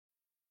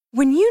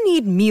When you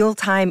need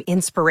mealtime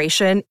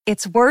inspiration,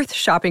 it's worth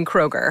shopping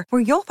Kroger,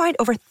 where you'll find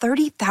over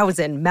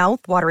 30,000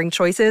 mouth-watering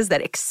choices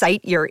that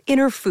excite your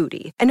inner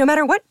foodie. And no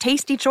matter what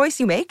tasty choice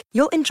you make,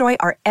 you'll enjoy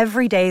our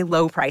everyday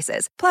low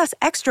prices, plus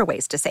extra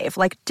ways to save,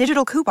 like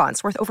digital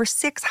coupons worth over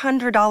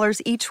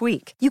 $600 each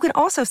week. You can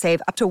also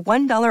save up to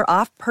 $1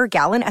 off per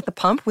gallon at the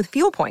pump with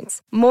fuel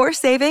points. More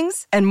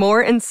savings and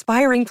more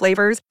inspiring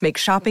flavors make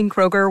shopping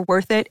Kroger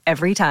worth it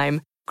every time.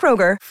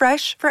 Kroger,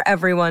 fresh for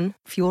everyone.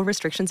 Fuel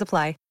restrictions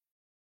apply.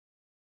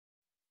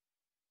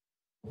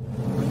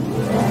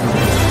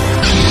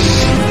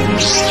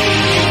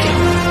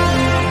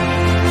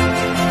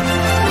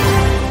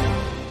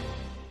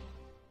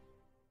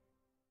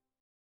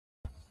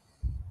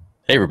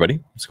 Hey everybody,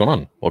 what's going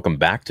on? Welcome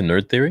back to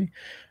Nerd Theory.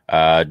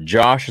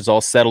 Josh is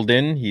all settled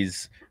in.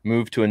 He's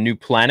moved to a new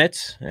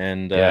planet,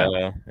 and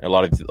a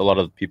lot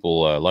of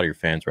people, a lot of your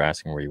fans were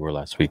asking where you were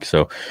last week.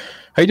 So,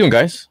 how you doing,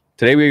 guys?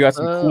 Today we got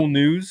some cool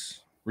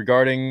news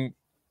regarding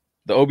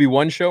the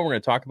Obi-Wan show. We're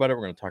going to talk about it.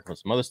 We're going to talk about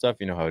some other stuff.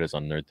 You know how it is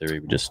on Nerd Theory.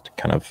 We just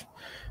kind of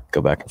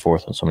go back and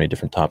forth on so many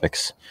different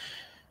topics.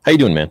 How you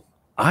doing, man?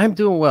 I'm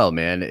doing well,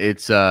 man.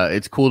 It's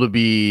cool to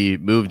be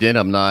moved in.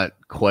 I'm not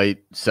quite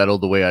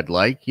settled the way I'd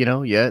like,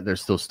 yet.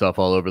 There's still stuff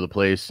all over the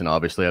place, and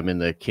obviously I'm in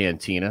the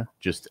cantina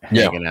just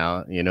hanging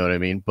out, you know what I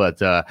mean? But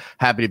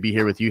happy to be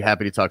here with you.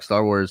 Happy to talk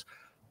Star Wars.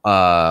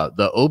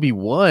 The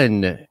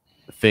Obi-Wan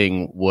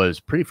thing was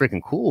pretty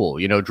freaking cool,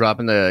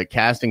 dropping the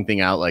casting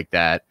thing out like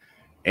that.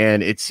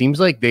 And it seems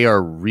like they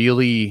are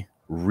really,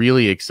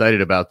 really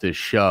excited about this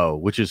show,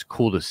 which is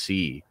cool to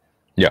see.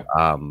 Yeah.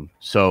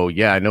 So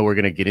I know we're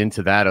gonna get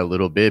into that a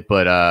little bit,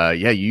 but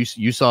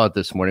you saw it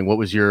this morning. What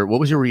was your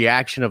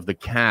reaction of the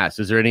cast?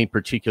 Is there any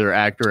particular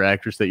actor or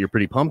actress that you're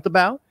pretty pumped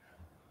about?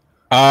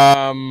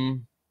 Not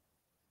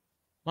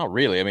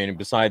really. I mean,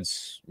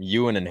 besides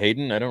Ewan and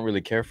Hayden, I don't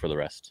really care for the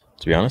rest,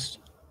 to be honest.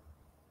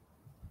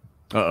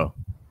 I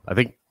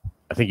think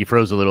you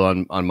froze a little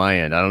on my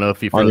end. I don't know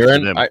if you froze on your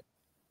them. end.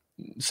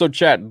 So,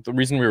 chat. The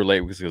reason we were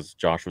late was because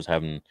Josh was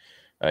having.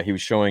 He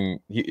was showing.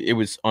 It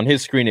was on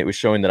his screen. It was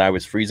showing that I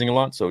was freezing a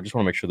lot. So, just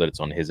want to make sure that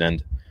it's on his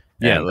end.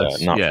 Yeah,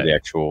 and, not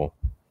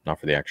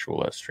for the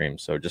actual stream.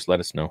 So, just let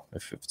us know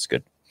if it's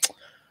good.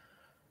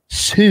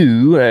 So,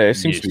 it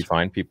seems to be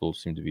fine. People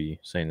seem to be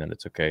saying that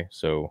it's okay.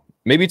 So,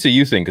 maybe it's a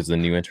you thing because the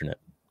new internet.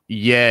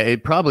 Yeah,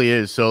 it probably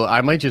is. So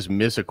I might just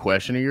miss a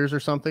question of yours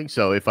or something.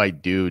 So if I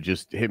do,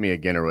 just hit me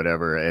again or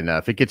whatever. And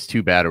if it gets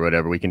too bad or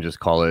whatever, we can just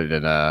call it.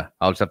 And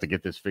I'll just have to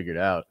get this figured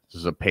out. This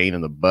is a pain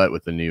in the butt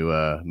with the new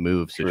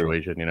move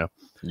situation,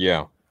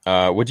 Yeah.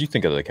 What do you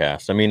think of the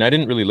cast? I mean, I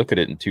didn't really look at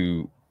it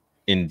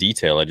in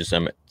detail. I just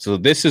so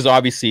this is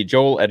obviously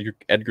Joel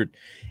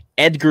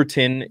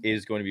Edgerton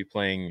is going to be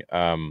playing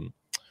Aunt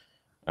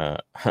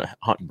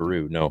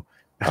Beru. No,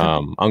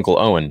 Uncle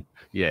Owen.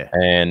 Yeah,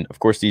 and of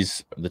course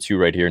the two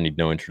right here need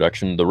no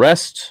introduction. The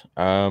rest,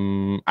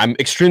 I'm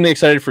extremely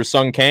excited for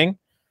Sung Kang.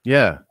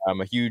 Yeah, I'm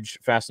a huge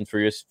Fast and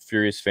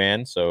Furious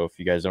fan. So if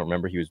you guys don't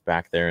remember, he was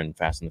back there in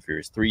Fast and the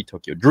Furious 3,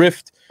 Tokyo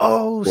Drift.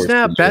 Oh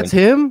snap, that's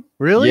him?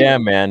 Really? Yeah,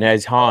 man. Yeah,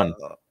 he's Han.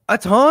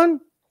 That's Han?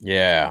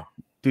 Yeah.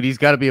 Dude, he's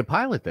got to be a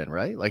pilot then,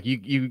 right? Like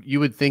you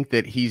would think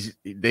that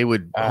they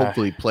would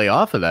hopefully play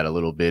off of that a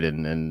little bit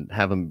and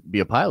have him be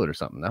a pilot or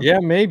something. Yeah,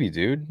 maybe,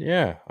 dude.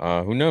 Yeah.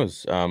 Who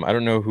knows? I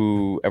don't know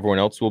who everyone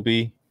else will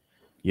be.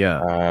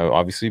 Yeah.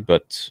 Obviously,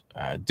 but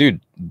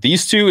dude,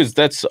 these two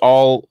that's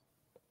all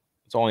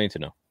I need to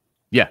know.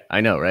 Yeah,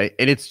 I know, right?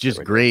 And it's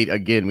just great.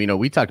 Again,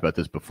 we talked about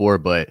this before,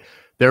 but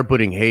they're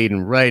putting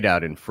Hayden right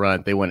out in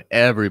front. They want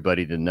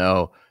everybody to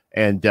know.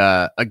 And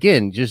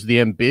again, just the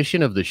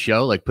ambition of the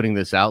show, like putting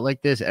this out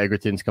like this.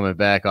 Egerton's coming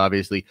back,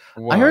 obviously.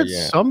 Wow, I heard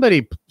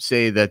somebody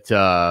say that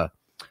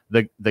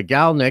the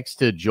gal next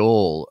to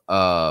Joel,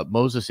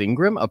 Moses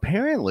Ingram,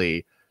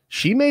 apparently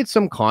she made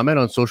some comment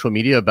on social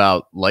media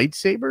about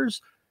lightsabers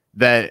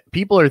that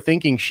people are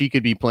thinking she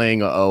could be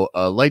playing a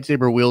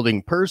lightsaber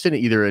wielding person,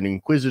 either an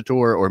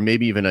Inquisitor or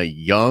maybe even a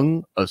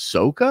young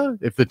Ahsoka,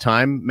 if the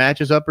time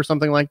matches up or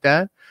something like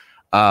that,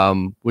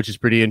 which is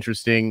pretty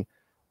interesting.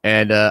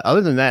 And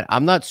other than that,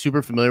 I'm not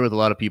super familiar with a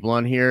lot of people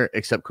on here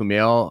except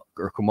Kumail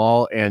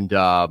and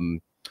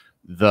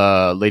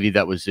the lady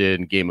that was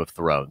in Game of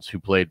Thrones who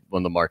played one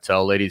of the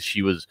Martell ladies.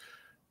 She was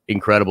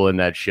incredible in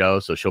that show,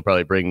 so she'll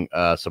probably bring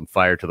some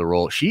fire to the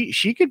role.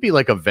 She could be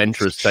like a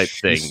Ventress type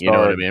thing, you know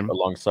what I mean?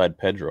 Alongside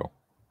Pedro,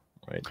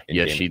 right?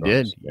 Yes, she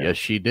did. Yeah. Yes,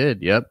 she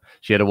did. Yep,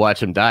 she had to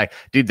watch him die,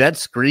 dude. That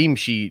scream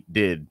she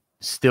did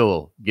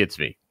still gets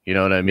me. You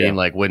know what I mean? Yeah.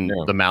 Like when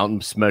the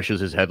mountain smashes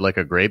his head like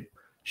a grape.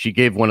 She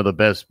gave one of the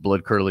best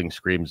blood-curdling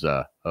screams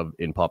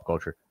in pop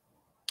culture.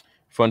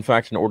 Fun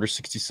fact, in Order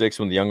 66,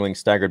 when the youngling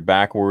staggered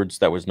backwards,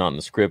 that was not in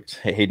the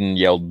script. Hayden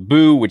yelled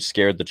boo, which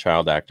scared the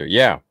child actor.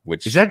 Yeah.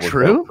 Which is that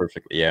true?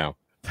 Perfectly. Yeah.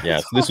 Yeah.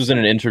 So this was in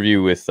an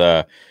interview with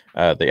the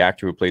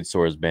actor who played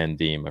Sora's Van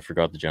Diem. I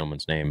forgot the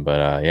gentleman's name,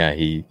 but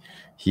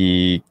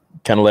he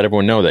kind of let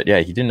everyone know that,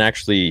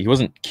 he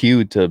wasn't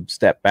cued to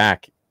step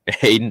back.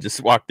 Hayden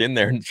just walked in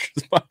there and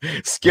just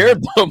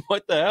scared them.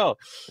 What the hell?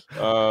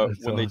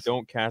 When they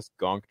don't cast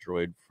Gonk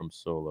Droid from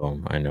Solo,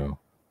 I know.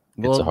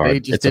 Well, they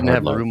just didn't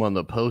have room on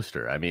the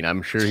poster. I mean,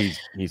 I'm sure he's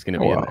going to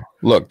be in there.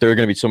 Look, there are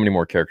going to be so many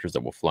more characters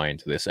that will fly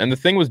into this. And the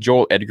thing with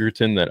Joel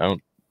Edgerton that I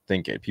don't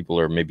think people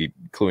are maybe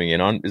cluing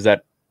in on is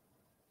that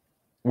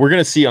we're going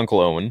to see Uncle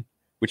Owen,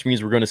 which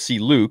means we're going to see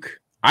Luke,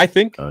 I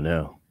think. Oh,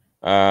 no.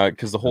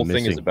 Because the whole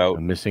thing is about...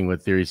 I'm missing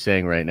what Theory's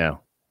saying right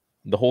now.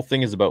 The whole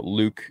thing is about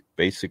Luke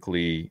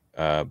basically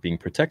being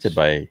protected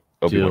by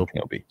Obi-Wan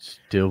Kenobi.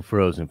 Still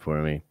frozen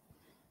for me.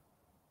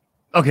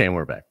 Okay, and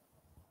we're back.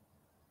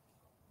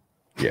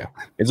 Yeah.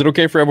 Is it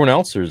okay for everyone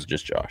else, or is it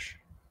just Josh?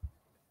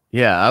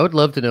 Yeah, I would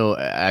love to know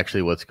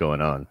actually what's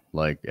going on.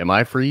 Like, am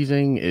I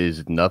freezing?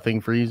 Is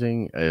nothing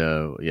freezing?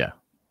 Yeah.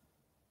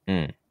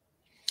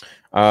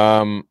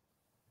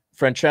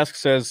 Francesca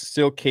says,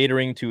 still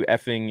catering to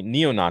effing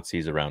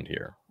neo-Nazis around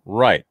here.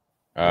 Right.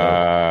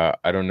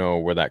 I don't know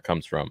where that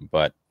comes from,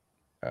 but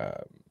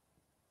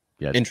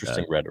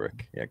interesting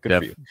rhetoric. Yeah, good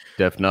for you.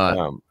 Def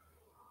not.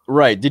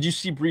 Right. Did you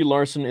see Brie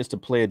Larson is to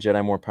play a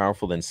Jedi more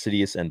powerful than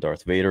Sidious and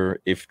Darth Vader?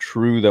 If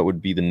true, that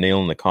would be the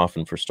nail in the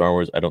coffin for Star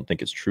Wars. I don't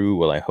think it's true.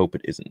 Well, I hope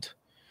it isn't.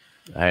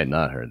 I had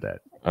not heard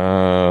that.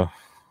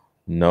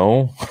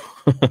 No.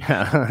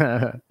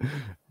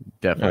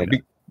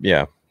 Definitely.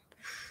 Yeah.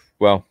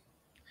 Well,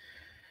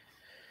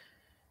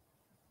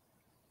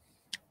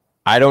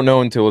 I don't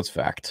know until it's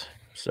fact.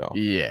 So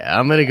yeah,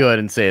 I'm gonna go ahead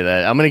and say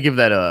that. I'm gonna give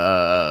that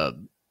a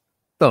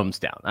thumbs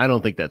down. I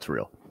don't think that's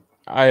real.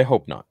 I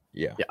hope not.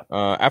 Yeah.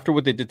 Yeah. After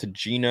what they did to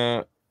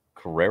Gina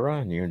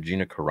Carrera,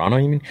 Gina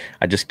Carano, you mean?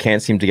 I just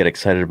can't seem to get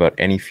excited about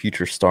any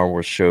future Star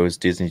Wars shows.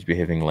 Disney's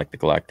behaving like the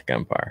Galactic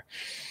Empire.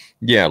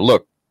 Yeah,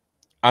 look,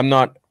 I'm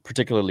not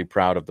particularly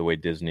proud of the way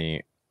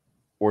Disney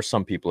or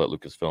some people at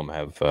Lucasfilm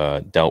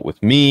have dealt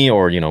with me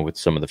or, with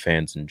some of the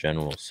fans in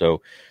general.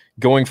 So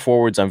going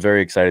forwards, I'm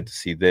very excited to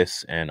see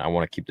this, and I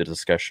want to keep the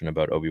discussion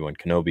about Obi-Wan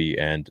Kenobi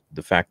and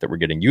the fact that we're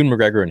getting Ewan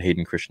McGregor and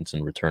Hayden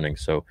Christensen returning.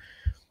 So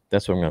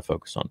that's what I'm going to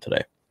focus on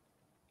today.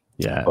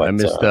 Yeah, but, I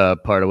missed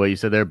part of what you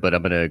said there, but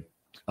I'm going to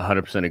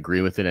 100%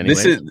 agree with it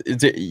anyway.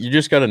 You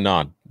just got to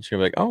nod. You're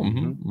going to be like, oh,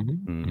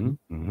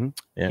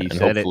 yeah, He and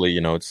hopefully,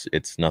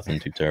 it's nothing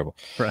too terrible.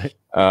 Right.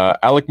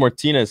 Alec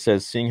Martinez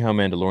says, seeing how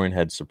Mandalorian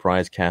had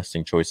surprise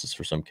casting choices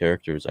for some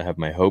characters, I have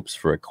my hopes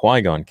for a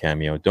Qui-Gon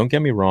cameo. Don't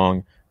get me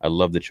wrong, I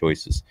love the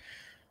choices.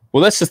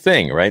 Well, that's the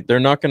thing, right?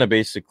 They're not going to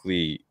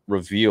basically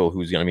reveal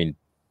who's going to... I mean,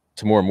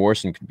 Tamora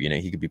Morrison could be in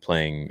it. He could be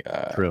playing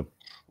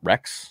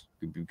Rex.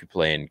 He could be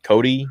playing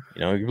Cody.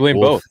 He could be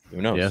playing both.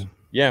 Who knows?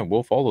 Yeah,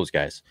 Wolf, all those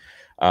guys.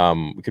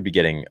 We could be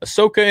getting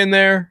Ahsoka in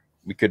there.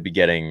 We could be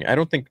getting... I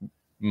don't think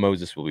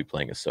Moses will be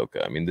playing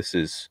Ahsoka. I mean, this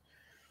is...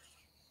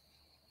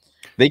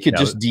 They could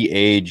just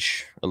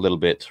de-age a little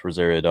bit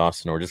Rosario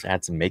Dawson or just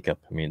add some makeup.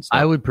 I mean,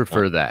 I would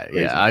prefer that.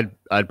 Crazy. Yeah,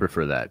 I'd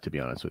prefer that, to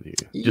be honest with you.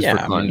 Just for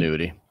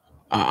continuity.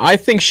 I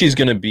think she's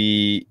going to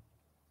be...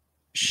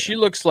 She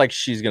looks like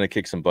she's going to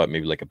kick some butt,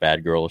 maybe like a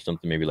bad girl or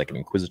something, maybe like an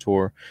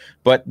Inquisitor.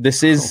 But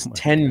this is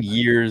 10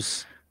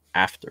 years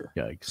after.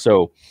 Yikes.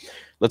 So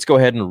let's go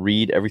ahead and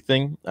read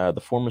everything.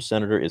 The former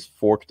senator is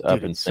forked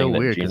up and saying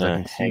that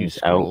Gina hangs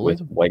out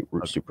with white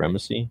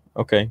supremacy.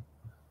 Okay.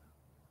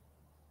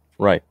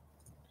 Right.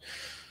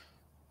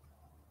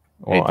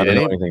 Well, I don't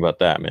know anything about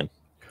that, man.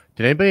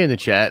 Did anybody in the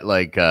chat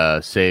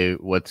say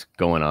what's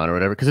going on or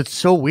whatever? Because it's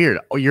so weird.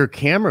 Oh, your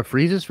camera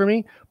freezes for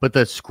me, but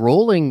the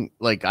scrolling,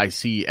 I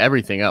see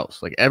everything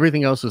else.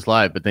 Everything else is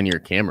live, but then your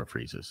camera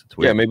freezes. It's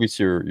weird. Yeah, maybe it's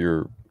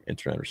your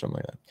internet or something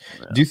like that.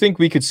 Yeah. Do you think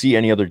we could see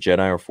any other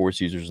Jedi or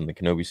Force users in the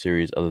Kenobi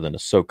series other than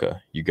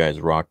Ahsoka? You guys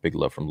rock. Big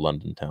love from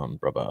London town,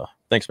 brother.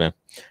 Thanks, man.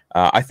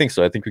 I think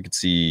so. I think we could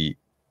see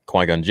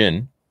Qui-Gon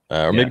Jinn,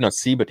 or maybe not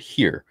see, but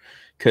hear.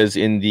 Because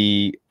in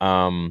the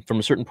from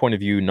a certain point of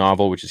view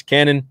novel, which is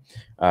canon,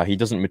 he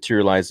doesn't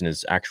materialize in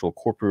his actual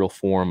corporeal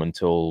form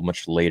until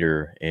much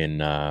later in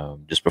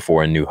just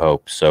before A New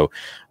Hope. So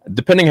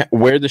depending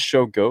where the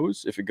show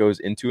goes, if it goes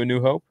into A New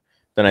Hope,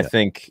 then I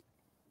think,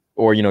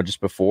 or just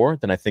before,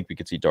 then I think we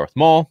could see Darth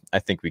Maul. I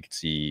think we could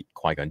see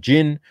Qui-Gon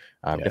Jinn.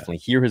 Definitely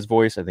hear his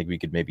voice. I think we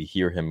could maybe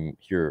hear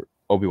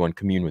Obi-Wan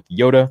commune with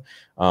Yoda.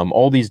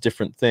 All these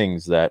different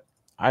things that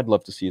I'd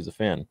love to see as a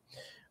fan.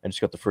 I just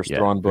got the first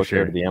Thrawn book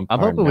out of the Empire. I'm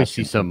hoping we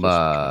see some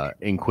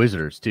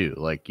Inquisitors too.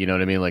 You know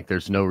what I mean?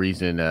 There's no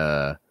reason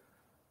at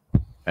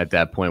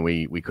that point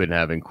we couldn't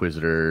have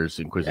Inquisitors,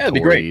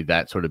 Inquisitori,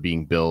 that sort of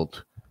being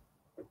built.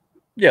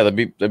 Yeah,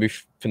 that'd be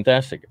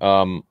fantastic.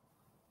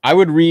 I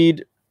would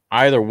read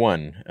either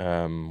one.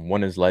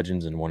 One is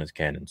Legends and one is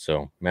canon.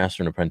 So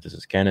Master and Apprentice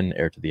is canon.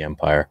 Heir to the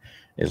Empire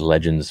is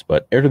Legends,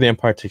 but Heir to the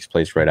Empire takes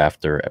place right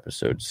after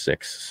Episode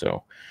 6.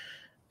 So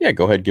yeah,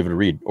 go ahead, give it a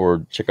read,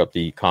 or check out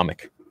the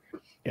comic.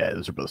 Yeah,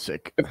 those are both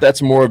sick. If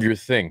that's more of your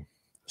thing.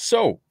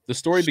 So, the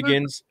story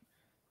begins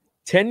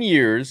 10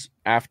 years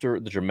after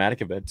the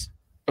dramatic events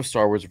of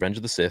Star Wars Revenge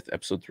of the Sith,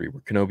 Episode 3,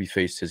 where Kenobi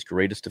faced his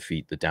greatest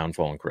defeat, the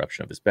downfall and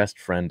corruption of his best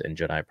friend and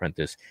Jedi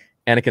apprentice,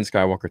 Anakin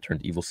Skywalker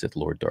turned evil Sith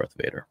Lord Darth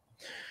Vader.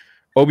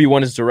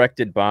 Obi-Wan is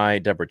directed by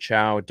Deborah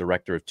Chow,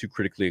 director of 2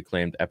 critically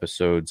acclaimed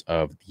episodes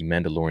of The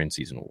Mandalorian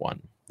Season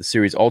 1. The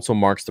series also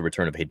marks the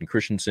return of Hayden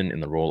Christensen in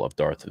the role of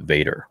Darth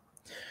Vader.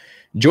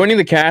 Joining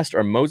the cast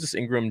are Moses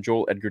Ingram,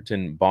 Joel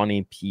Edgerton,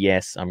 Bonnie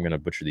P.S. I'm going to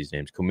butcher these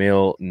names.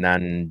 Kumail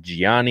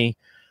Nanjiani,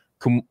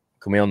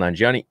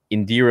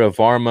 Indira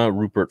Varma,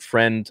 Rupert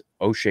Friend,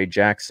 O'Shea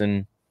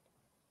Jackson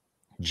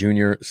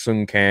Jr.,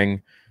 Sung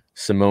Kang,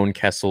 Simone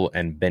Kessel,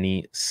 and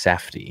Benny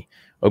Safdie.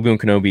 Obi-Wan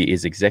Kenobi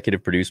is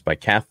executive produced by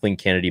Kathleen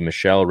Kennedy,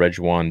 Michelle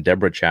Rejwan,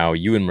 Deborah Chow,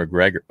 Ewan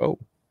McGregor. Oh,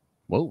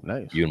 whoa,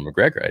 nice. Ewan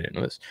McGregor, I didn't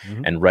know this.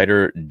 And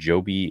writer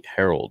Joby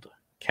Harold.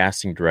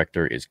 Casting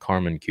director is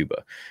Carmen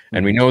Cuba.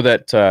 And we know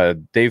that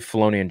Dave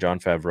Filoni and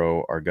Jon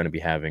Favreau are going to be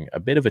having a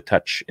bit of a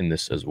touch in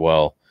this as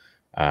well.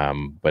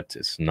 But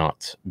it's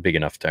not big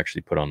enough to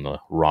actually put on the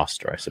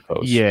roster, I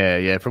suppose.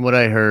 Yeah. From what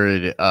I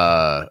heard,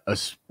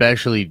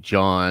 especially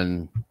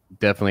John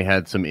definitely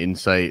had some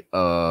insight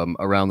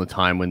around the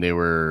time when they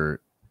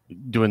were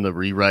doing the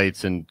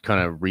rewrites and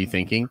kind of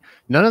rethinking.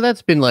 None of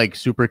that's been like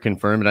super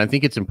confirmed, and I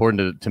think it's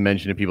important to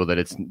mention to people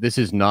that this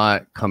is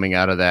not coming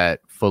out of that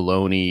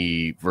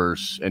Filoni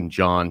verse and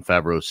Jon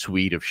Favreau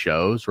suite of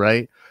shows,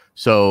 right?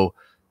 So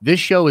this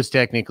show is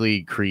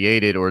technically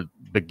created or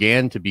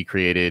began to be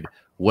created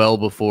well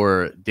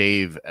before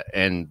Dave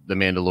and The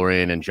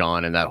Mandalorian and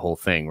John and that whole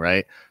thing,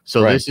 right?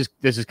 So this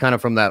is kind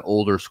of from that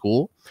older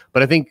school.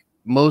 But I think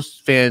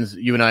most fans,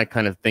 you and I,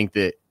 kind of think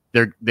that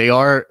they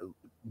are.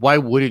 Why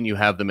wouldn't you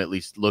have them at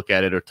least look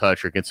at it or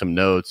touch or get some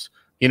notes?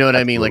 You know what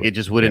I mean? Like, it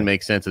just wouldn't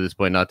make sense at this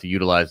point not to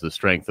utilize the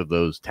strength of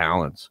those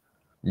talents.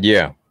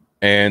 Yeah.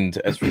 And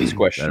as for this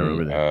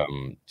question,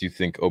 do you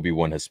think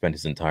Obi-Wan has spent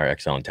his entire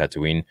exile on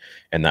Tatooine?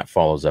 And that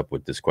follows up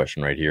with this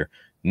question right here.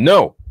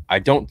 No, I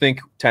don't think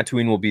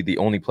Tatooine will be the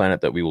only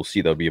planet that we will see.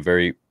 That'll be a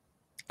very,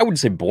 I wouldn't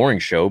say boring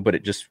show, but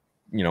it just,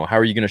 how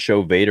are you going to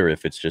show Vader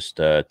if it's just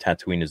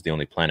Tatooine is the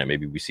only planet?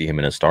 Maybe we see him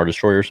in a Star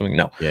Destroyer or something.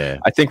 No. Yeah.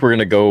 I think we're going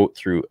to go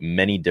through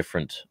many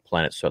different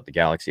planets throughout the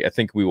galaxy. I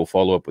think we will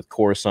follow up with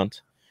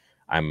Coruscant.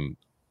 It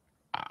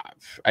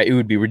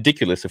would be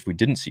ridiculous if we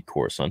didn't see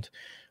Coruscant,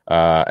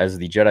 as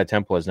the Jedi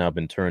Temple has now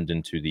been turned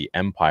into the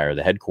Empire,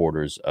 the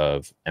headquarters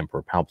of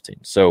Emperor Palpatine.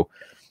 So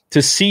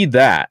to see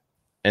that,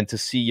 and to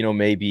see,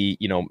 maybe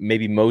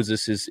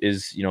Moses is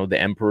the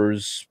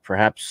Emperor's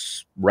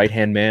perhaps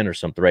right-hand man or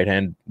something,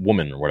 right-hand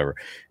woman or whatever.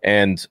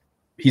 And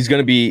he's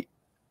going to be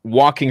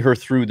walking her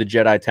through the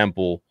Jedi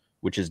Temple,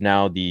 which is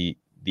now the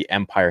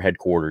Empire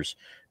headquarters.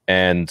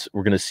 And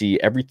we're going to see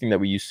everything that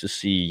we used to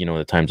see, at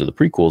the times of the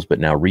prequels, but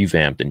now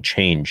revamped and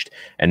changed.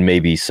 And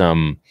maybe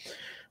some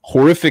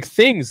horrific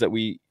things that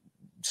we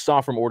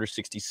saw from Order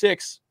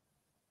 66.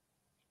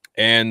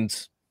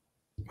 And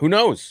who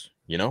knows,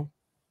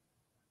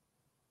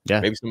 Yeah,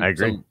 maybe I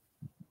agree.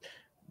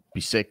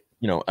 Be sick.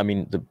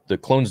 The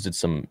clones did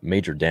some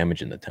major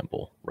damage in the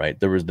temple, right?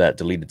 There was that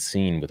deleted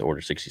scene with Order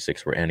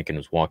 66 where Anakin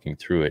was walking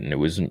through it and it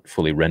wasn't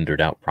fully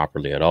rendered out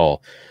properly at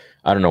all.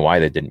 I don't know why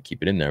they didn't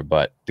keep it in there,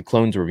 but the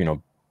clones were,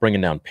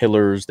 bringing down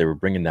pillars. They were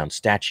bringing down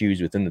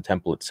statues within the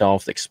temple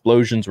itself. The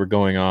explosions were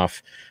going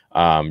off.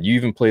 You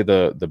even play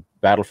the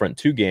Battlefront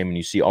 2 game and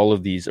you see all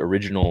of these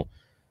original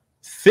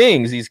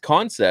things, these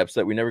concepts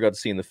that we never got to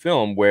see in the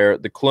film, where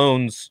the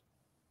clones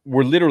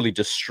were literally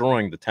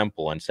destroying the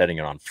temple and setting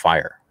it on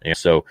fire.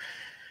 So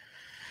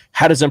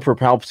how does Emperor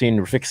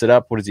Palpatine fix it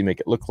up? What does he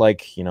make it look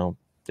like?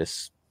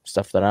 This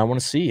stuff that I want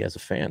to see as a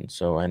fan.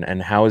 So,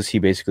 and how is he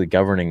basically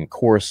governing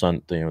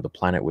Coruscant, the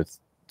planet with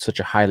such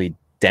a highly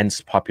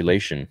dense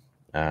population,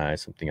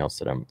 is something else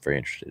that I'm very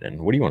interested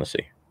in. What do you want to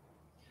see?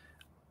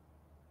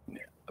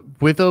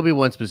 With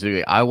Obi-Wan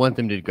specifically, I want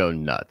them to go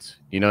nuts.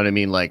 You know what I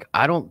mean? Like,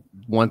 I don't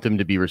want them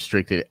to be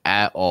restricted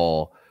at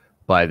all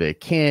by the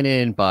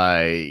canon,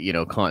 by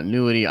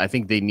continuity. I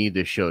think they need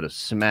this show to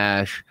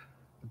smash,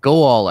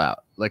 go all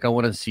out. Like, I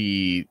want to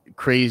see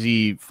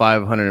crazy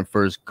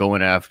 501st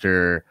going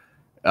after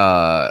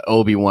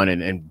Obi-Wan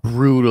and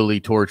brutally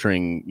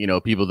torturing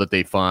people that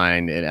they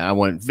find, and I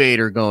want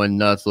Vader going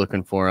nuts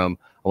looking for him.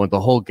 I want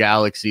the whole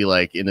galaxy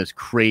like in this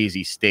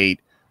crazy state.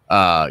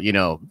 I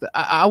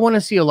want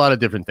to see a lot of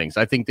different things.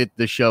 I think that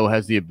the show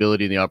has the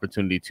ability and the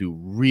opportunity to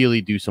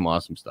really do some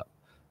awesome stuff.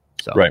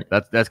 So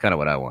that's kind of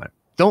what I want.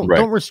 Don't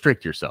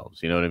restrict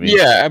yourselves. You know what I mean?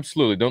 Yeah,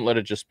 absolutely. Don't let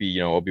it just be,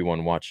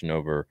 Obi-Wan watching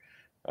over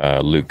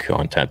Luke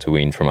on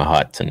Tatooine from a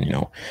hut. And,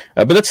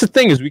 but that's the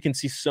thing, is we can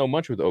see so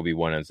much with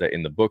Obi-Wan is that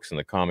in the books and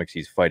the comics,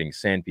 he's fighting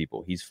sand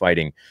people. He's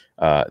fighting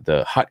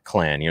the Hutt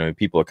clan.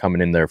 People are coming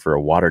in there for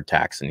a water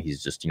tax and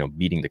he's just,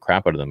 beating the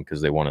crap out of them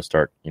because they want to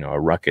start, a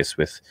ruckus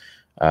with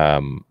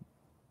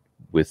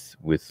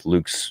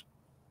Luke's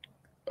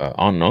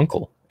aunt and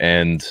uncle.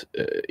 And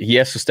he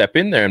has to step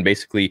in there and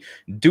basically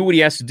do what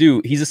he has to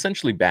do. He's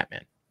essentially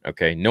Batman.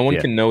 Okay. No one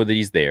can know that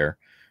he's there,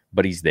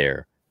 but he's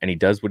there. And he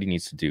does what he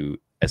needs to do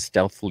as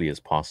stealthily as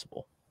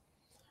possible.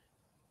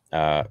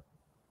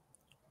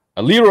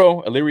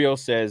 Illyrio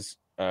says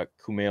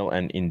Kumail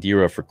and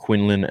Indira for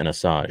Quinlan and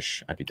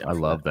Asajj. I'd be down. I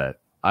love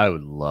that. I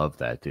would love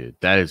that, dude.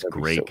 That is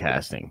great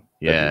casting.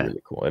 Yeah. That'd be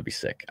really cool. That'd be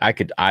sick.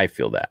 I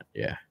feel that.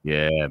 Yeah.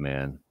 Yeah,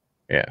 man.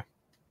 Yeah.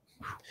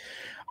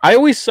 I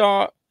always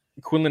saw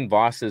Quinlan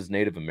Voss as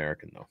Native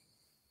American, though.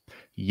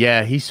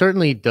 Yeah, he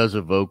certainly does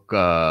evoke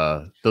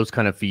those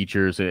kind of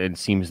features and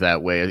seems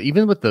that way.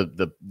 Even with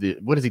the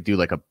what does he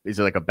do? Is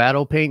it like a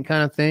battle paint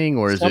kind of thing,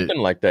 or is Something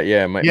it? like that?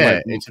 Yeah,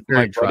 It's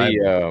very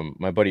tribal.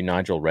 My buddy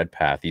Nigel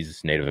Redpath,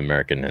 he's Native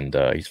American and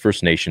he's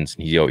First Nations.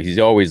 And he's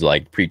always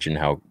like preaching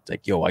how it's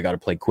like, yo, I got to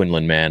play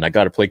Quinlan, man. I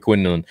got to play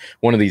Quinlan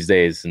one of these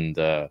days. And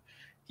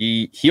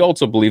he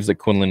also believes that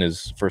Quinlan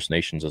is First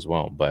Nations as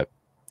well. But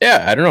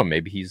yeah, I don't know.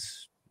 Maybe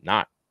he's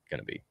not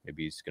gonna be.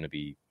 Maybe he's gonna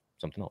be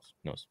something else.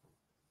 Who knows?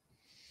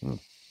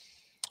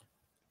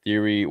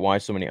 Theory, why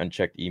so many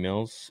unchecked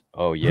emails?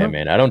 Oh yeah,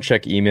 man. I don't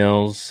check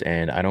emails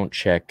and I don't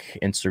check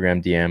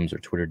Instagram DMs or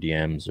Twitter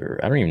DMs, or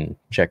I don't even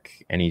check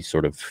any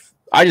sort of,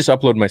 I just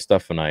upload my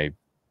stuff and I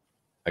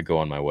go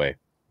on my way.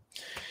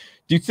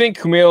 Do you think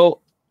Kumail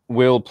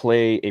will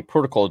play a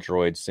protocol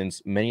droid,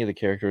 since many of the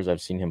characters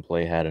I've seen him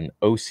play had an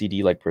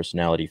OCD like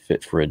personality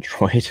fit for a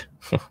droid?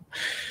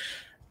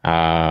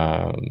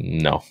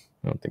 No,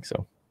 I don't think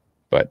so.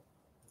 But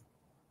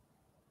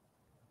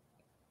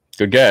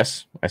good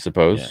guess, I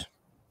suppose.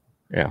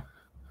 Yeah.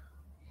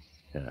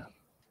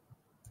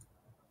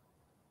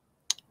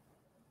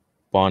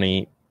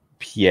 Bonnie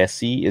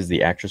Piesse is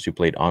the actress who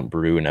played Aunt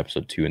Beru in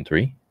episode 2 and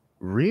 3.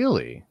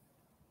 Really?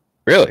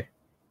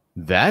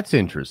 That's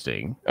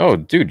interesting. Oh,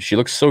 dude, she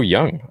looks so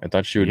young. I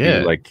thought she would be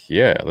like,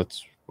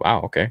 that's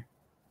wow. Okay,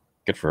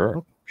 good for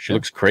her. She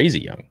looks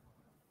crazy young.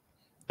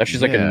 That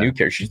she's like a new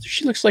character.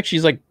 She looks like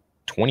she's like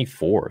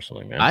 24 or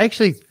something, man. I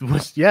actually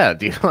was,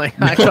 dude.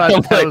 Like, I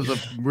thought that was a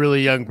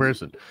really young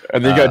person.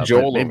 And then you got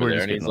Joel over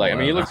there, and he's like, I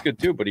mean, he looks good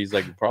too, but he's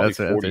like probably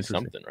 40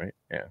 something, right?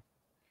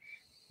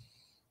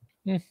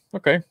 Yeah.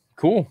 Okay,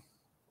 cool.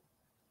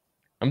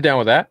 I'm down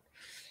with that.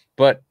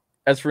 But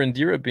as for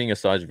Indira being a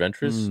Saj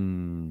Ventress,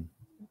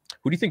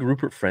 who do you think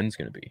Rupert Friend's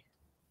going to be?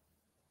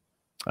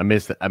 I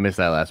missed that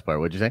last part.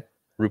 What'd you say?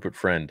 Rupert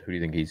Friend. Who do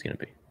you think he's going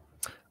to be?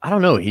 I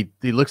don't know. He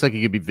looks like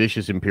he could be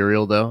Vicious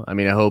Imperial, though. I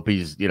mean, I hope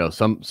he's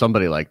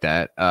somebody like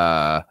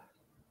that.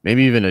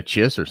 Maybe even a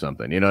Chiss or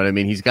something. You know what I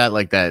mean? He's got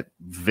like that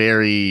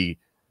very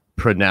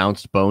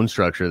pronounced bone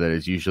structure that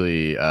is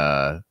usually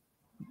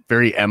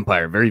very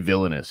Empire, very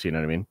villainous. You know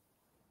what I mean?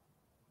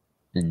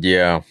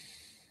 Yeah,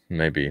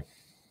 maybe.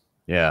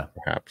 Yeah,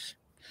 perhaps.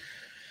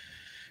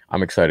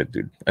 I'm excited,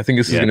 dude. I think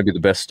this is going to be the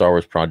best Star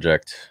Wars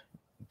project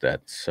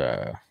that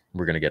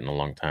we're going to get in a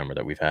long time, or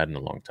that we've had in a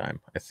long time.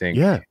 I think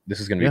this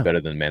is going to be better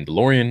than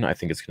Mandalorian. I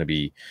think it's going to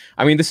be,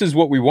 I mean, this is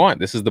what we want.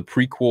 This is the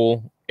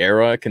prequel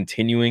era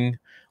continuing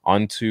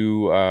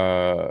onto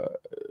A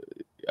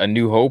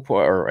New Hope,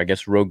 or I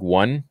guess Rogue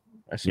One,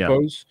 I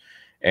suppose.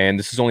 And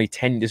this is only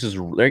 10, this is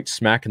right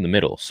smack in the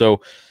middle.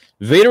 So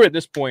Vader at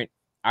this point,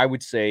 I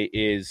would say,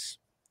 is,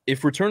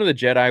 if Return of the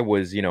Jedi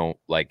was,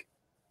 like,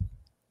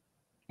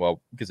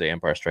 well, because the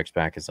Empire Strikes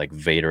Back is like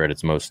Vader at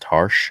its most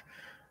harsh.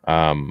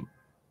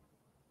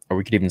 Or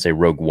we could even say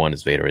Rogue One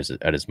is Vader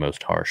at his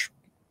most harsh.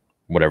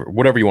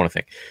 Whatever you want to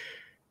think.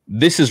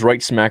 This is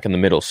right smack in the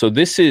middle. So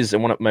this is,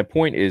 and my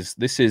point is,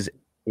 this is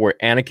where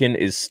Anakin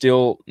is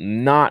still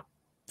not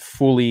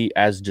fully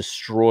as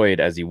destroyed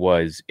as he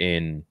was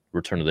in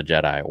Return of the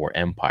Jedi or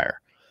Empire.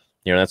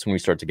 That's when we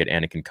start to get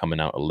Anakin coming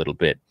out a little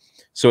bit.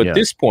 So at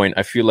this point,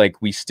 I feel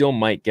like we still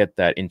might get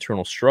that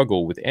internal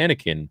struggle with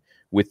Anakin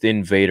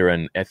within Vader,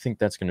 and I think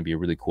that's going to be a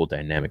really cool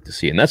dynamic to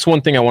see. And that's one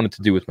thing I wanted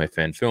to do with my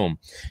fan film,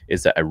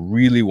 is that I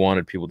really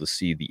wanted people to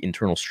see the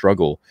internal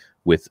struggle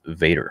with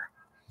Vader.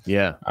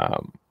 Yeah.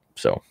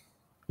 So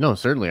no,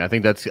 certainly. I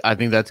think that's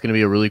going to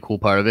be a really cool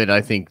part of it.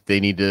 I think they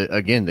need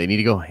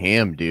to go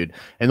ham, dude.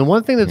 And the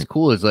one thing that's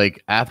cool is,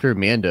 like, after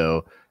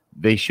Mando,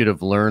 they should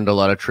have learned a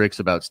lot of tricks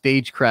about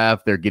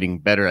stagecraft. They're getting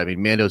better. I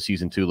mean, Mando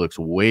season 2 looks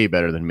way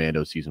better than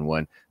Mando season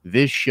 1.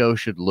 This show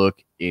should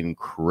look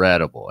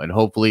incredible, and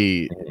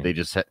hopefully they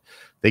just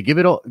they give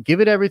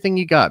it everything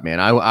you got, man.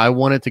 I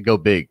want it to go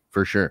big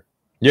for sure.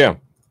 Yeah.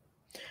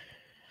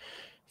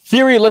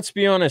 Theory, let's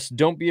be honest,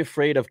 don't be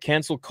afraid of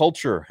cancel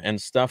culture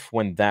and stuff.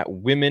 When that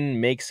woman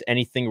makes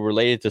anything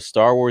related to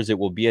Star Wars, it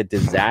will be a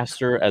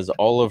disaster, as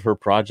all of her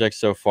projects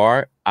so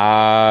far.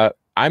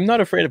 I'm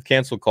not afraid of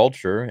cancel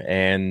culture,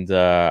 and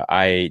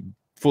I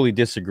fully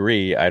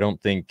disagree. I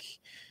don't think,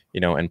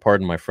 and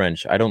pardon my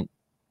French, I don't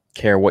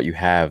care what you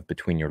have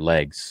between your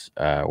legs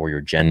or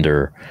your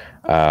gender.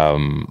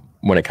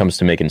 When it comes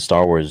to making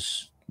Star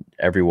Wars,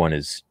 everyone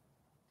is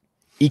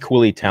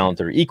equally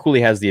talented, or equally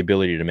has the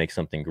ability to make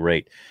something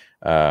great.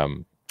 I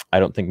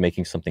don't think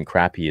making something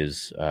crappy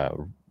is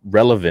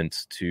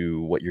relevant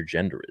to what your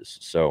gender is.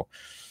 So,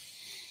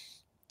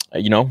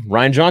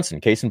 Rian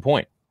Johnson, case in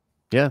point.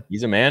 Yeah,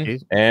 he's a man,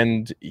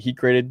 and he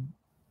created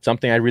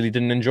something I really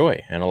didn't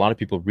enjoy, and a lot of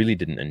people really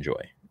didn't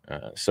enjoy.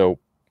 So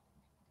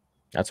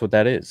that's what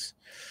that is.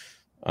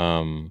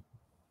 You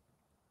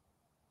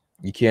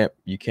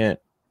can't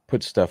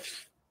put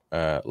stuff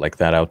like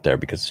that out there,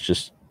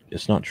 because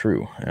it's not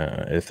true.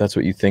 If that's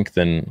what you think,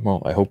 then,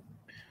 well, I hope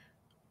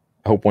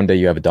one day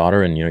you have a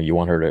daughter and you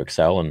want her to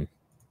excel and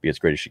be as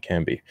great as she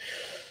can be.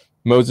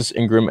 Moses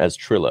Ingram as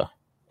Trilla.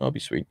 That'll be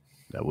sweet.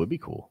 That would be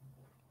cool.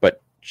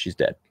 But she's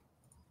dead.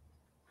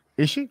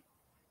 Is she?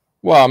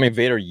 Well, I mean,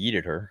 Vader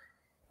yeeted her.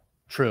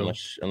 True.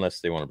 Unless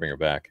they want to bring her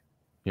back.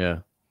 Yeah.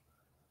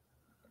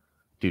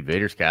 Dude,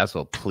 Vader's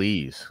castle,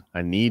 please.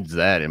 I need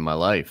that in my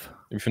life.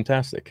 It'd be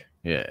fantastic.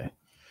 Yeah.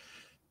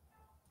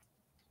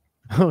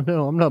 Oh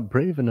no, I'm not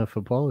brave enough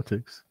for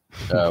politics.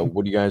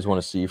 What do you guys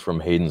want to see from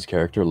Hayden's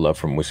character? Love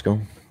from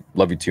Wisco.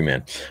 Love you too,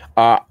 man.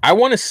 I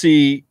want to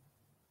see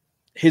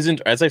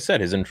as I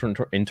said, his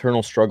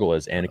internal struggle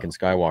as Anakin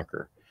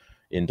Skywalker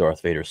in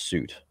Darth Vader's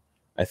suit.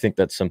 I think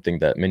that's something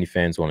that many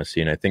fans want to see,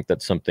 and I think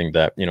that's something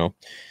that, you know,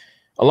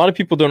 a lot of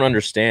people don't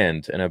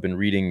understand. And I've been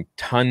reading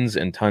tons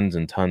and tons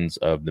and tons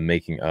of the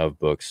making of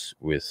books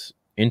with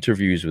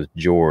interviews with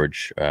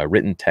George,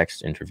 written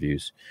text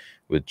interviews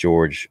with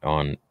George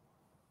on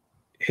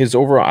his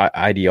overall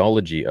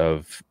ideology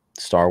of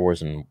Star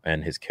Wars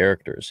and his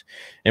characters.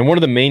 And one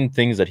of the main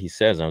things that he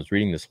says, and I was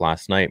reading this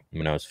last night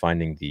when I was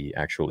finding the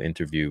actual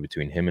interview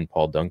between him and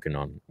Paul Duncan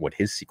on what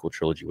his sequel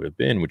trilogy would have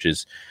been, which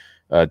is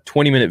a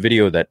 20-minute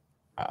video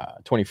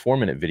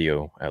 24-minute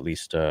video, at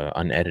least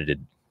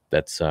unedited,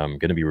 that's going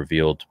to be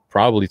revealed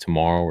probably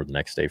tomorrow or the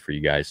next day for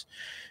you guys.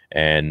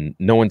 And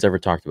no one's ever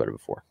talked about it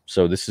before.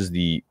 So this is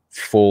the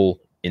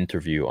full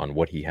interview on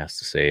what he has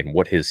to say and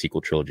what his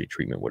sequel trilogy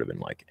treatment would have been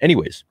like.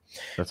 Anyways,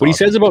 That's what awesome. he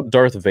says about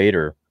Darth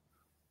Vader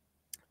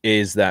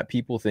is that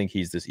people think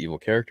he's this evil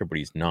character, but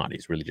he's not.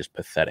 He's really just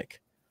pathetic.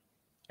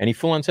 And he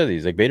full on says,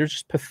 he's like, Vader's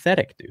just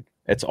pathetic, dude.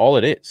 That's all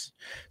it is.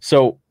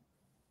 So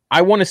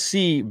I want to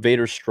see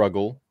Vader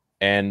struggle.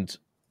 And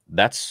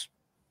that's,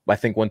 I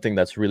think, one thing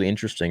that's really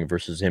interesting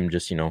versus him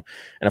just, you know,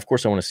 and of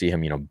course I want to see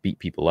him, you know, beat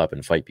people up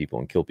and fight people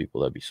and kill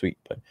people. That'd be sweet.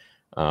 But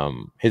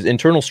his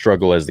internal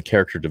struggle as the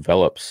character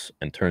develops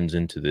and turns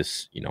into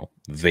this, you know,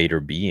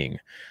 Vader being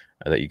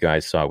that you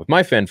guys saw with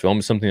my fan film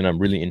is something that I'm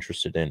really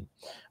interested in.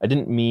 I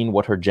didn't mean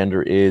what her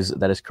gender is.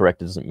 That is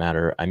correct. It doesn't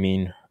matter. I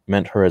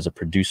meant her as a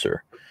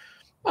producer.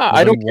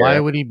 I don't care. Why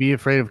would he be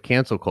afraid of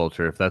cancel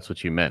culture if that's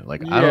what you meant?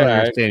 Like, I don't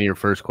understand your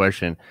first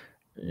question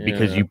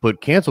because you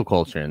put cancel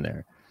culture in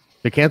there.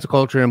 The cancel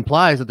culture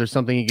implies that there's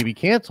something you could be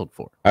canceled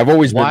for. I've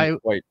always been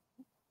quite.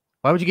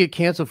 Why would you get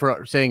canceled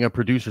for saying a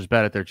producer's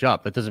bad at their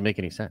job? That doesn't make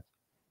any sense.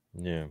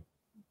 Yeah.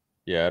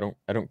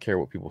 I don't care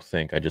what people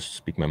think. I just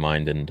speak my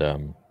mind,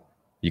 and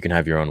you can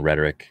have your own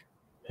rhetoric.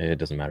 It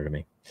doesn't matter to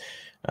me.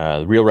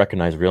 Real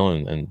recognize real,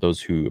 and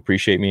those who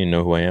appreciate me and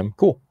know who I am,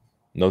 cool.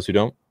 And those who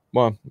don't,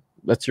 well,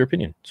 that's your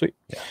opinion. Sweet.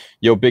 Yeah.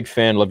 Yo, big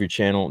fan. Love your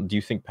channel. Do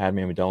you think Padme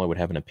Amidala would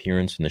have an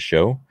appearance in the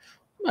show?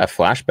 A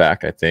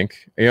flashback, I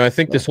think. You know, I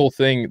think this whole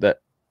thing that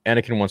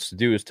Anakin wants to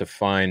do is to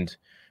find,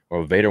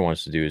 or Vader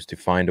wants to do is to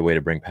find a way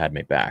to bring Padme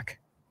back.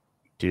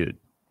 Dude,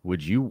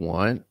 would you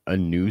want a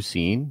new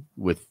scene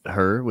with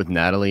her, with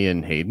Natalie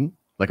and Hayden?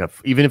 Like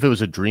even if it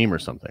was a dream or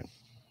something?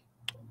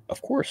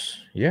 Of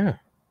course, yeah.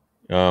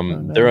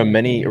 There are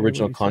many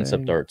original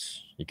concept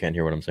arts. You can't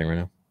hear what I'm saying right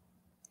now.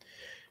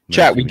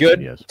 Chat, we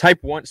good? Yes. Type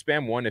 1,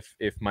 spam 1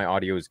 if my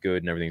audio is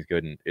good and everything's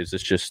good. And is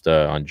this just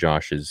on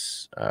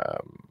Josh's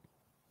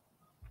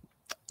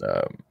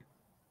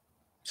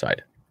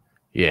side?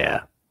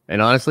 Yeah.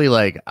 And honestly,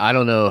 like, I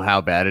don't know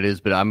how bad it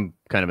is, but I'm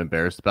kind of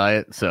embarrassed by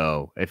it.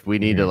 So if we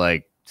need to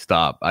like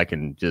stop, I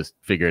can just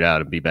figure it out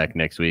and be back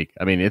next week.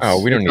 I mean, we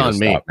don't need to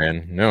stop,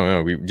 man.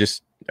 No, we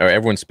just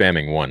everyone's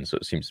spamming 1, so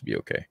it seems to be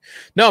okay.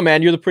 No,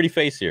 man, you're the pretty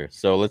face here.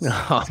 So let's.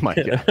 Oh my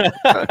god.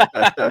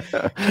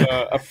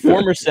 A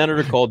former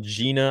senator called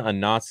Gina a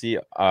Nazi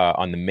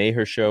on the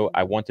Mayher show.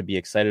 I want to be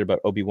excited about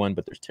Obi-Wan,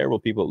 but there's terrible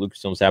people at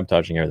Lucasfilm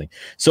sabotaging everything.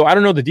 So I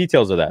don't know the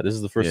details of that. This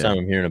is the first time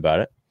I'm hearing about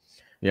it.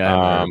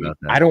 Yeah,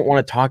 I don't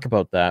want to talk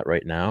about that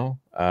right now.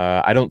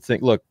 I don't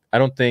think there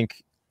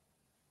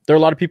are a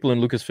lot of people in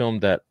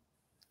Lucasfilm that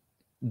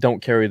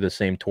don't carry the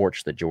same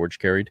torch that George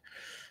carried.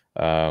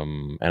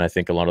 And I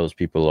think a lot of those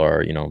people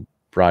are, you know,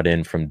 brought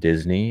in from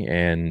Disney.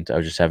 And I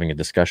was just having a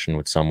discussion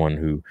with someone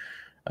who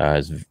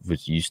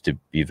was used to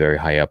be very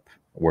high up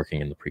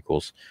working in the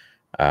prequels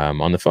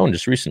on the phone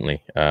just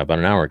recently, about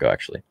an hour ago,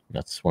 actually.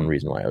 That's one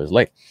reason why I was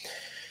late.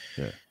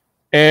 Yeah.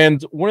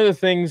 And one of the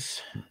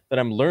things that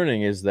I'm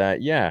learning is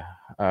that, you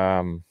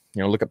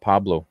know, look at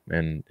Pablo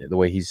and the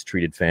way he's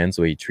treated fans,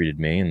 the way he treated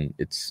me. And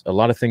it's a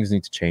lot of things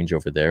need to change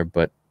over there.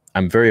 But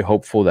I'm very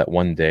hopeful that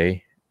one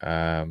day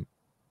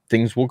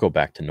things will go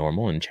back to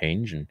normal and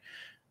change. And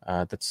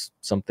that's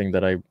something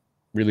that I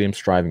really am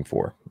striving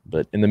for.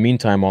 But in the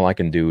meantime, all I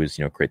can do is,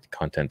 you know, create the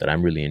content that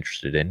I'm really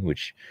interested in,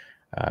 which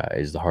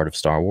is the heart of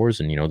Star Wars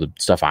and, you know, the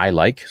stuff I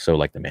like. So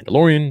like The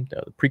Mandalorian,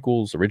 the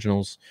prequels,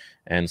 originals,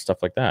 and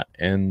stuff like that.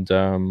 And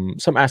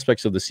some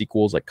aspects of the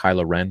sequels like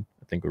Kylo Ren,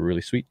 I think were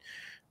really sweet.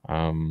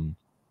 And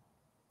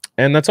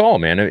that's all,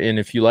 man. And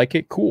if you like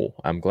it, cool.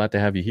 I'm glad to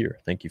have you here.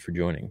 Thank you for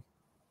joining.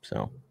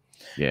 So,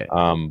 yeah.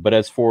 But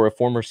as for a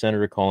former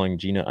senator calling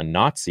Gina a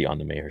Nazi on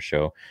the Mayher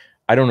show,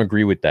 I don't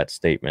agree with that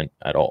statement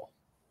at all.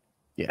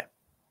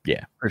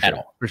 Yeah, for sure. At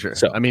all. For sure.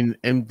 So, I mean,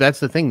 and that's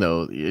the thing,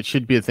 though. It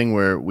should be a thing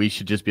where we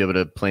should just be able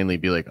to plainly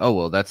be like, oh,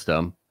 well, that's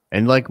dumb.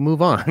 And like,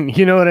 move on.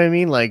 You know what I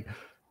mean? Like,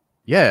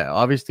 yeah,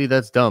 obviously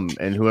that's dumb.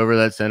 And whoever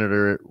that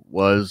senator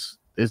was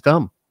is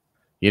dumb.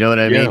 You know what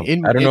I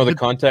mean? I don't know the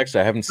context.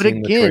 I haven't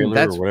seen the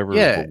trailer or whatever.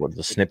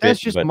 The snippet. That's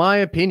just my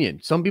opinion.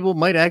 Some people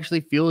might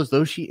actually feel as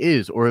though she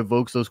is, or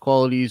evokes those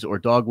qualities, or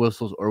dog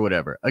whistles, or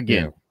whatever.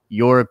 Again,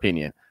 your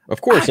opinion.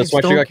 Of course, that's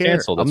why she got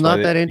canceled. I'm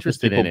not that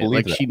interested in it.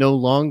 Like, she no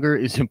longer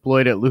is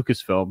employed at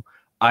Lucasfilm.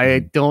 I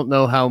don't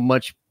know how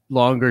much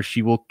longer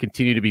she will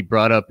continue to be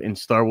brought up in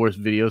Star Wars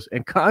videos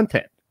and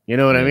content. You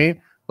know what I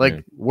mean?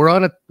 Like,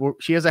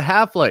 she has a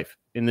half-life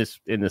in this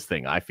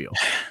thing, I feel.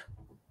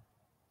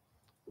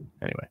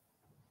 Anyway.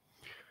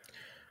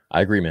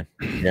 I agree, man.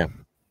 Yeah.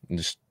 I'm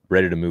just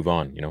ready to move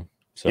on, you know?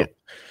 So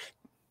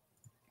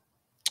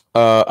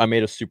I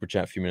made a super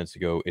chat a few minutes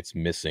ago. It's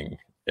missing.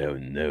 Oh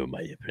no,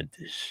 my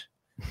apprentice.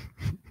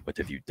 What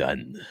have you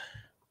done?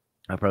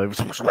 I probably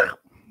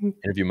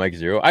interview Mike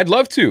Zero. I'd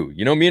love to.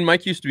 You know, me and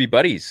Mike used to be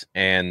buddies,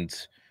 and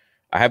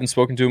I haven't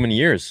spoken to him in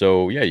years.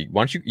 So yeah,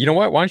 why don't you know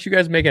what? Why don't you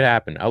guys make it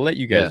happen? I'll let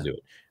you guys do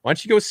it. Why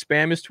don't you go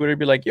spam his Twitter and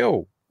be like,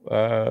 yo,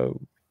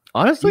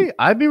 honestly,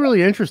 I'd be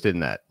really interested in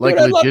that. Like,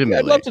 dude, legitimately.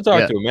 I'd love to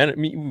talk to him, man.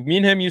 Me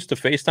and him used to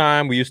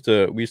FaceTime. We used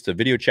to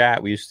video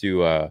chat. We used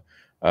to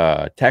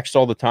text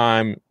all the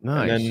time.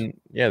 Nice. And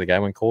then the guy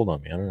went cold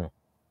on me. I don't know.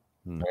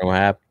 I don't know what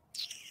happened.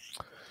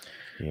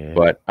 Yeah.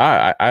 But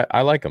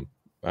I like him.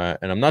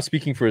 And I'm not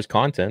speaking for his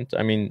content.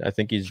 I mean, I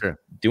think he's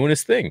doing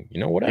his thing, you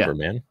know, whatever,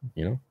 man,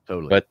 you know,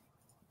 totally. But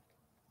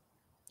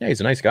yeah, he's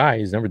a nice guy.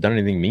 He's never done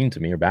anything mean to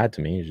me or bad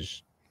to me. He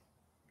just,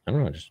 I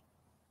don't know, just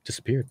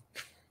disappeared.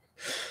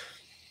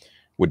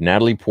 Would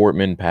Natalie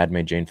Portman,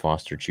 Padme, Jane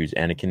Foster choose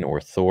Anakin or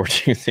Thor?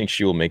 Do you think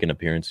she will make an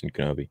appearance in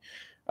Kenobi?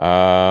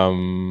 I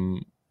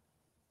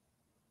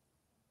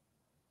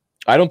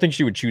don't think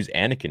she would choose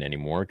Anakin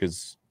anymore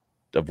because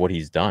of what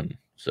he's done.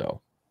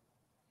 So.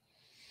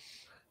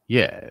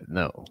 Yeah,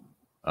 no.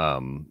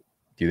 Do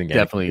you think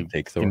definitely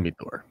take Thor? Can be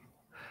Thor?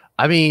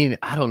 I mean,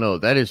 I don't know.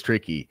 That is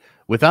tricky.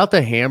 Without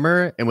the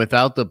hammer and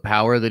without the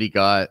power that he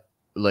got,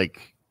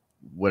 like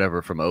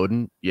whatever from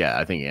Odin, yeah,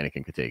 I think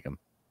Anakin could take him.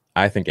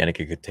 I think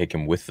Anakin could take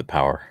him with the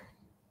power.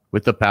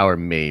 With the power,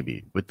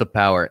 maybe. With the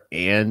power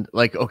and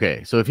like,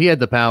 okay, so if he had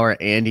the power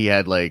and he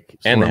had like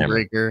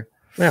Stormbreaker,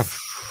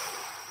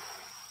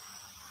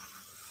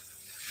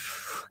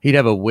 he'd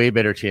have a way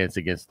better chance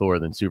against Thor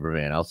than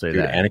Superman. I'll say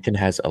that. Anakin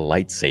has a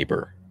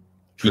lightsaber.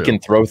 True. He can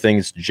throw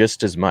things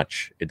just as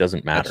much. It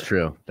doesn't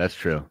matter. That's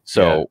true.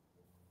 So,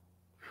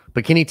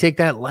 but can he take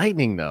that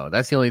lightning though?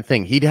 That's the only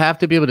thing. He'd have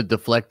to be able to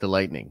deflect the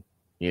lightning.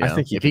 You know? I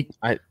think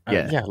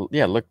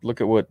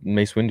look at what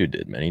Mace Windu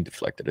did, man. He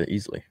deflected it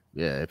easily.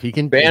 Yeah, if he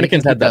can,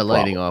 Anakin's had that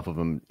lightning off of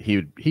him,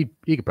 he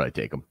could probably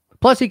take him.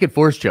 Plus, he could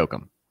force choke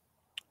him.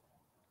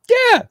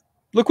 Yeah,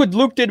 look what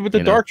Luke did with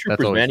the Dark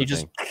Troopers, man. He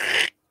just.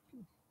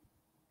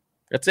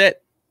 That's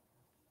it.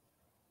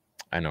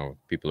 I know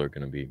people are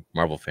going to be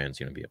Marvel fans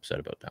going to be upset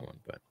about that one,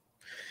 but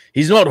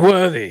he's not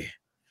worthy.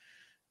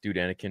 Dude,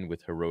 Anakin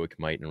with heroic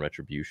might and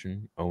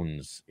retribution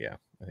owns. Yeah,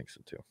 I think so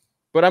too.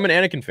 But I'm an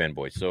Anakin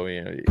fanboy, so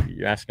you know,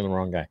 you're asking the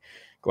wrong guy.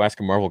 Go ask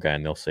a Marvel guy,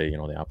 and they'll say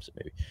the opposite.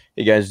 Maybe.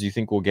 Hey guys, do you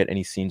think we'll get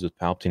any scenes with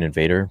Palpatine and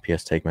Vader?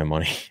 P.S. Take my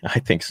money. I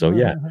think so.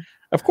 Yeah,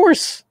 of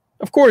course.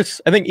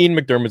 I think Ian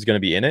McDermott's going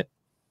to be in it.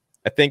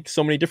 I think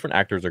so many different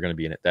actors are going to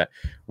be in it that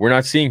we're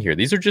not seeing here.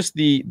 These are just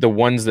the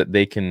ones that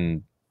they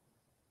can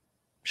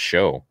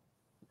show,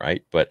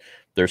 right? But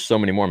there's so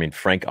many more. I mean,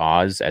 Frank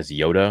Oz as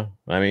Yoda.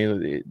 I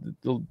mean,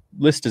 the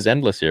list is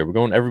endless here. We're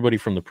going everybody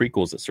from the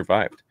prequels that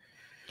survived.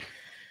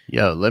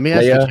 Yo, let me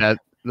ask the chat.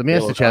 Let me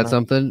ask the chat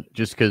something,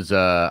 just because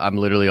I'm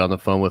literally on the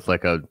phone with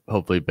like a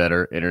hopefully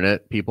better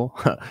internet people.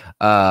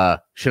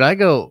 Should I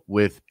go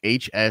with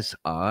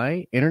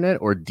HSI internet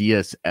or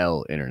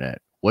DSL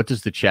internet? What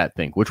does the chat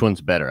think? Which one's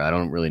better? I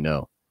don't really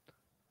know.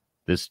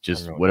 This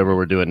just whatever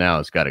we're doing now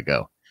has got to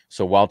go.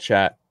 So while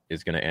chat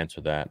is going to answer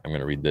that, I'm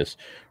going to read this.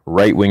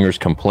 Right-wingers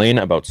complain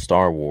about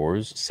Star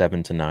Wars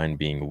 7 to 9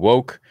 being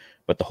woke,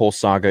 but the whole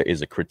saga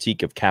is a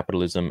critique of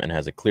capitalism and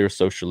has a clear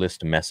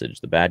socialist message.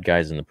 The bad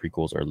guys in the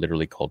prequels are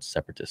literally called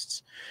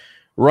separatists.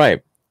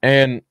 Right.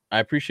 And I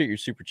appreciate your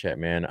super chat,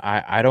 man.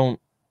 I don't...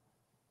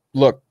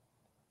 Look,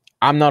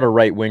 I'm not a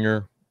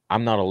right-winger.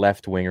 I'm not a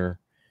left-winger.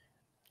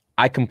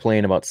 I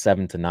complain about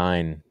 7 to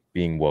 9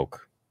 being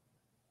woke.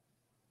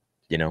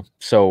 You know?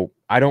 So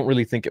I don't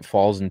really think it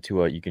falls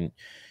into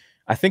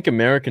I think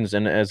Americans,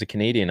 and as a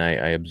Canadian,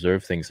 I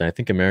observe things, and I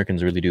think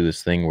Americans really do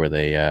this thing where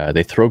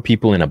they throw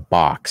people in a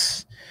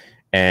box,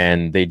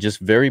 and they just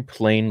very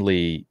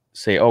plainly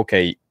say,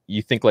 okay,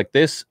 you think like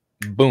this,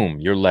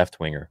 boom, you're left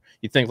winger.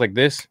 You think like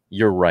this,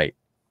 you're right.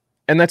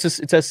 And it's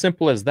as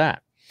simple as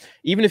that.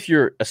 Even if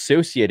you're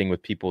associating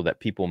with people that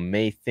people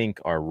may think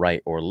are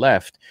right or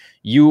left,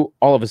 you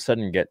all of a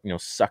sudden get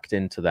sucked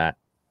into that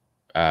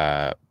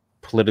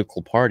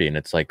political party, and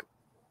it's like,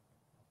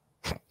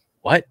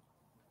 what?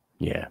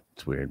 Yeah,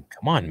 it's weird.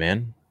 Come on,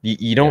 man.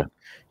 You don't,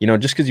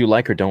 just because you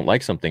like or don't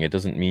like something, it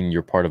doesn't mean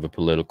you're part of a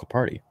political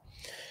party.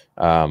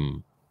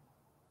 I'm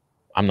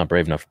not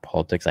brave enough for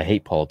politics. I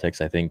hate politics.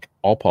 I think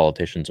all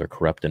politicians are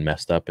corrupt and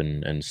messed up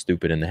and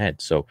stupid in the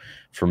head. So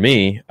for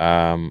me,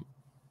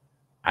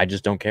 I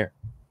just don't care.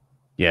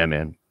 Yeah,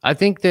 man. I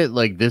think that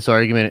like this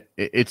argument,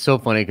 it's so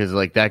funny because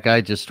like that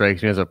guy just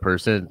strikes me as a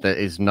person that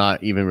is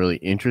not even really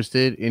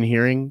interested in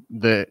hearing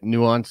the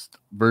nuanced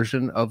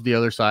version of the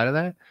other side of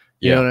that.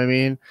 You know what I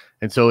mean?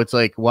 And so it's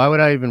like, why would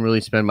I even really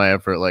spend my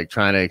effort like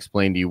trying to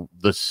explain to you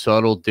the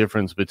subtle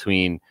difference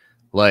between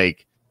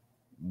like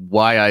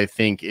why I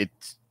think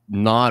it's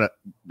not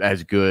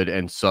as good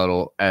and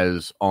subtle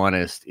as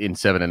honest in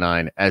 7 and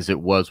 9 as it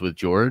was with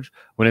George,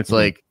 when it's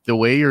like the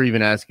way you're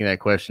even asking that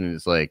question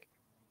is like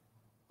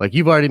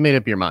you've already made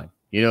up your mind.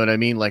 You know what I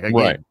mean? Like,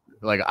 again,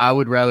 like I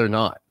would rather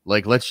not.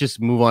 Like, let's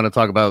just move on and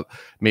talk about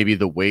maybe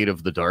the weight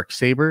of the dark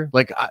saber.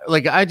 Like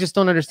I just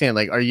don't understand.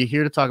 Like, are you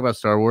here to talk about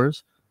Star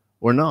Wars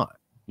or not?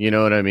 You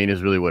know what I mean?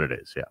 Is really what it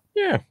is.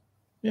 Yeah.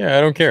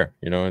 I don't care.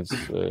 You know, it's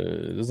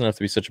it doesn't have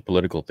to be such a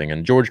political thing.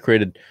 And George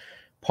created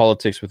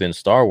politics within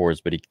Star Wars,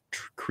 but he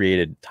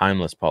created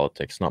timeless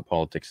politics, not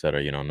politics that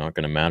are, you know, not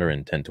going to matter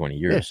in 10, 20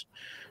 years.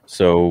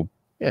 So,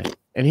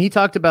 and he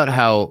talked about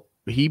how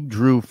he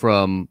drew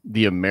from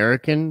the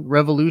American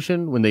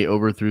Revolution when they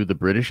overthrew the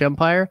British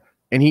Empire,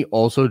 and he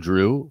also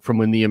drew from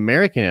when the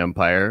American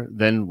Empire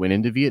then went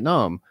into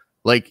Vietnam.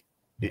 Like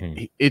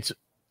it's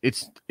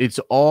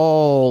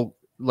all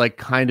like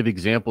kind of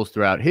examples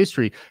throughout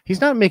history.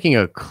 He's not making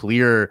a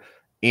clear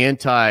you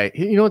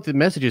know what the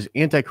message is?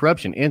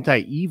 Anti-corruption,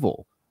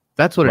 anti-evil.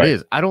 That's what it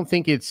is. I don't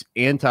think it's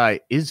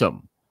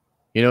anti-ism.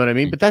 You know what I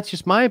mean? But that's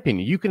just my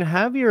opinion. You can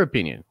have your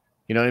opinion.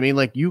 You know what I mean?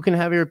 Like, you can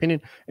have your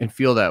opinion and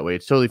feel that way.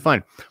 It's totally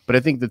fine. But I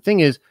think the thing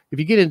is, if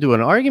you get into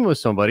an argument with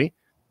somebody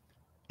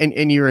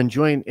and you're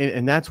enjoying,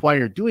 and that's why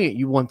you're doing it,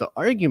 you want the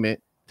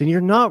argument, then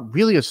you're not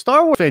really a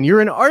Star Wars fan.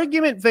 You're an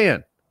argument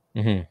fan.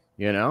 You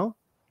know?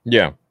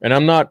 Yeah. And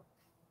I'm not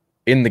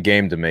in the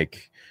game to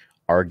make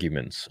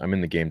arguments. I'm in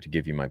the game to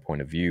give you my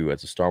point of view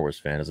as a Star Wars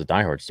fan, as a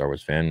diehard Star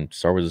Wars fan.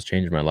 Star Wars has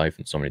changed my life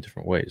in so many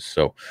different ways.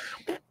 So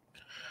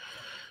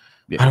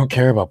I don't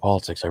care about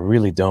politics. I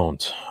really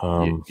don't.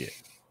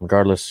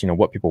 Regardless, you know,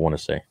 what people want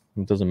to say.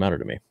 It doesn't matter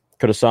to me.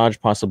 Could Asajj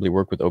possibly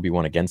work with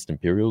Obi-Wan against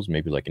Imperials?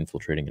 Maybe like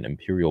infiltrating an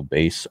Imperial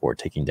base or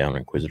taking down an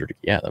Inquisitor?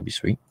 Yeah, that'd be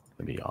sweet.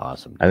 That'd be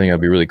awesome. I think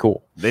that'd be really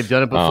cool. They've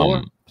done it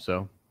before,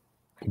 so.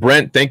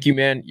 Brent, thank you,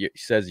 man. He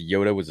says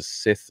Yoda was a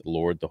Sith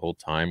Lord the whole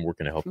time,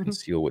 working to help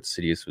conceal what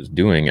Sidious was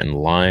doing and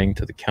lying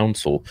to the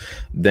Council.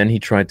 Then he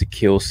tried to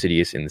kill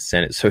Sidious in the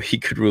Senate so he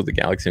could rule the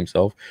galaxy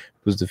himself.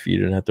 Was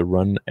defeated and had to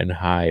run and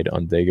hide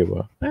on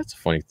Dagobah. That's a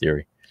funny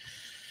theory.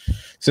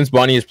 Since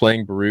Bonnie is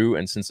playing Beru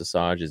and since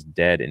Asajj is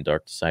dead in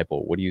Dark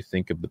Disciple, what do you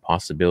think of the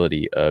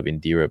possibility of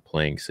Indira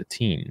playing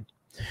Satine?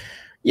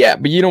 Yeah,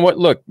 but you know what?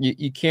 Look,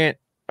 you can't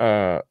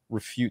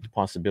refute the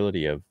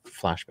possibility of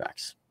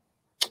flashbacks.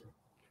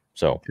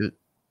 So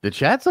the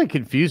chat's like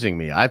confusing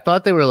me. I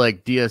thought they were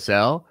like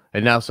DSL,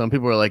 and now some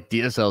people are like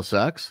DSL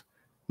sucks.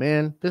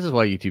 Man, this is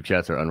why YouTube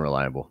chats are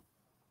unreliable.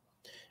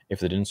 If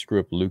they didn't screw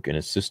up Luke and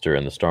his sister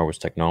and the Star Wars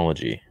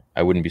technology,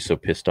 I wouldn't be so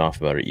pissed off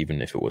about it,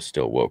 even if it was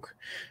still woke.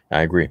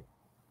 I agree.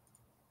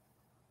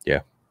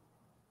 Yeah.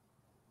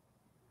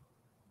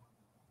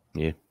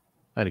 Yeah,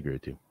 I'd agree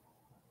with you.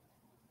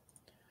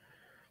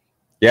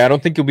 Yeah, I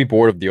don't think you'll be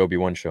bored of the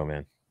Obi-Wan show,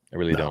 man. I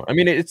really don't. I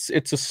mean, it's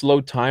a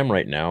slow time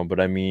right now, but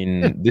I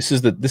mean, this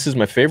is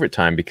my favorite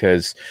time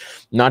because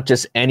not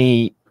just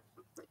any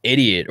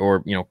idiot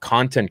or, you know,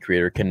 content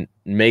creator can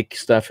make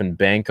stuff and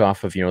bank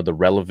off of, you know, the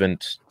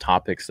relevant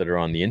topics that are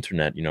on the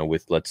internet, you know,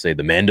 with, let's say,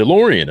 The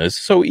Mandalorian. It's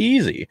so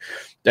easy.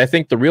 I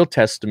think the real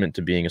testament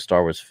to being a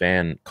Star Wars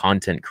fan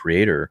content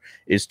creator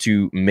is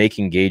to make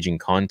engaging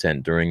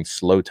content during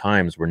slow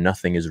times where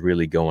nothing is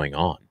really going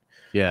on.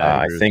 Yeah,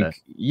 I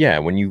think, yeah,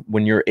 when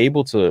you're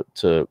able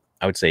to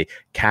I would say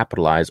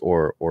capitalize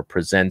or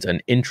present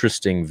an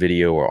interesting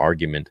video or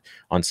argument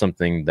on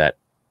something that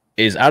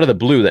is out of the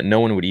blue that no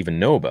one would even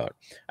know about,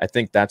 I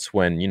think that's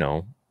when, you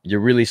know, you're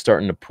really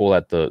starting to pull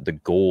at the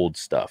gold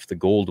stuff, the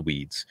gold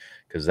weeds,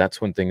 because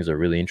that's when things are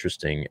really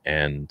interesting,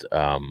 and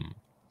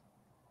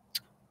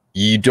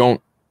you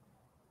don't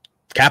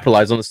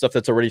capitalize on the stuff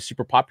that's already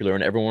super popular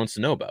and everyone wants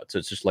to know about. So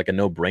it's just like a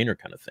no-brainer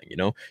kind of thing, you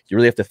know? You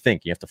really have to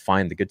think. You have to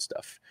find the good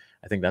stuff.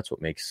 I think that's what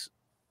makes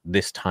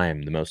this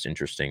time the most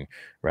interesting,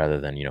 rather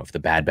than, you know, if the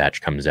Bad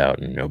Batch comes out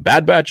and, you know,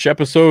 Bad Batch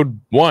episode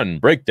 1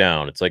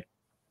 breakdown, it's like,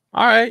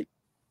 all right,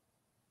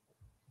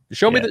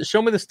 show me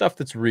the stuff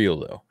that's real,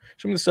 though.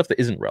 Show me the stuff that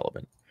isn't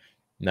relevant.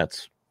 And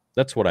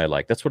that's what I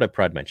like. That's what I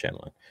pride my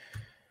channel on.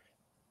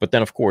 But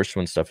then, of course,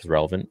 when stuff is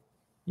relevant,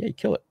 yeah, you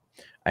kill it.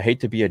 I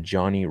hate to be a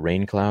Johnny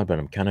Raincloud, but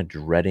I'm kind of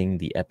dreading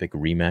the epic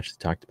rematch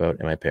they talked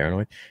about. Am I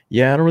paranoid?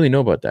 Yeah, I don't really know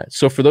about that.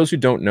 So for those who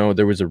don't know,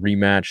 there was a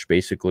rematch.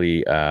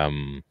 Basically,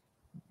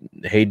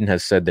 Hayden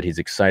has said that he's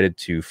excited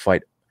to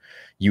fight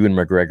Ewan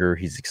McGregor.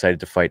 He's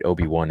excited to fight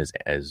Obi-Wan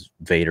as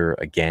Vader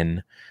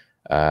again,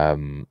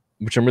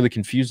 which I'm really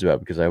confused about,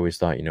 because I always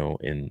thought, you know,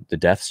 in the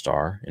Death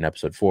Star in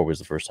episode 4 was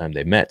the first time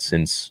they met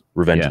since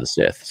Revenge of the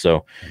Sith.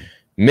 So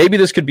maybe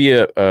this could be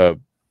a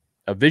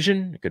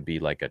vision. It could be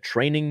like a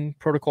training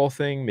protocol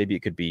thing. Maybe it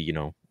could be, you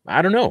know,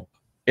 I don't know.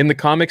 In the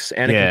comics,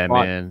 Anakin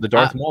fought the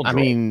Darth Maul droid. I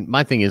mean,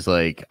 my thing is,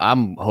 like,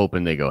 I'm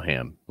hoping they go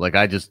ham. Like,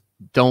 I just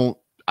don't.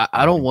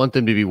 I don't want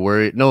them to be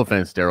worried. No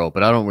offense, Daryl,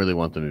 but I don't really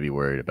want them to be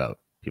worried about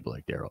people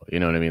like Daryl. You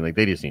know what I mean? Like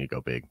they just need to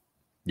go big.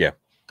 Yeah,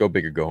 go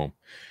big or go home.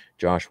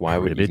 Josh, why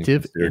would you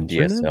consider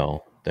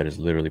DSL? That is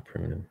literally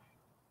primitive.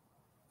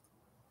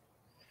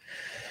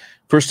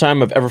 First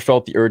time I've ever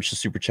felt the urge to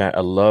super chat.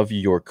 I love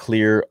your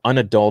clear,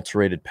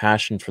 unadulterated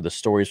passion for the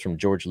stories from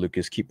George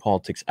Lucas. Keep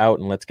politics out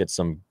and let's get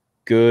some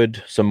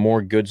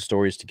more good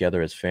stories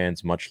together as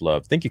fans. Much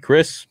love. Thank you,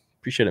 Chris.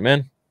 Appreciate it,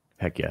 man.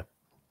 Heck yeah.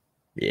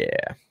 Yeah.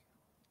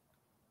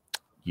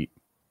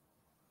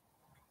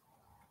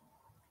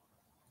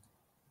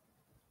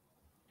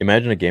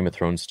 Imagine a Game of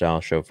Thrones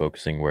style show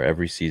focusing where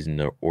every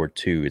season or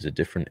two is a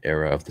different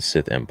era of the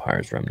Sith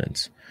Empire's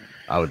remnants.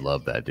 I would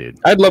love that, dude.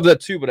 I'd love that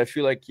too, but I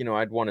feel like,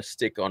 I'd want to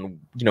stick on,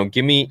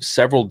 give me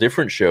several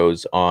different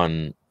shows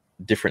on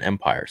different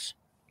empires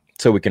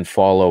so we can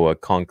follow a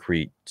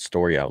concrete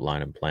story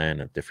outline and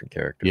plan of different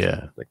characters.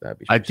 Yeah. Like that.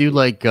 I do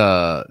like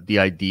the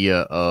idea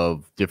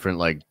of different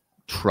like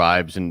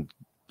tribes and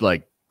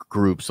like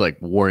groups like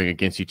warring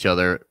against each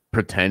other,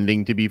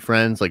 pretending to be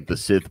friends, like the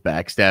Sith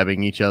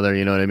backstabbing each other.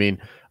 You know what I mean?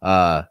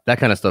 That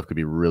kind of stuff could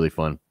be really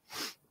fun.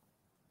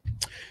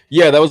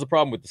 Yeah, that was the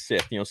problem with the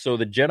Sith. So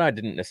the Jedi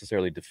didn't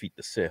necessarily defeat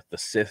the Sith. The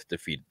Sith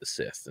defeated the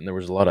Sith, and there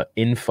was a lot of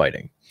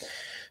infighting.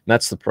 And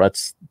that's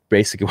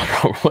basically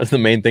one of the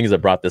main things that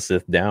brought the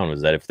Sith down,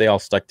 was that if they all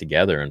stuck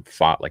together and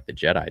fought like the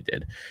Jedi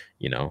did,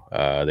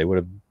 they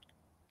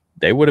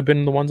would have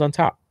been the ones on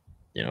top.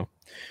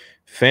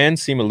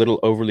 Fans seem a little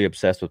overly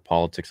obsessed with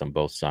politics on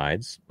both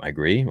sides. I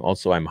agree.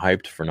 Also, I'm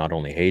hyped for not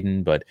only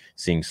Hayden, but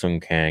seeing Sung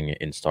Kang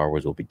in Star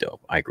Wars will be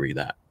dope. I agree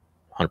that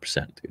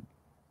 100%, dude.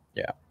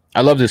 Yeah. I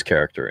love this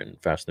character in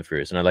Fast and the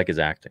Furious, and I like his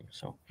acting.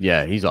 So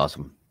yeah, he's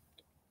awesome.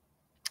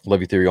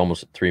 Love You Theory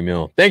almost at 3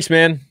 mil. Thanks,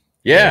 man.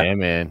 Yeah,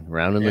 man.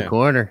 Rounding the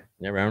corner.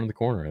 Yeah, rounding the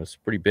corner. That's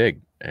pretty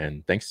big.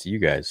 And thanks to you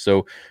guys.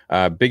 So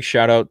big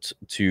shout out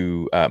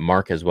to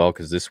Mark as well,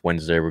 because this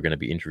Wednesday we're going to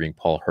be interviewing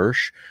Paul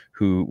Hirsch,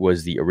 who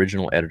was the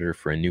original editor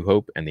for A New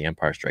Hope and The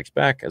Empire Strikes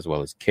Back, as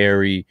well as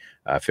Carrie,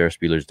 Ferris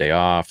Bueller's Day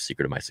Off,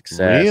 Secret of My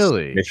Success,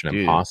 Mission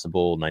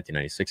Impossible,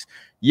 1996.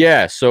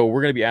 Yeah, so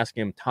we're going to be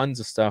asking him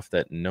tons of stuff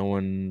that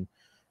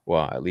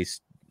at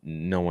least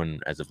no one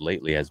as of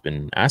lately has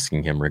been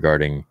asking him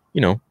regarding,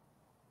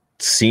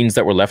 scenes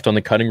that were left on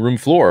the cutting room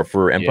floor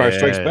for Empire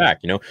Strikes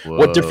Back.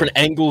 What different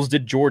angles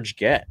did George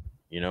get?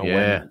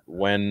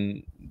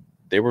 When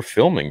they were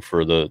filming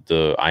for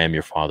the I Am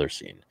Your Father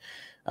scene,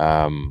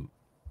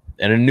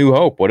 and A New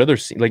Hope. What other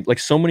scene? Like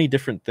so many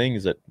different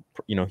things that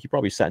he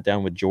probably sat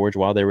down with George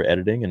while they were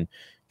editing and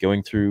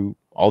going through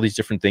all these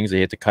different things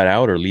they had to cut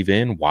out or leave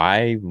in.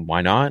 Why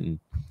not? And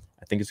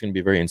I think it's going to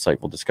be a very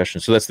insightful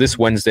discussion. So that's this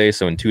Wednesday.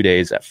 So in 2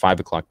 days at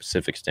 5:00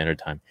 Pacific Standard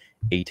Time,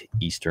 8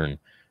 Eastern.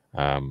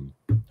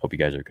 Hope you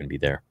guys are going to be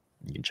there.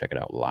 You can check it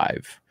out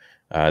live.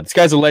 This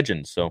guy's a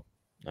legend, so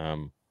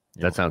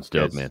that sounds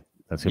dope, man.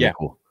 That's gonna be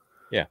cool.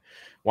 Yeah.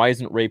 Why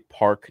isn't Ray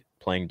Park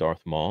playing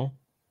Darth Maul?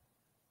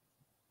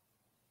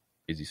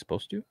 Is he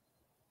supposed to?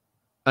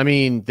 I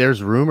mean,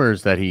 there's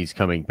rumors that he's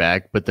coming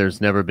back, but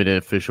there's never been an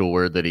official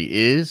word that he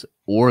is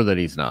or that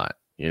he's not.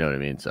 You know what I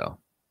mean? So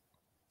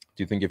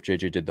do you think if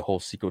JJ did the whole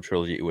sequel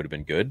trilogy, it would have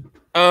been good?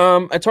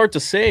 It's hard to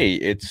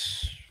say.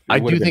 I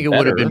do think it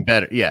would have been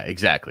better. Yeah,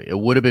 exactly. It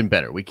would have been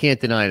better. We can't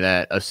deny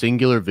that. A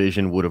singular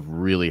vision would have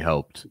really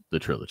helped the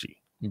trilogy.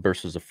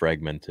 Versus a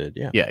fragmented,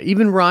 yeah. Yeah,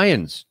 even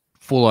Ryan's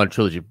full-on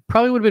trilogy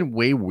probably would have been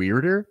way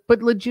weirder,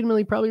 but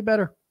legitimately probably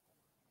better.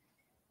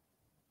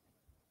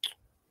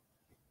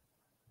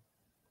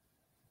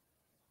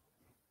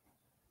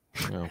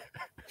 No.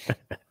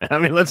 I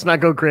mean, let's not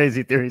go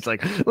crazy. Theory's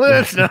like,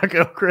 let's not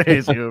go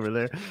crazy over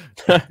there.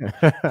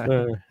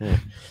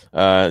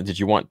 Did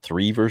you want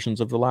 3 versions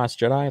of The Last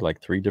Jedi?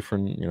 Like 3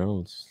 different,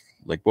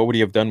 like what would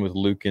he have done with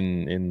Luke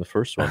in the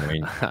first one? I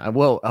mean,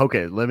 well,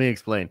 okay, let me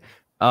explain.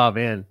 Oh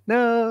man,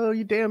 no,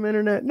 you damn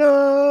internet,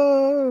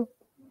 no.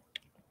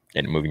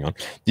 And moving on.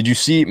 Did you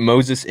see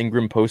Moses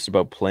Ingram post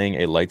about playing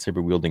a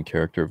lightsaber wielding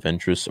character,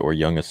 Ventress or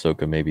young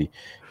Ahsoka? Maybe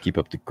keep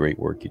up the great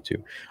work, you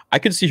two. I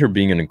could see her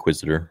being an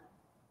Inquisitor.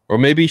 Or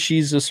maybe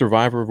she's a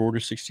survivor of Order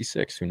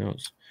 66. Who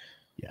knows?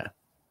 Yeah,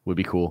 would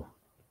be cool.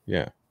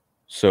 Yeah.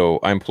 So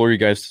I implore you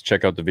guys to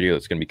check out the video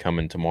that's going to be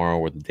coming tomorrow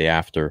or the day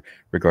after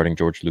regarding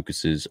George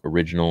Lucas's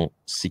original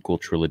sequel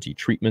trilogy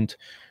treatment.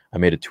 I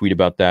made a tweet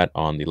about that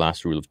on the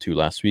Last Rule of Two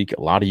last week.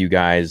 A lot of you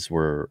guys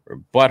were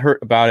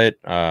butthurt about it.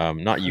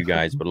 Not you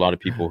guys, but a lot of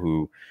people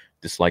who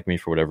dislike me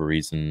for whatever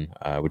reason,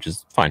 which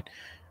is fine.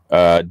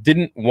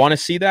 Didn't want to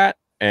see that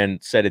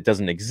and said it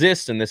doesn't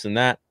exist and this and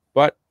that.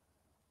 But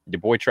the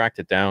boy tracked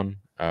it down.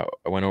 I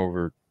went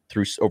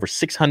through over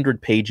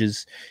 600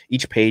 pages.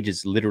 Each page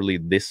is literally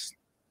this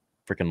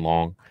freaking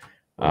long.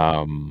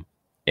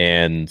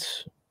 And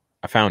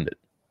I found it.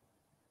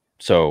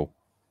 So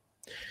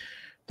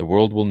the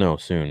world will know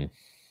soon.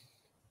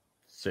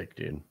 Sick,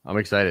 dude. I'm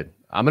excited.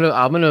 I'm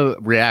gonna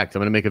react.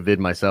 I'm gonna make a vid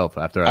myself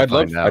after I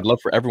find out. I'd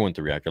love for everyone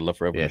to react. I'd love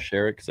for everyone to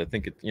share it because I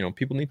think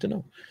people need to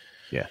know.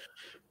 Yeah.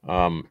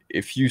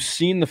 If you've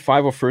seen the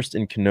 501st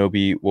in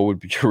Kenobi, what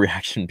would your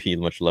reaction be?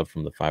 Much love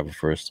from the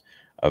 501st.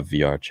 of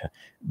VR chat.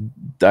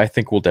 I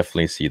think we'll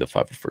definitely see the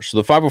 501st.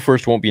 So the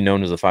 501st won't be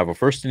known as the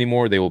 501st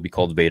anymore. They will be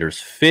called Vader's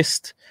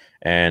Fist,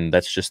 and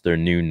that's just their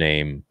new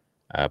name.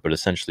 But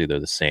essentially, they're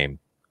the same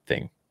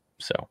thing.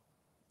 So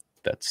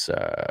that's.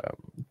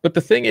 But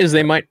the thing is,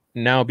 they might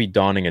now be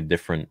donning a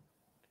different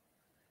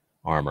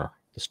armor,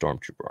 the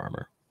Stormtrooper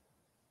armor.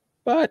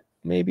 But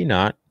maybe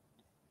not.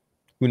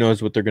 Who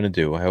knows what they're going to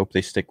do? I hope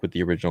they stick with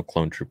the original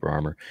Clone Trooper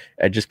armor.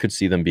 I just could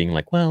see them being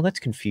like, well, that's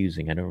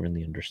confusing. I don't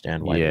really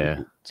understand why.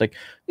 Yeah. It's like,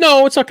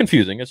 no, it's not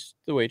confusing. It's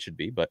the way it should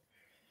be, but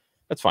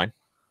that's fine.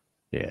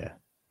 Yeah.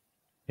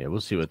 Yeah,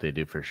 we'll see what they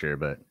do for sure,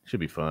 but it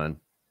should be fun.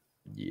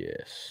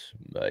 Yes,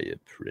 my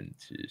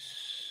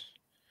apprentice.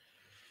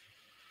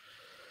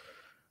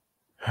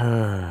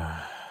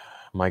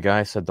 My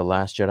guy said The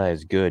Last Jedi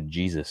is good.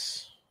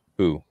 Jesus.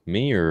 Who?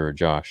 Me or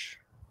Josh?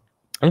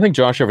 I don't think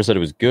Josh ever said it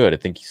was good. I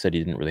think he said he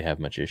didn't really have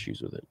much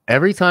issues with it.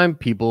 Every time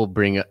people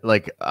bring,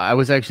 like, I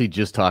was actually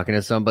just talking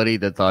to somebody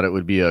that thought it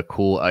would be a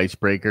cool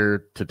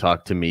icebreaker to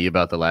talk to me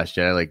about The Last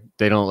Jedi. Like,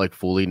 they don't, like,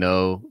 fully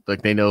know.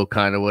 Like, they know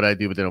kind of what I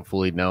do, but they don't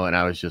fully know. And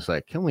I was just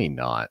like, can we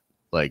not?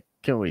 Like,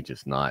 can we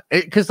just not?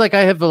 Because, like,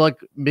 I have, like,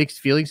 mixed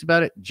feelings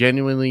about it.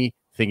 Genuinely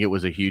think it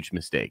was a huge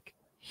mistake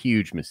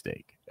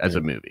as a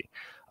movie.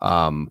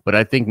 But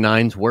I think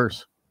 9's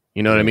worse.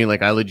 You know what I mean?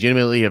 Like, I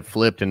legitimately have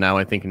flipped, and now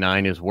I think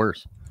 9 is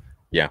worse.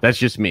 Yeah. That's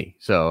just me.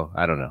 So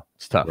I don't know.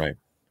 It's tough. Right.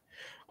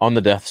 On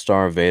the Death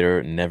Star,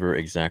 Vader never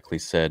exactly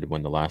said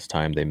when the last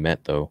time they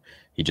met, though.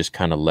 He just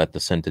kind of let the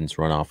sentence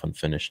run off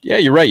unfinished. Yeah,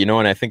 you're right. You know,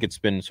 and I think it's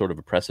been sort of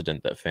a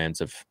precedent that fans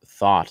have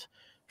thought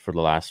for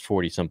the last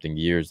 40-something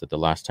years that the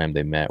last time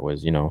they met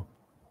was, you know,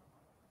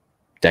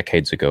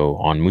 decades ago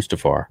on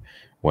Mustafar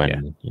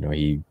when, you know,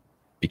 he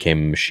became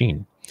a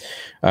machine.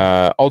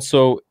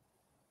 Also,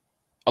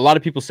 a lot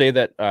of people say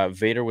that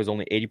Vader was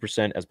only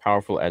 80% as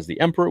powerful as the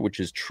Emperor, which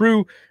is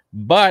true.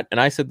 But, and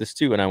I said this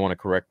too, and I want to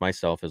correct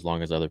myself as well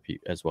as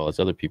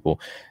other people.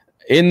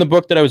 In the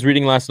book that I was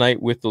reading last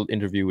night with the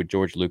interview with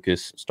George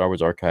Lucas, Star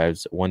Wars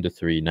Archives 1-3,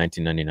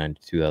 1999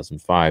 to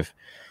 2005,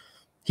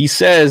 he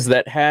says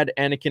that had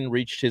Anakin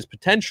reached his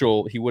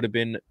potential, he would have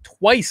been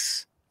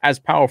twice as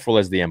powerful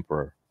as the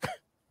Emperor.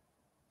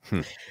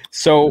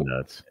 So,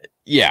 nuts.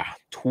 Yeah,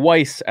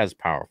 twice as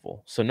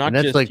powerful. So not and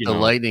that's just like the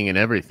lightning and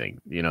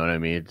everything. You know what I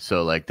mean?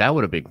 So like that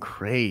would have been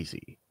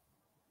crazy.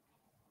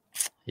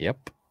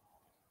 Yep.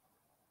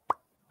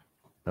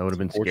 That would have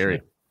been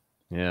scary.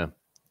 Yeah.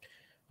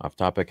 Off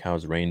topic,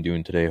 how's Rain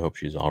doing today? Hope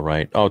she's all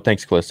right. Oh,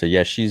 thanks, Calista.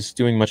 Yeah, she's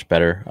doing much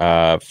better.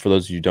 For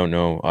those of you who don't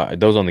know,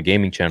 those on the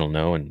gaming channel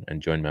know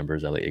and join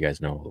members, I let you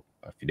guys know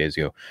a few days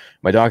ago.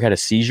 My dog had a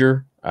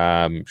seizure.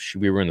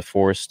 We were in the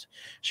forest.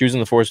 She was in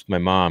the forest with my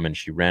mom, and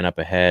she ran up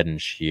ahead,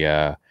 and she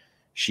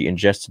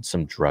ingested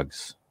some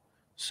drugs.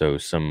 So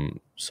some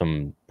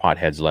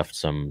potheads left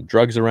some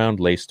drugs around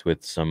laced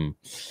with some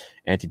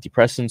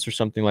antidepressants or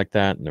something like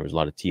that. And there was a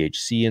lot of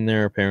THC in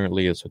there,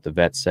 apparently. That's what the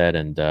vet said.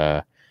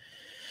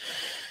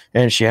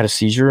 And she had a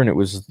seizure, and it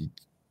was,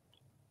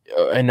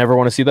 I never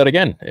want to see that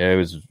again. It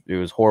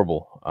was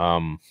horrible.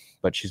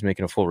 But she's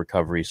making a full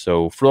recovery.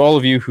 So for all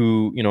of you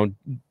who, you know,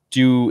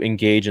 do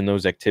engage in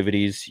those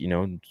activities, you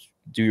know,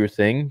 do your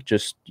thing,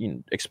 just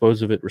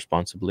dispose of it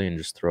responsibly and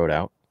just throw it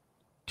out.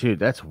 Dude,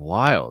 that's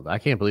wild. I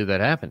can't believe that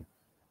happened.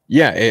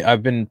 Yeah,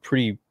 I've been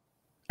pretty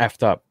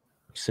effed up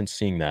since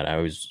seeing that. I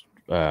was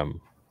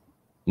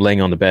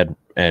laying on the bed,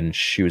 and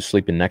she was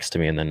sleeping next to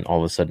me, and then all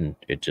of a sudden,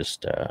 it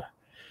just...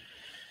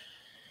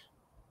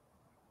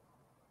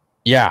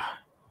 Yeah.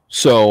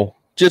 So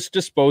just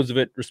dispose of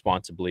it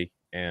responsibly,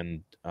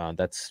 and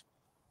that's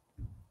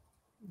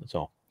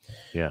all.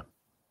 Yeah.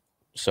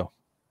 So,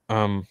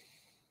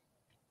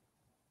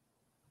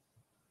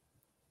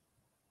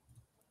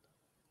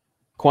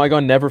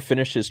 Qui-Gon never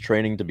finished his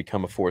training to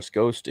become a Force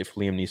ghost. If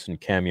Liam Neeson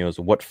cameos,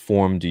 what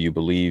form do you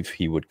believe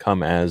he would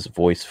come as?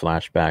 Voice,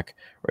 flashback,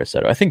 or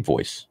etc.? I think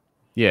voice.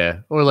 Yeah,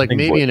 or like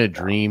maybe voice. In a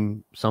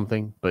dream,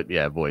 something. But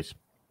yeah, voice.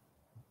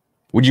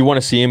 Would you want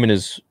to see him in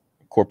his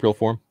corporeal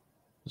form,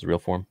 his real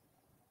form?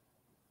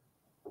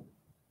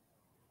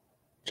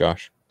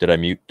 Josh, did I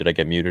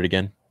get muted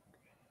again?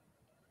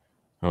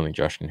 I don't think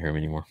Josh can hear me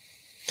anymore.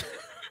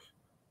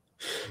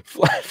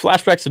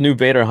 Flashbacks of new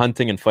Vader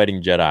hunting and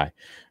fighting Jedi.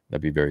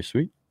 That'd be very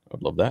sweet.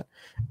 I'd love that.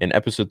 In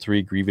episode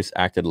 3, Grievous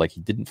acted like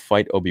he didn't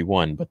fight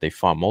Obi-Wan, but they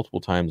fought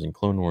multiple times in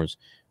Clone Wars.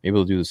 Maybe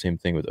they'll do the same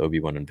thing with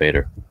Obi-Wan and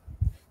Vader.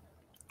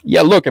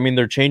 Yeah, look, I mean,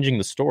 they're changing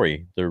the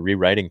story. They're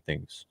rewriting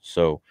things.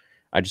 So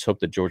I just hope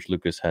that George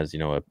Lucas has,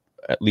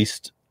 at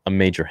least a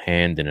major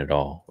hand in it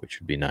all, which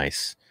would be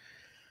nice.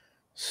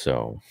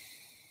 So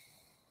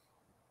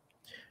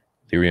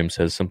Therium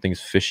says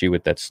something's fishy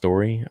with that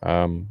story.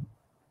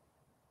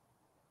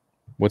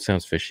 What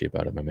sounds fishy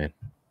about it, my man?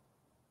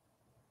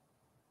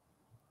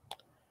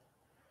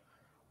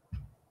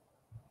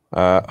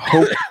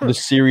 Hope the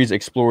series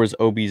explores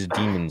Obi's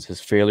demons,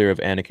 his failure of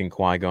Anakin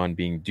Qui-Gon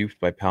being duped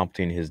by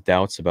Palpatine, his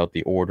doubts about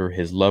the Order,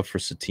 his love for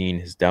Satine,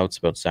 his doubts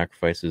about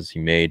sacrifices he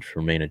made to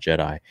remain a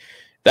Jedi.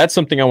 That's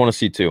something I want to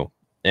see too.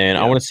 And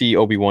I want to see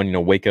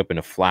Obi-Wan, wake up in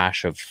a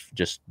flash of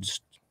just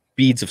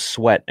beads of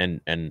sweat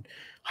and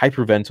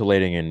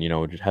hyperventilating,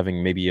 and just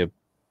having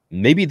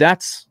maybe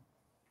that's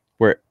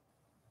where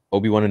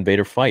Obi-Wan and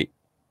Vader fight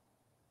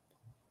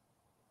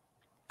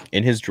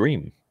in his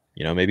dream.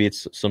 Maybe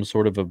it's some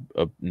sort of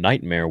a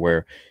nightmare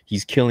where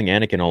he's killing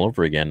Anakin all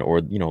over again, or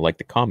like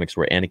the comics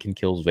where Anakin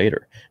kills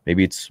Vader.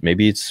 Maybe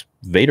it's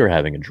Vader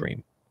having a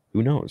dream.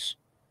 Who knows?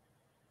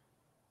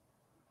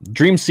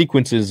 Dream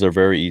sequences are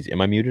very easy.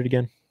 Am I muted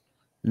again?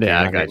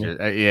 Yeah, I got you.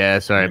 Yeah,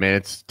 sorry, man.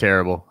 It's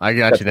terrible. I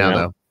got you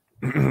now,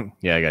 though.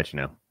 Yeah, I got you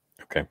now.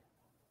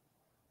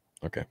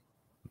 Okay.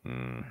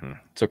 Mm-hmm.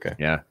 It's okay.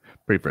 Yeah,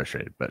 pretty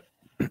frustrated, but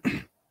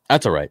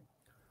that's all right.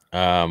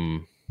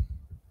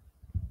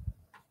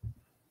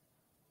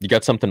 You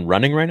got something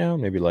running right now?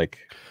 Maybe like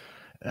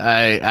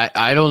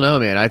I don't know,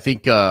 man. I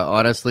think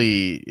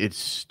honestly,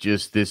 it's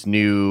just this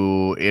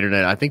new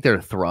internet. I think they're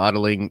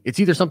throttling. It's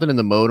either something in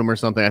the modem or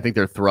something. I think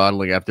they're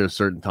throttling after a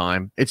certain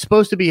time. It's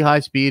supposed to be high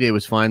speed. It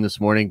was fine this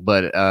morning,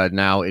 but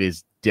now it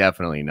is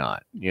definitely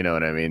not. You know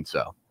what I mean?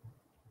 So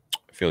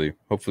I feel you.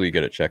 Hopefully you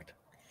get it checked.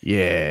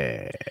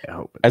 Yeah. I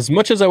hope as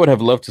much as I would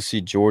have loved to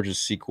see George's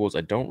sequels,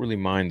 I don't really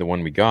mind the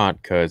one we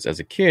got, because as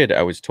a kid,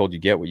 I was told you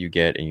get what you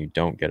get and you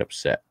don't get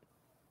upset.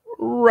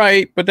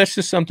 Right, but that's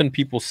just something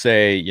people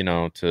say,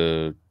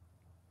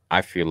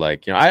 I feel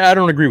like, I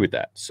don't agree with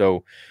that.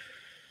 So,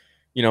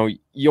 you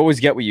always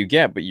get what you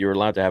get, but you're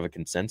allowed to have a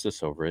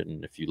consensus over it.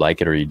 And if you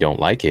like it or you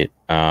don't like it,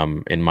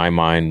 in my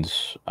mind,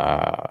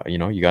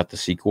 you got the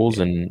sequels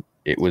and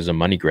it was a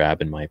money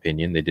grab, in my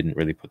opinion. They didn't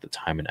really put the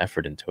time and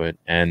effort into it.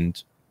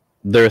 And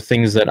there are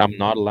things that I'm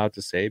not allowed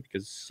to say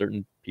because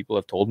certain people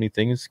have told me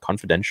things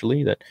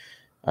confidentially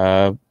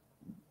that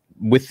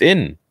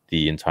within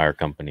the entire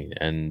company.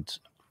 And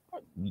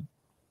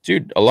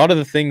dude, a lot of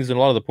the things and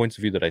a lot of the points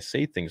of view that I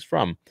say things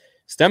from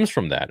stems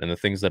from that and the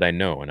things that I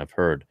know and I've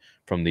heard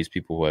from these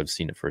people who have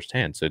seen it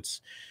firsthand. So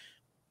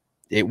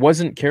it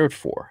wasn't cared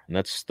for, and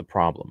that's the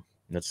problem.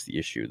 And that's the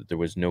issue, that there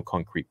was no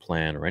concrete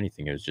plan or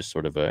anything. It was just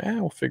sort of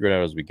we'll figure it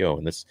out as we go.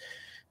 And that's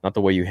not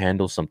the way you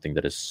handle something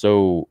that is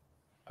so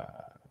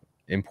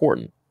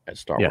important as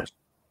Star Wars.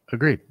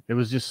 Agreed. It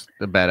was just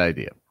a bad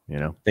idea,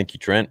 Thank you,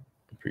 Trent.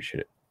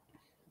 Appreciate it.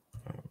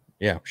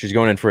 Yeah, she's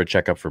going in for a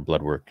checkup for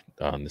blood work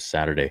on this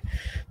Saturday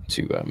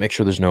to make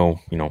sure there's no,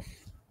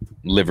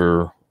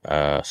 liver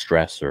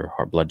stress or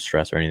heart blood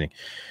stress or anything.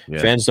 Yeah.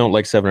 Fans don't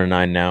like 7 or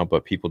 9 now,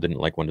 but people didn't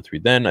like 1 to 3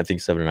 then. I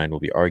think 7 or 9 will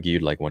be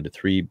argued like 1 to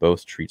 3.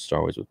 Both treat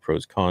Star Wars with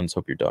pros, cons.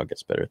 Hope your dog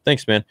gets better.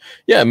 Thanks, man.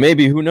 Yeah,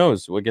 maybe. Who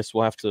knows? Well, I guess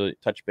we'll have to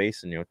touch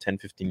base in 10,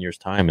 15 years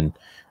time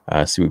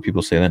and see what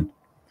people say then.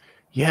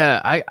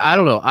 Yeah, I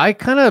don't know. I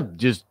kind of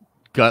just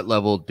gut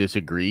level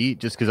disagree,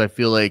 just because I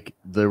feel like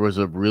there was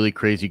a really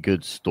crazy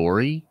good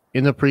story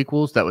in the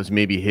prequels that was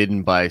maybe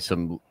hidden by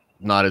some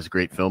not as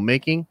great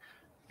filmmaking,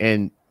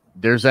 and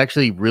there's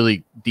actually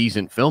really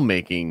decent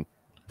filmmaking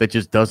that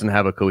just doesn't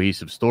have a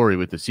cohesive story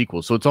with the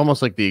sequel. So it's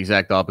almost like the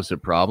exact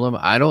opposite problem.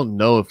 I don't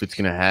know if it's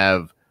going to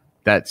have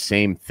that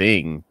same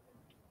thing,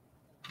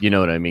 you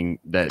know what I mean,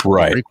 that the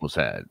prequels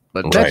had,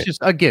 but that's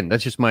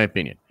just my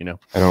opinion.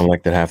 I don't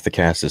like that half the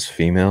cast is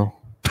female.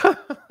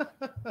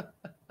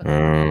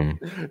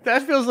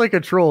 That feels like a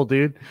troll,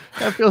 dude.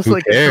 That feels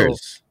like a troll.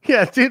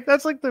 Yeah, dude,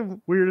 that's like the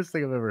weirdest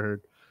thing I've ever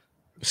heard.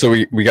 So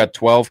we got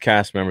 12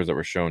 cast members that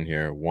were shown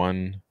here.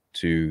 1,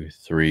 2,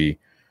 3,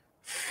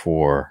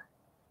 4.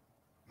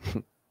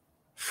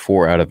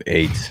 4 out of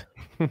 8.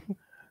 I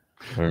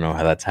don't know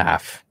how that's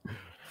half.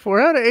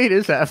 4 out of 8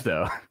 is half,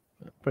 though,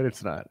 but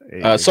it's not.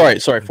 8.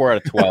 Sorry, 4 out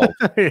of 12.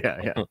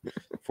 yeah.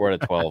 4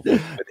 out of 12,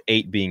 with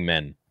 8 being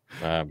men.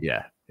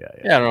 Yeah.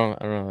 I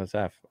don't know. That's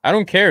half. I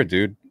don't care,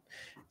 dude.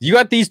 You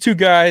got these 2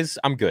 guys.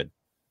 I'm good.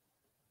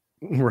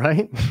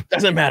 Right?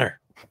 Doesn't matter.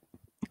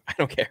 I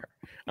don't care.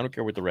 I don't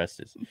care what the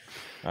rest is.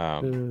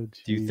 Do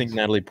you think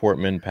Natalie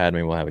Portman,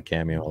 Padme will have a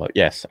cameo?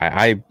 Yes,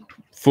 I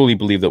fully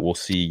believe that we'll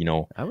see.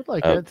 I would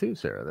like that too,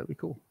 Sarah. That'd be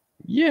cool.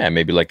 Yeah,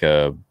 maybe like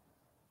a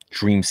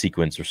dream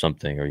sequence or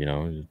something,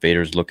 or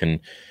Vader's looking,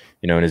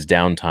 in his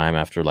downtime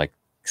after like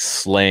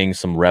slaying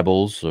some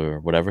rebels or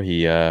whatever.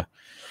 Why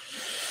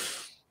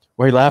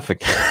are you laughing?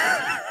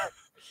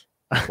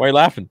 Why are you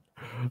laughing?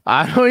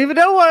 I don't even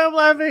know why I'm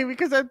laughing,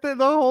 because the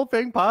whole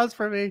thing paused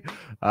for me.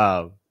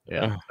 Sorry.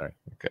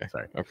 Okay.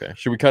 Sorry. Okay.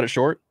 Should we cut it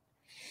short?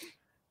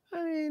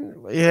 I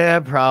mean, yeah,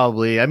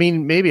 probably. I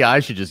mean, maybe I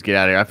should just get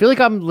out of here. I feel like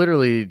I'm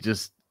literally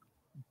just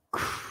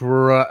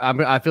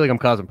I feel like I'm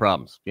causing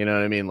problems. You know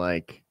what I mean?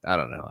 Like, I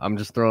don't know. I'm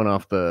just throwing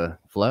off the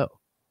flow.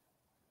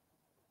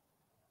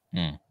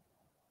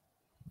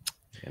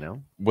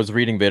 Was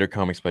reading Vader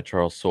comics by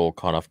Charles Soule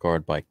caught off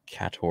guard by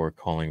Kator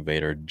calling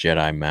Vader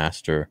Jedi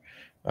Master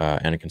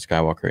Anakin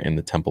Skywalker in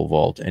the Temple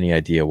Vault. Any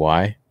idea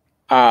why?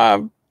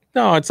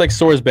 No, it's like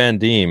Sora's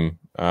Bandim.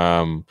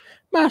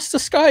 Master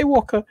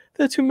Skywalker,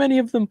 there are too many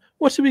of them.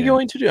 What are we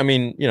going to do? I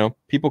mean,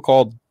 people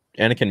called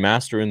Anakin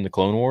Master in the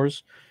Clone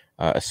Wars.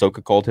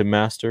 Ahsoka called him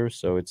Master.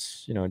 So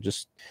it's,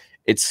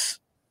 it's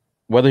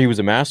whether he was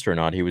a master or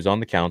not. He was on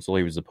the council.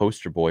 He was the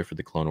poster boy for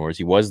the Clone Wars.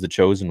 He was the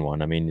chosen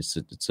one. I mean,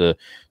 it's a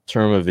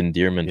term of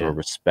endearment or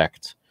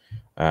respect.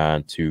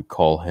 to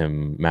call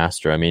him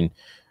master. I mean,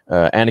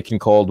 Anakin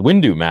called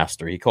Windu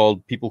master. He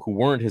called people who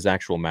weren't his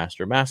actual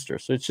master master.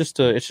 So it's just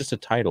a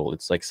title.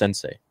 It's like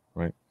sensei,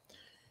 right?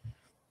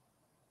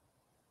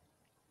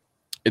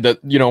 That,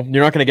 you know,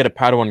 you're not going to get a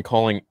Padawan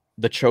calling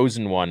the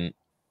chosen one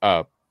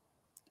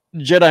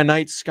Jedi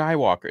Knight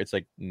Skywalker. It's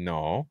like,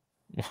 no.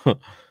 What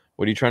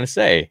are you trying to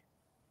say?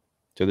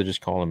 So they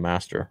just call him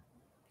master.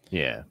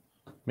 Yeah,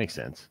 makes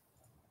sense.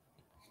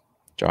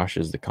 Josh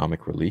is the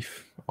comic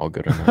relief. All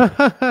good on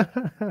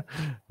that.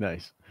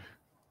 Nice.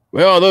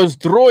 Well, those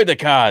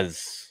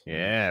droidicas.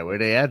 Yeah, where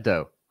they at,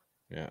 though?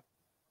 Yeah.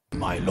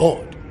 My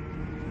lord,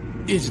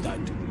 is that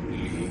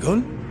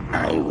legal?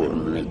 I will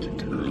make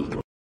it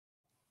legal.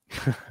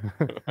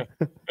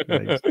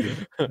 Nice,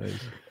 nice.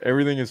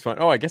 Everything is fun.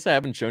 Oh, I guess I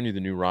haven't shown you the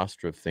new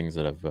roster of things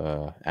that I've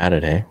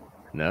added, hey?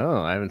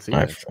 No, I haven't seen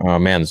it. Oh,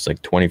 man, it's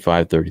like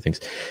 25, 30 things.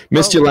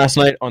 Missed you last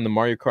night on the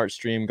Mario Kart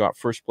stream. Got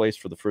first place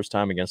for the first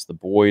time against the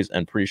boys,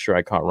 and pretty sure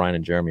I caught Ryan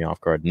and Jeremy off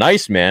guard.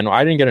 Nice, man.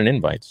 I didn't get an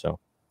invite, so.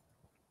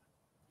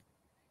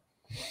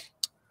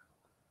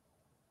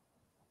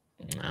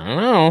 I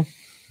don't know.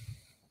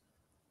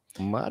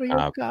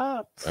 Mario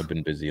Kart. I've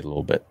been busy a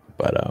little bit,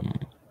 but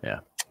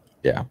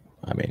yeah.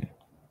 I mean,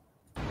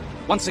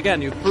 once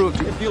again, you've proved.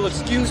 If you'll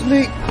excuse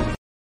me.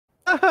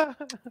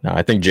 No,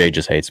 I think Jay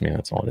just hates me.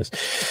 That's all it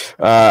is.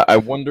 I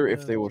wonder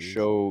if they will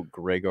show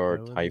Gregor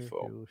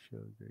Typho.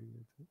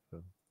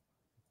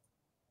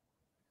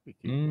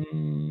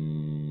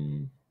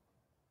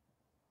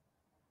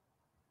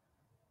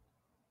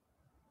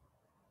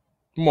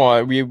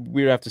 Well,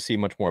 we'd have to see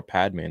much more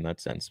Padme in that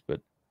sense.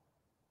 But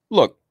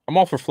look, I'm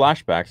all for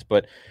flashbacks,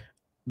 but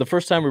the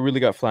first time we really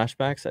got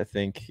flashbacks, I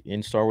think,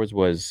 in Star Wars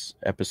was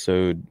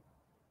Episode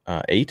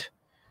 8.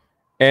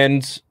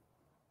 And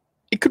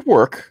it could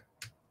work.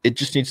 It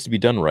just needs to be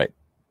done right.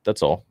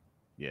 That's all.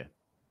 Yeah,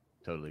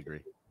 totally agree.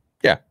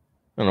 Yeah. I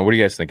don't know. What do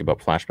you guys think about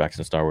flashbacks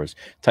in Star Wars?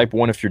 Type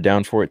 1 if you're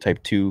down for it.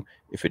 Type 2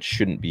 if it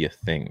shouldn't be a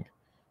thing.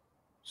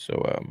 So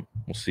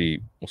we'll see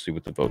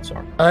what the votes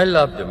are. I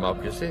love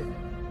democracy.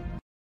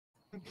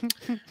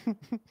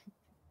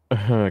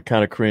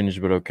 Kind of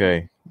cringe, but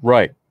okay.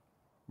 Right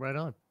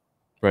on,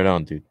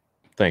 dude.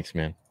 Thanks,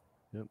 man.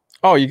 Yep.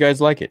 Oh, you guys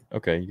like it?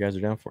 Okay, you guys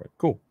are down for it.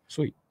 Cool,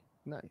 sweet,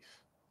 nice.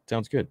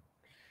 Sounds good.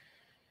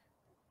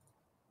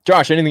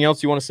 Josh, anything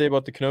else you want to say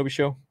about the Kenobi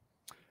show?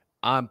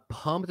 I'm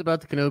pumped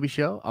about the Kenobi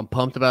show. I'm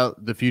pumped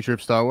about the future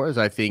of Star Wars.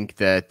 I think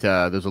that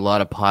there's a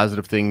lot of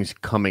positive things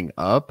coming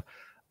up.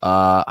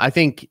 I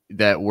think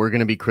that we're going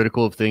to be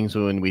critical of things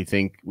when we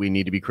think we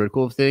need to be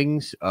critical of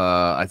things.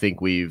 I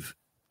think we've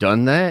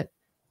done that.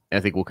 And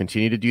I think we'll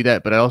continue to do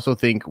that. But I also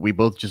think we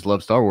both just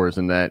love Star Wars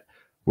and that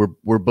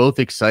we're both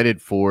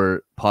excited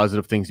for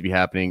positive things to be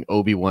happening.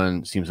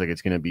 Obi-Wan seems like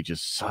it's going to be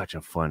just such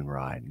a fun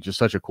ride, just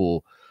such a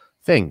cool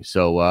thing.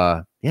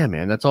 So yeah,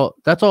 man, that's all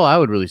I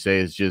would really say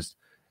is just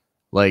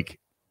like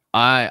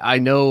I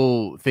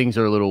know things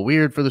are a little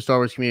weird for the Star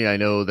Wars community. I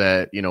know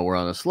that, you know, we're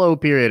on a slow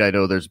period. I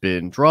know there's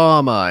been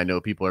drama. I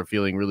know people are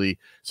feeling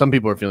some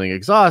people are feeling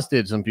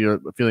exhausted. Some people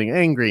are feeling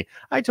angry.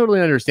 I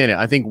totally understand it.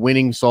 I think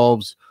winning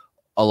solves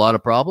a lot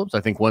of problems. I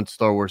think once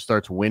Star Wars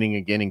starts winning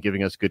again and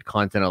giving us good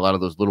content, a lot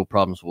of those little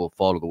problems will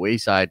fall to the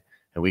wayside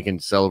and we can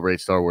celebrate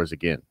Star Wars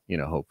again, you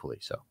know, hopefully.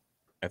 So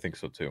I think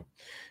so too.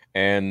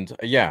 And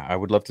yeah, I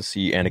would love to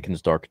see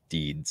Anakin's Dark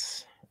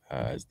Deeds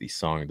as the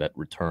song that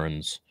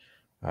returns.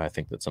 I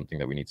think that's something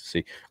that we need to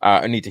see.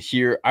 I need to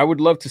hear. I would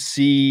love to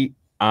see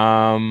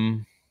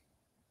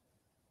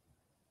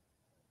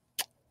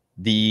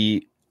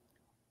the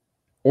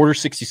Order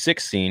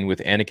 66 scene with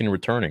Anakin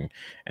returning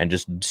and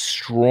just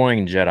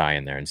destroying Jedi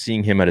in there and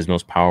seeing him at his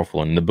most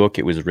powerful. In the book,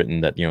 it was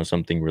written that, you know,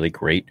 something really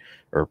great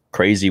or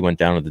crazy went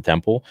down at the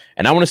temple.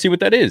 And I want to see what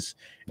that is.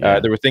 Yeah.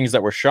 There were things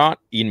that were shot.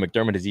 Ian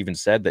McDermott has even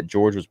said that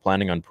George was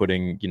planning on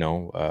putting, you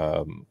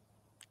know,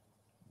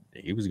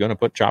 he was going to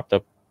put chopped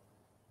up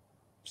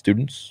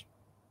students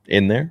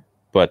in there,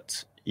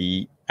 but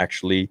he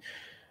actually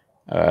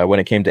when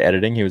it came to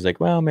editing, he was like,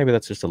 well, maybe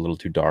that's just a little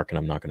too dark and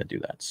I'm not going to do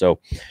that. So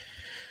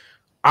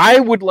I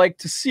would like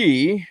to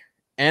see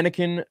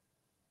Anakin,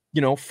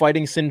 you know,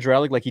 fighting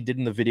Sindralic like he did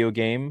in the video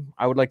game.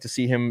 I would like to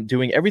see him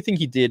doing everything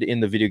he did in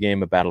the video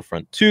game of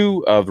Battlefront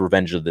 2, of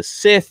Revenge of the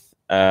Sith,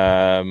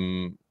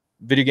 video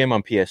game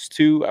on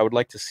PS2. I would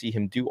like to see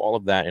him do all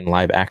of that in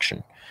live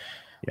action.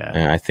 Yeah,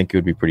 and I think it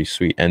would be pretty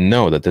sweet. And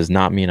no, that does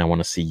not mean I want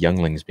to see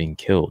younglings being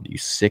killed. You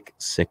sick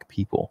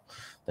people.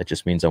 That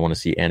just means I want to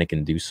see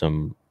Anakin do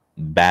some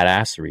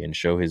badassery and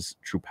show his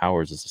true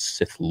powers as a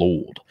Sith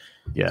Lord.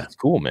 Yeah, it's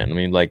cool, man. I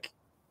mean, like,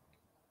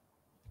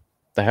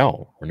 the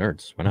hell, we're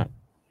nerds. Why not?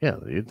 Yeah,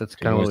 dude, that's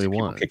kind of what we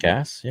want. Kick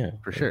ass, yeah,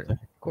 for sure. Of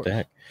course.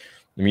 I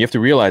mean, you have to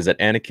realize that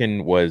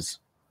Anakin was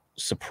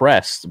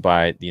suppressed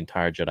by the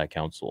entire Jedi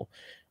Council.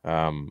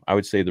 I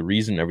would say the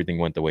reason everything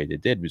went the way they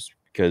did was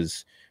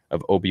because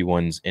of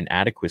Obi-Wan's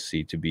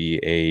inadequacy to be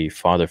a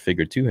father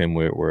figure to him,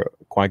 where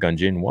Qui-Gon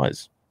Jinn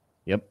was.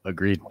 Yep,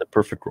 agreed. The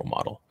perfect role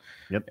model.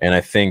 Yep. And I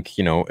think,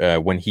 you know,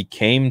 when he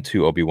came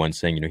to Obi-Wan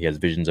saying, you know, he has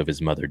visions of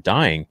his mother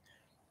dying,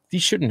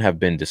 these shouldn't have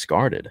been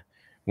discarded.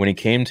 when he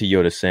came to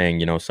Yoda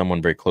saying,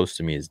 someone very close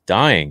to me is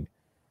dying,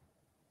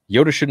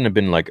 Yoda shouldn't have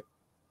been like,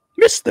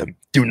 miss them,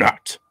 do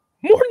not.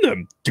 Mourn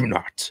them, do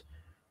not.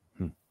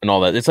 And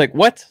all that. It's like,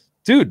 what?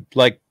 Dude,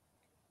 like,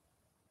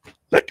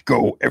 let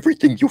go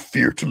everything you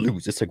fear to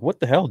lose. It's like, what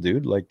the hell,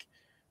 dude? Like,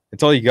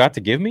 it's all you got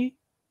to give me?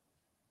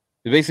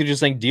 You're basically just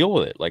saying, deal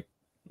with it. Like,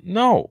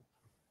 no,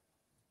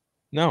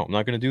 I'm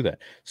not going to do that.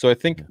 So I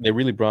think they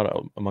really brought it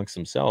amongst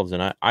themselves.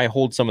 And I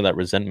hold some of that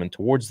resentment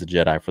towards the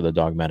Jedi for the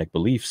dogmatic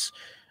beliefs.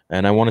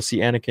 And I want to see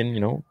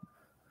Anakin,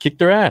 kick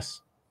their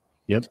ass.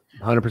 Yep,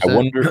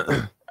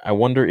 100%. I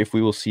wonder if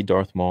we will see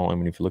Darth Maul. I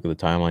mean, if you look at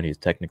the timeline, he's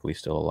technically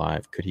still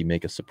alive. Could he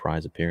make a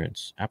surprise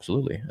appearance?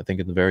 Absolutely. I think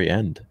at the very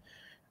end,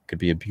 could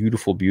be a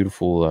beautiful,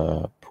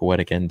 beautiful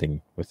poetic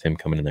ending with him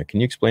coming in there. Can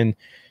you explain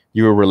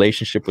your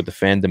relationship with the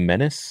Fandom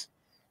Menace?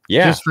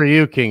 Yeah. Just for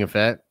you, King of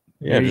Fat.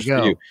 Yeah, just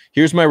for you.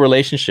 Here's my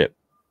relationship.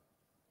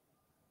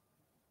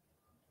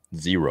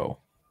 0.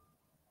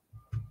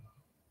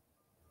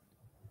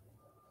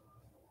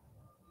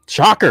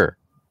 Shocker.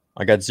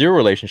 I got 0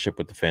 relationship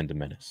with the Fandom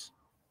Menace.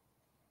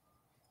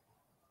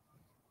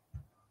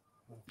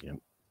 Yep.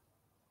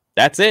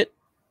 That's it.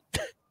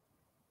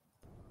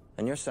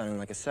 And you're sounding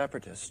like a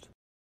separatist.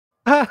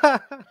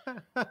 That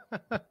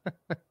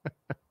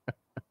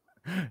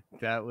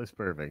was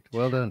perfect.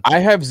 Well done. I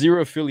have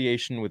 0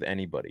 affiliation with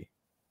anybody.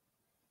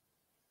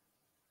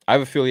 I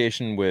have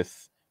affiliation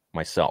with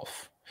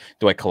myself.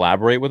 Do I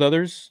collaborate with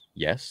others?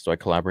 Yes. Do I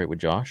collaborate with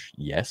Josh?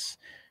 Yes.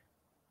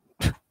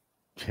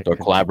 Do I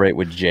collaborate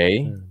with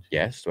Jay?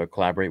 Yes. Do I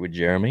collaborate with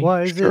Jeremy?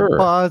 Why is it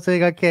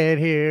pausing? I can't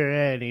hear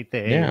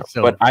anything. Yeah,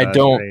 so but I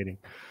don't.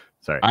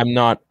 Sorry. I'm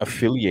not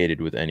affiliated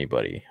with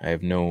anybody. I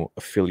have no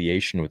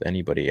affiliation with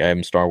anybody. I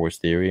am Star Wars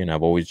Theory, and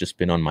I've always just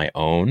been on my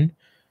own.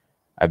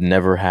 I've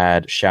never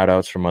had shout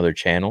outs from other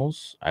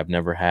channels. I've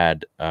never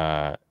had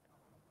collabs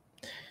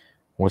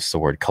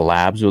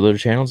with other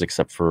channels,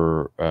 except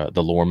for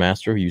the Lore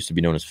Master, who used to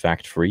be known as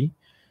Fact Free.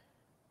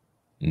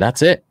 And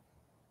that's it.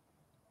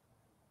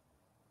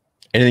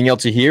 Anything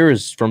else you hear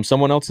is from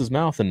someone else's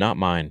mouth and not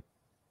mine.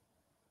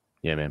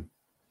 Yeah, man.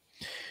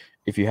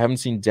 If you haven't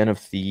seen Den of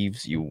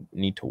Thieves, you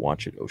need to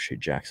watch it. O'Shea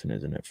Jackson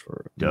is in it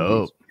for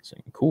dope.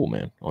 Cool,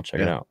 man. I'll check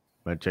it out.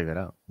 Might check that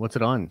out. What's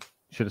it on?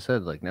 Should have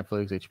said like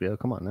Netflix, HBO.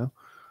 Come on now.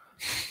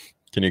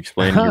 Can you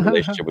explain your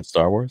relationship with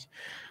Star Wars?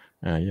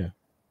 Yeah.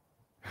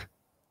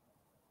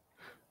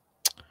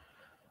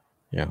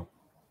 Yeah.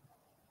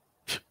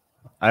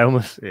 I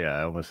almost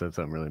said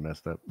something really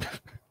messed up.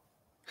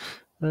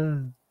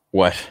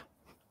 What?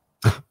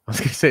 I was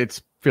gonna say it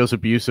feels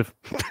abusive.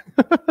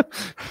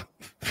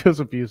 Feels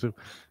abusive.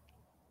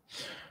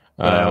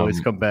 But I always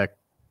come back.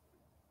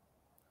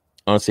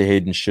 Honestly,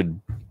 Hayden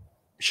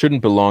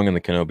shouldn't belong in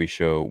the Kenobi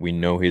show. We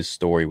know his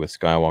story with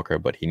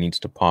Skywalker, but he needs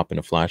to pop in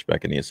a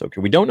flashback in the Ahsoka.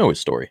 We don't know his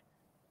story.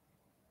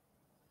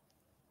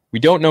 We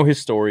don't know his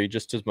story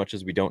just as much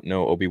as we don't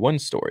know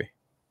Obi-Wan's story.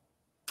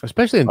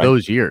 Especially in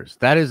those years.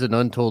 That is an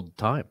untold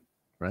time,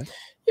 right?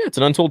 Yeah, it's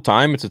an untold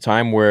time. It's a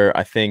time where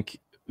I think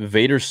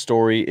Vader's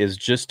story is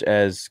just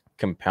as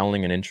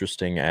compelling and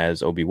interesting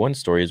as Obi-Wan's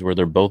story is, where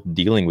they're both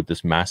dealing with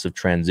this massive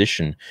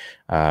transition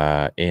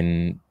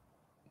in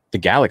the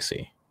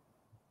galaxy.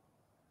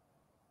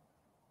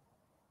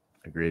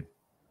 Agreed.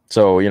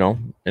 So,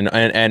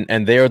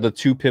 and they are the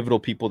two pivotal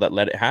people that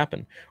let it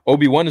happen.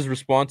 Obi-Wan is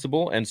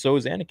responsible, and so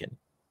is Anakin.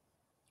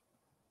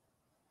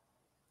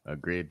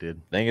 Agreed,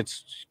 dude. I think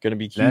it's going to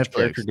be huge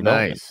character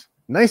development.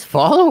 Nice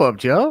follow-up,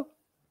 Joe.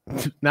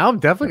 Now I'm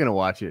definitely going to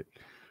watch it.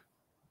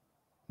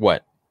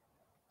 What?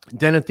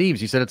 Den of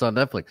Thieves. You said it's on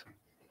Netflix.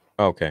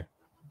 Okay.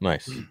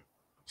 Nice.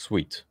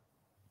 Sweet.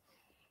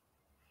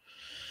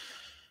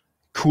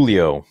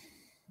 Coolio.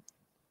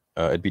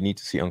 It'd be neat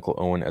to see Uncle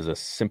Owen as a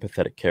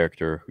sympathetic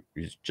character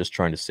who's just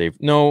trying to save.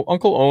 No,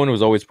 Uncle Owen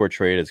was always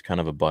portrayed as kind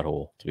of a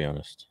butthole, to be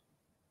honest.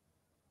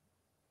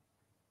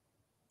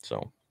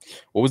 So,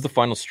 what was the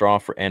final straw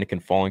for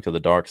Anakin falling to the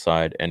dark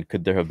side, and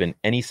could there have been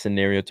any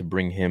scenario to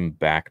bring him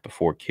back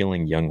before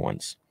killing young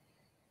ones?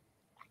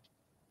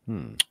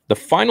 The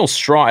final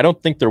straw, I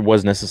don't think there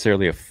was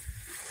necessarily a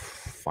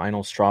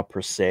final straw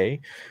per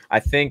se. I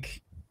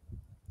think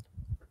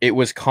it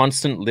was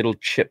constant little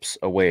chips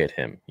away at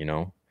him,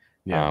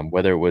 Yeah.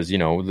 Whether it was,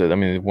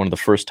 one of the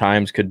first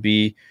times could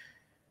be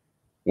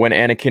when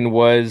Anakin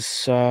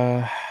was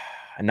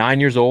 9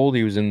 years old.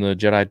 He was in the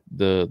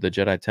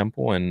Jedi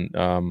Temple,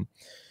 and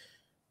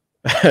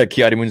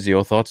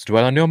Ki-Adi-Mundi thoughts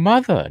dwell on your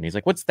mother, and he's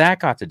like, "What's that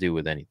got to do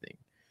with anything?"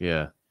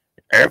 Yeah,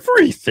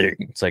 everything.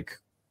 It's like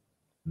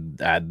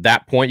at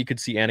that point you could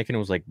see Anakin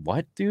was like,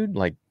 "What, dude?"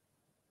 Like,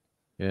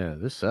 yeah,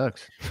 this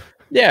sucks.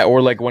 Yeah, or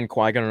like when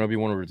Qui-Gon and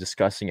Obi-Wan were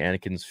discussing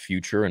Anakin's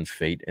future and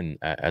fate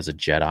as a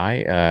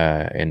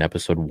Jedi in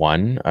Episode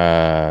 1,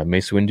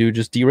 Mace Windu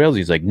just derails.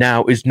 He's like,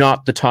 "Now is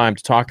not the time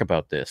to talk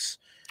about this.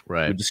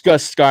 Right. We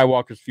discuss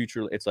Skywalker's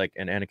future." It's like,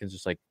 and Anakin's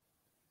just like,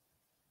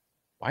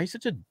 "Why are you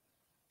such a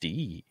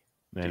D?"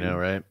 I know,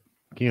 right?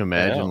 Can you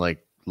imagine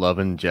like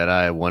loving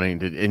Jedi, wanting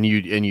to, and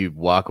you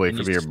walk away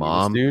from your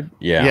mom, dude?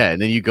 Yeah,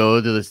 and then you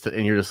go to this,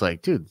 and you're just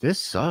like, "Dude, this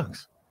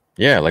sucks."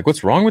 Yeah, like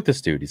what's wrong with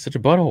this dude? He's such a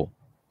butthole.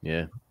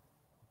 Yeah.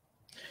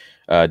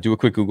 Do a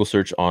quick Google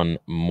search on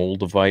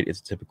Moldavite.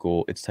 It's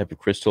type of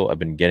crystal. I've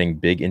been getting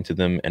big into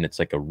them, and it's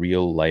like a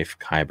real life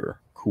kyber.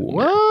 Cool,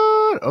 man.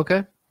 What? Okay.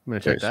 I'm going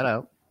to Very check that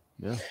out.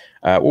 Yeah.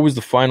 What was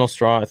the final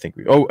straw? I think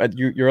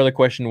your other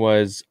question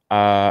was,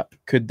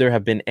 could there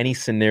have been any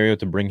scenario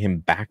to bring him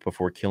back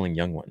before killing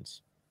young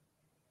ones?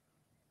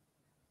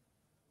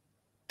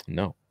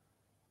 No.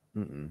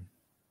 Mm-mm.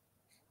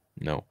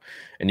 No.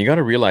 And you got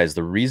to realize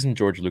the reason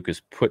George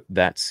Lucas put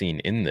that scene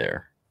in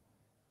there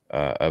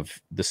of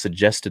the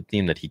suggested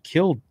theme that he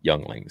killed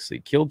younglings, he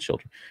killed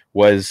children,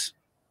 was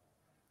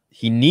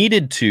he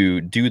needed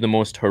to do the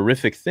most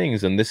horrific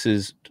things. And this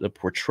is a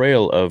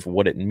portrayal of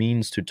what it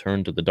means to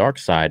turn to the dark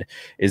side,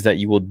 is that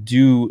you will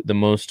do the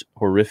most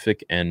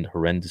horrific and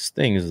horrendous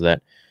things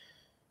that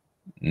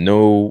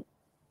no,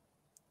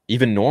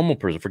 even normal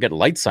person, forget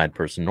light side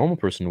person, normal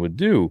person would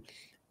do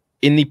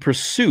in the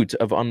pursuit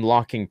of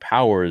unlocking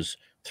powers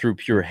through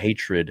pure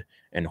hatred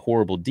and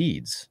horrible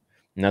deeds.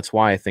 And that's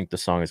why I think the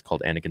song is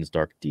called Anakin's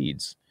Dark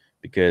Deeds,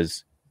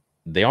 because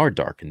they are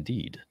dark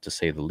indeed, to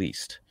say the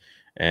least.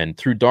 And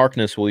through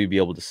darkness will you be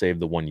able to save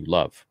the one you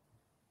love.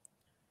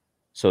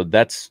 So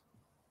that's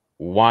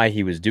why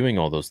he was doing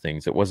all those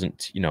things. It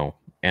wasn't,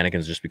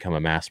 Anakin's just become a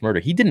mass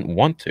murderer. He didn't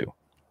want to.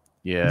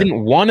 Yeah. He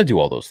didn't want to do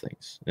all those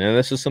things. And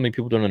this is something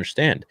people don't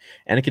understand.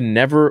 Anakin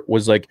never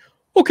was like,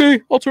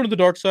 okay, I'll turn to the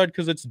dark side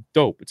because it's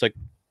dope. It's like,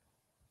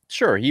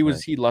 sure,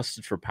 he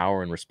lusted for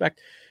power and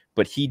respect,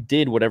 but he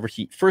did whatever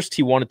he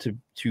wanted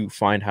to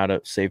find how to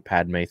save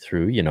Padme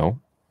through,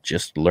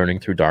 just learning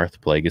through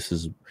Darth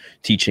Plagueis's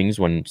teachings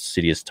when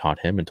Sidious taught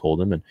him and told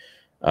him.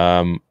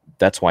 And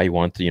that's why he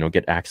wanted to,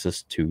 get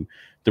access to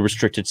the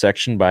restricted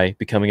section by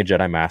becoming a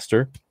Jedi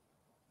Master,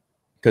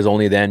 because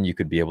only then you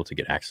could be able to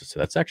get access to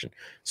that section.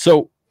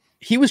 So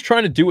he was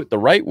trying to do it the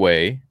right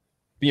way,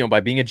 by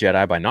being a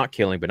Jedi, by not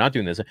killing, but not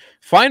doing this.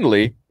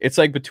 Finally, it's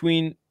like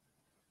between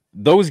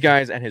those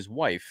guys and his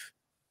wife,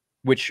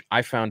 which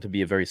I found to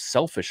be a very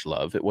selfish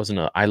love. It wasn't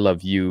I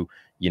love you,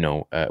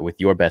 with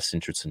your best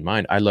interests in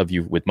mind. I love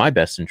you with my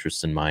best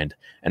interests in mind.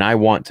 And I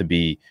want to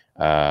be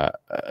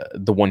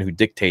the one who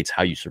dictates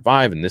how you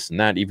survive and this and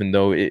that, even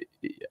though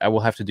I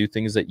will have to do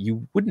things that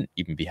you wouldn't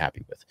even be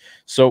happy with.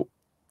 So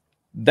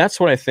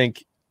that's what I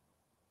think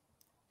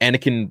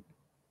Anakin's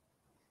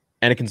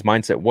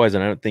mindset was.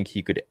 And I don't think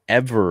he could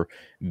ever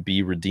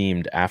be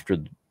redeemed after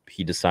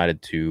he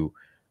decided to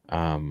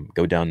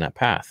go down that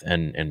path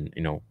and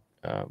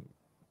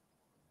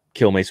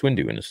kill Mace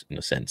Windu in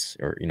a sense,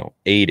 or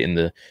aid in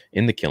the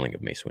killing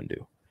of Mace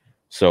Windu.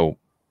 So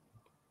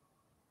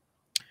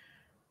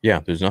yeah,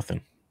 there's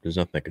nothing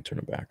that could turn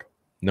him back.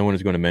 No one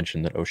is going to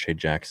mention that O'Shea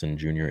Jackson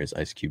Jr. is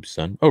Ice Cube's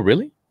son. Oh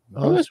really?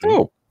 Oh, that's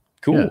dope.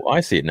 Cool. Yeah. I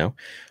see it now.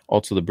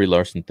 Also, the Brie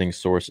Larson thing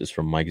source is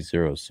from Mike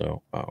Zero.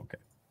 So okay.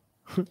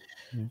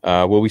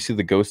 Will we see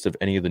the ghost of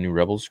any of the new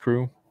Rebels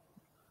crew?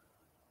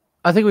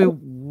 I think we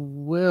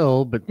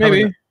will, but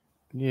maybe.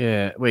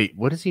 Yeah. Wait,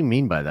 what does he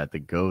mean by that? The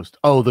ghost?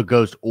 Oh, the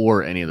ghost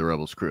or any of the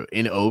Rebels crew.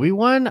 In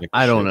Obi-Wan?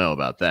 I don't know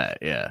about that.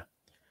 Yeah.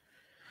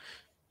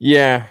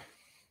 Yeah.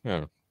 I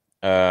don't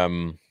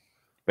know.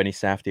 Benny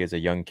Safdie as a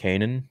young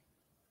Kanan.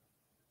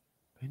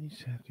 Benny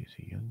Safdie as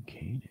a young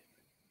Kanan.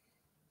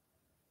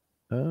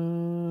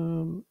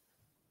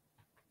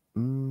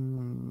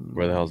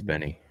 Where the hell's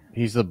Benny?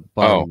 He's the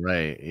bottom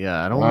right.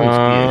 Yeah, I don't really see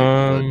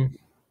it. But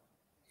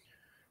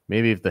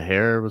maybe if the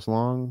hair was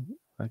long,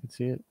 I could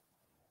see it.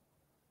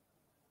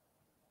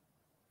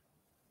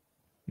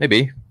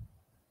 Maybe.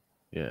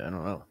 Yeah, I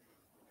don't know.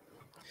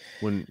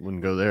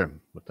 Wouldn't go there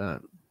with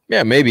that.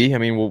 Yeah, maybe. I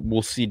mean,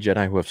 we'll see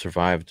Jedi who have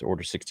survived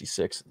Order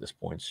 66 at this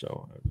point,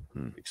 so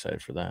I'm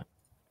excited for that.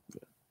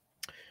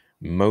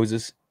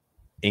 Moses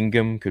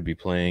Ingham could be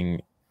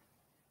playing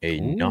a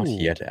not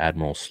yet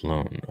Admiral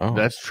Sloane. Oh,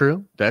 that's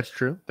true. That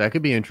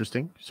could be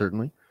interesting.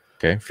 Certainly.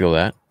 Okay, feel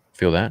that.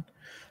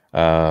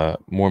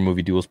 More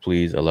movie duels,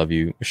 please. I love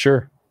you.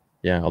 Sure.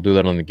 Yeah, I'll do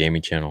that on the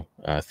gaming channel.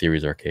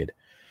 Theories Arcade.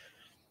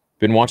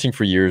 Been watching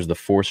for years. The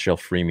Force shall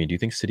free me. Do you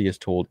think Sidious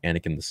told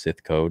Anakin the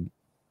Sith code?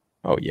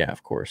 Oh yeah,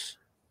 of course.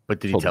 But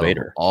did he tell him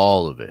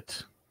all of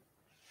it?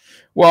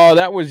 Well,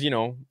 that was,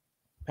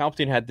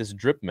 Palpatine had this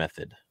drip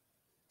method.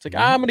 It's like,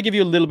 I'm going to give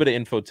you a little bit of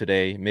info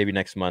today. Maybe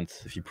next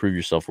month, if you prove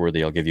yourself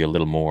worthy, I'll give you a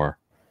little more.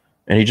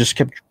 And he just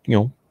kept,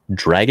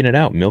 dragging it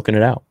out, milking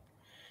it out.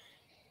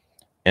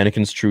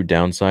 Anakin's true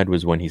downside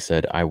was when he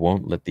said, I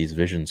won't let these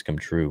visions come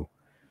true.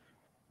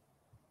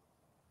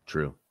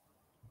 True.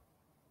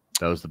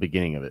 That was the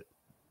beginning of it.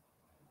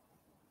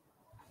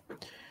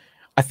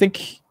 I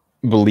think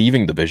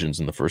believing the visions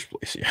in the first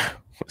place,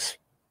 was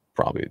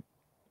probably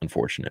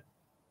unfortunate.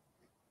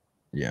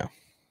 Yeah.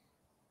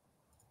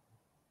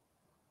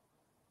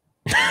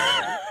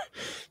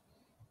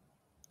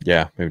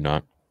 Yeah, maybe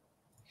not.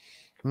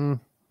 Not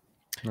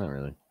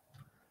really.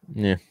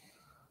 Yeah.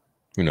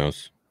 Who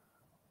knows?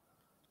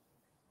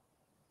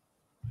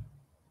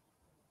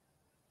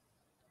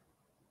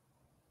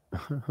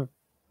 Oh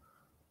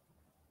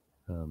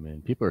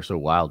man, people are so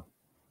wild.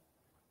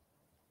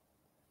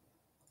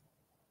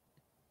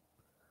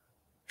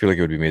 feel like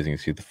it would be amazing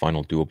to see the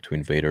final duel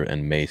between Vader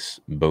and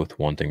Mace, both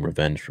wanting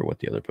revenge for what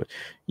the other put.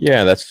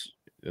 Yeah, that's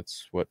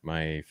what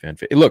my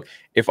look.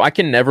 If I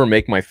can never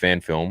make my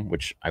fan film,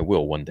 which I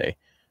will one day,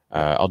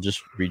 I'll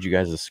just read you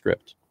guys the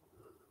script.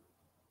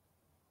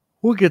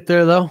 We'll get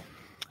there though.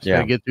 Just yeah,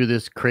 gotta get through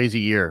this crazy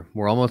year.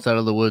 We're almost out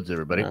of the woods,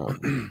 everybody.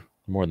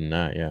 More than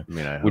that, yeah. I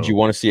mean, would you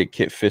want to see a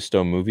Kit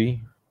Fisto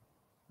movie?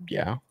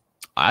 Yeah,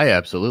 I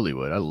absolutely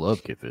would. I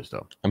love Kit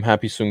Fisto. I'm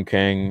happy Sung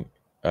Kang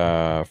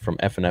from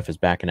FNF is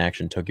back in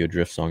action. Tokyo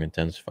Drift song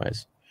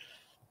intensifies.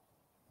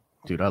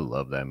 Dude, I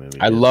love that movie.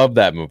 I love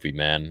that movie,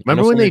 man.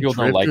 Remember when they drift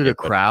through the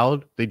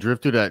crowd? They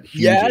drift through that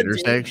huge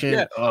intersection.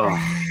 Yeah. Oh,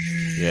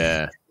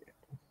 yeah.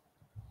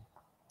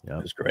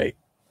 That was great.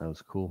 That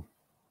was cool.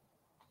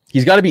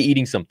 He's got to be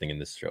eating something in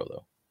this show,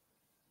 though.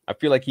 I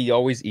feel like he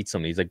always eats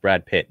something. He's like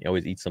Brad Pitt. He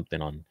always eats something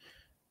on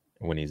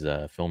when he's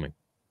filming.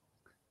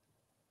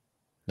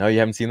 No, you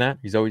haven't seen that?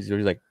 He's always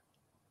like,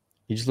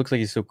 he just looks like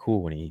he's so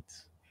cool when he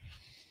eats.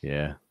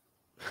 Yeah.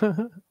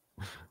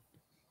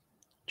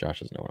 Josh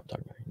doesn't know what I'm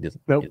talking about. He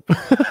doesn't. Nope.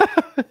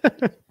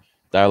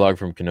 Dialogue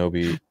from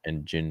Kenobi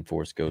and Jin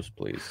Force Ghost,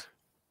 please.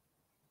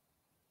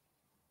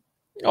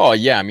 Oh,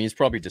 yeah. I mean, he's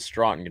probably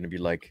distraught and going to be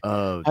like,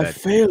 I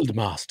failed,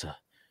 Master.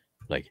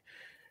 Like,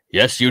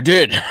 yes, you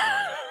did.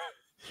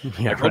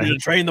 Yeah, I told you to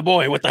train the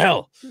boy. What the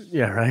hell?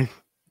 Yeah, right. Do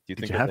you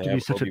think you have to be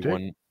such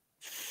Obi-Wan a dick?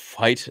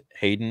 Fight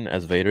Hayden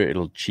as Vader,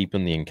 it'll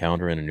cheapen the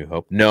encounter in A New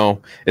Hope?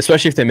 No,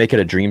 especially if they make it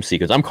a dream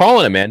sequence. I'm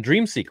calling it, man.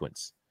 Dream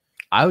sequence.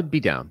 I would be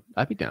down.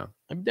 I'd be down.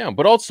 I'm down.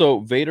 But also,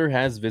 Vader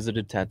has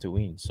visited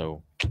Tatooine,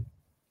 so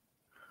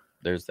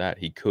there's that.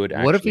 He could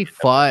actually... What if he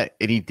fought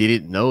and he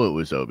didn't know it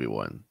was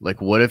Obi-Wan?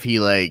 Like, what if he,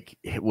 like,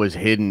 was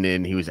hidden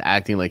and he was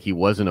acting like he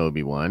wasn't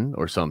Obi-Wan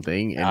or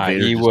something?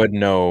 And he would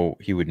know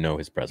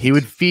his presence. He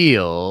would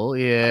feel,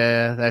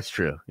 yeah, that's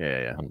true.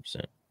 Yeah.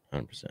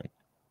 100%.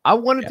 I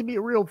want it to be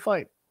a real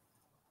fight.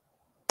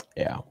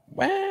 Yeah.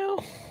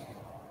 Well,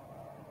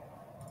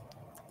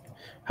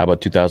 how about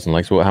 2,000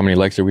 likes? Well, how many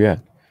likes are we at?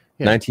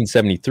 Yeah.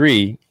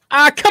 1973.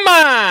 Come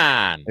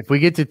on! If we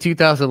get to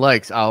 2,000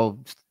 likes, I'll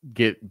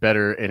get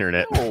better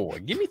internet. Oh,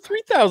 give me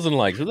 3,000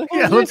 likes.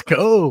 Yeah, let's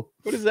go.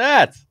 What is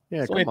that?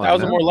 Yeah, it's only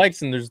 1,000 more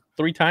likes, and there's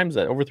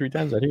over 3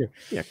 times that here.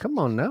 Yeah, come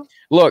on now.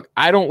 Look,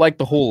 I don't like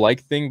the whole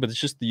like thing, but it's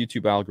just the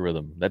YouTube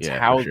algorithm. That's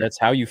that's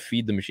how you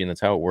feed the machine.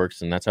 That's how it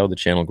works, and that's how the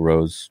channel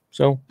grows.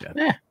 So,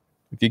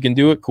 if you can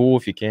do it, cool.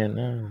 If you can,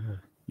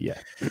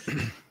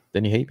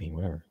 then you hate me.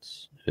 Whatever.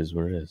 It is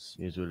what it is.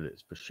 It is what it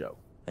is for sure.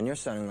 And you're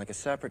sounding like a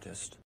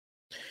separatist.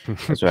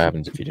 That's what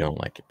happens if you don't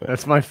like it. But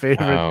that's my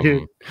favorite.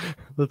 Dude.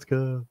 Let's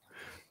go.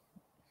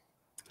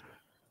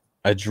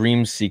 A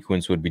dream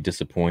sequence would be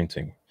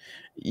disappointing.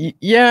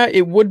 Yeah,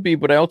 it would be,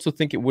 but I also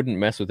think it wouldn't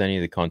mess with any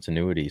of the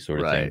continuity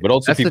sort of thing. But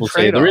also, people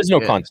say there is no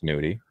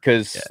continuity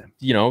because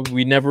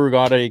we never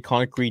got a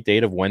concrete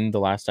date of when the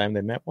last time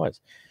they met was.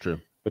 True,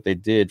 but they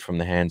did from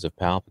the hands of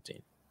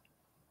Palpatine.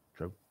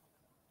 True.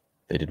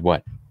 They did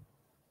what?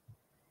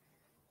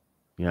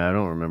 Yeah, I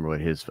don't remember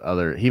what his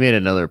other. He made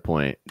another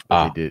point.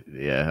 He did.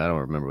 Yeah, I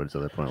don't remember what his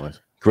other point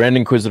was. Grand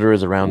Inquisitor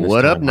is around.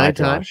 What up,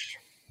 nighttime?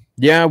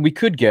 Yeah, we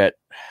could get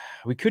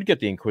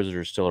the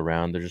Inquisitors still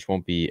around. There just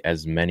won't be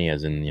as many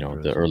as in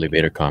the early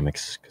Vader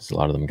comics because a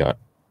lot of them got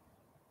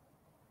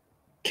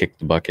kicked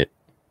the bucket.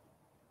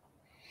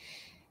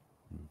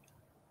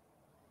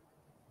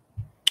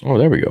 Oh,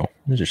 there we go.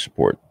 There's your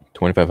support.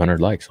 2,500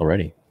 likes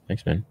already.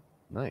 Thanks, man.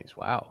 Nice.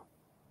 Wow.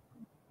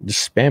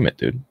 Just spam it,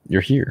 dude.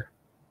 You're here.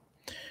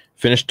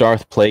 Finished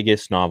Darth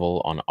Plagueis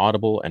novel on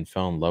Audible and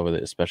fell in love with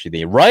it, especially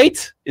the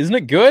right. Isn't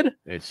it good?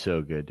 It's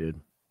so good, dude.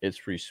 It's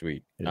pretty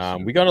sweet.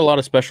 We got a lot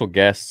of special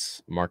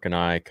guests, Mark and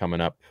I,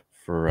 coming up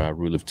for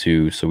Rule of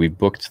Two. So we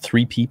booked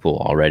 3 people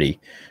already.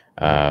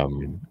 3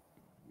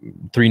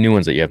 new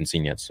ones that you haven't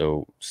seen yet.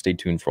 So stay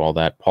tuned for all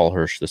that. Paul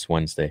Hirsch this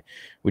Wednesday.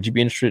 Would you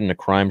be interested in a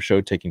crime show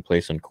taking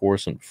place on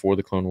Coruscant before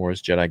the Clone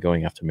Wars, Jedi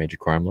going after major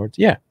crime lords?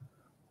 Yeah.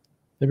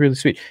 They're really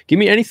sweet. Give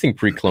me anything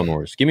pre-Clone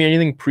Wars. Give me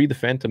anything pre The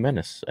Phantom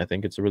Menace. I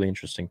think it's a really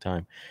interesting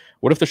time.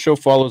 What if the show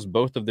follows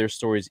both of their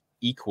stories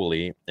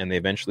equally and they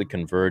eventually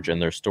converge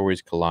and their stories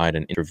collide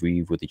and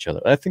interweave with each other?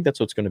 I think that's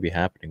what's going to be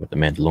happening with The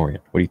Mandalorian.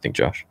 What do you think,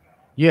 Josh?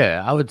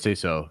 Yeah, I would say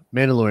so.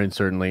 Mandalorian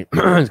certainly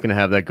is going to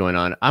have that going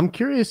on. I'm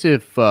curious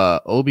if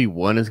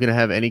Obi-Wan is going to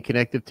have any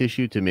connective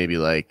tissue to maybe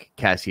like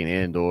Cassian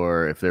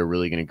Andor, if they're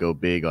really going to go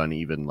big on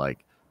even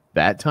like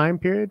that time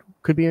period.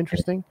 Could be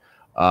interesting.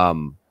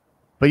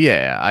 But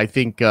yeah, I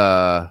think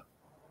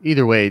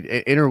either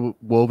way,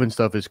 interwoven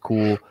stuff is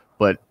cool,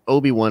 but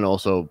Obi-Wan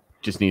also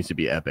just needs to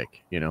be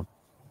epic,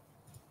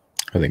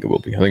 I think it will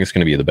be. I think it's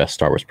going to be the best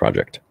Star Wars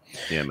project.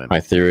 Yeah, man. My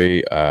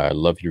theory,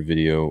 love your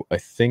video. I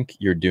think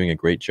you're doing a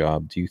great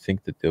job. Do you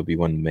think that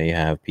Obi-Wan may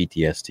have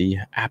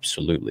PTSD?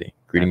 Absolutely.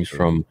 Greetings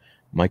from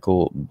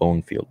Michael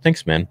Bonefield.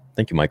 Thanks, man.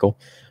 Thank you, Michael.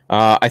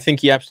 I think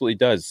he absolutely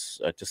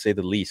does, to say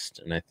the least.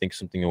 And I think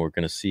something that we're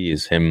going to see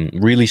is him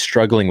really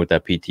struggling with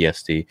that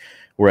PTSD,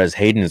 whereas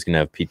Hayden is going to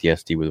have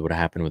PTSD with what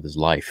happened with his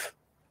life.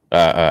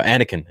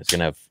 Anakin is going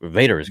to have,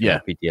 Vader is going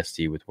to have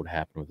PTSD with what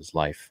happened with his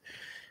life.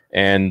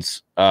 And,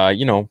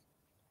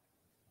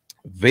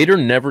 Vader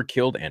never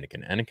killed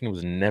Anakin. Anakin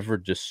was never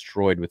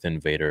destroyed within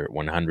Vader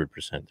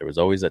 100%. There was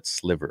always that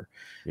sliver.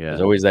 Yeah.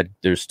 There's always that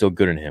there's still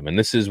good in him. And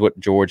this is what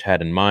George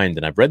had in mind.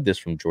 And I've read this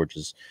from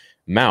George's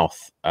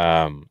mouth in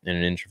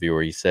an interview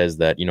where he says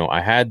that,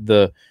 I had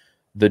the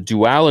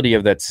duality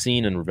of that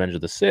scene in Revenge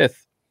of the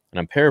Sith, and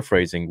I'm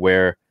paraphrasing,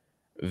 where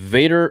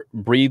Vader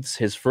breathes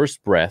his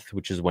first breath,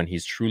 which is when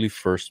he's truly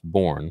first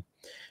born,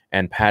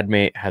 and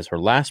Padme has her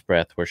last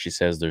breath where she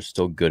says there's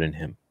still good in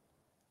him.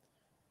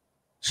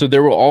 So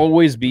there will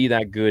always be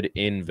that good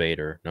in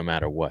Vader, no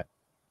matter what.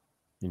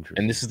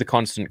 And this is the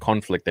constant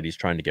conflict that he's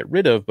trying to get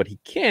rid of, but he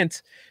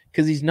can't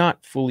because he's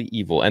not fully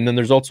evil. And then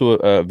there's also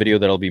a video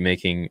that I'll be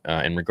making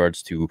in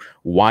regards to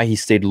why he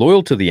stayed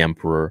loyal to the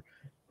Emperor,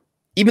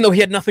 even though he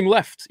had nothing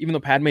left, even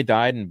though Padme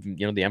died and,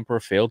 the Emperor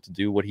failed to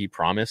do what he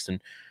promised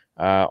and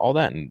all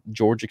that. And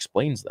George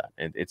explains that.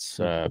 It's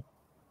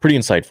pretty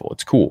insightful.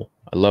 It's cool.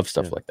 I love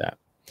stuff like that.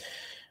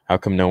 How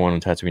come no one on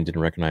Tatooine didn't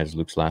recognize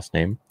Luke's last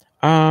name?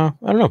 I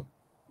don't know.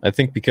 I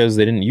think because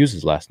they didn't use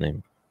his last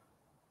name.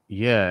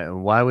 Yeah,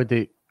 and why would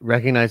they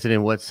recognize it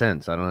in what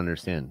sense? I don't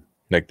understand.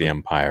 Like the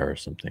Empire or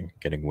something,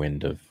 getting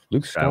wind of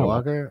Luke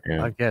Skywalker?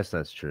 Yeah. I guess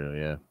that's true,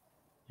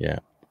 yeah.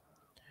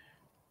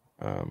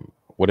 Yeah.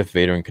 What if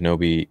Vader and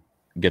Kenobi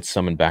get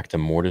summoned back to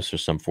Mortis or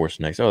some Force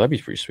next? Oh, that'd be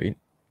pretty sweet.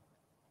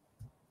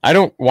 I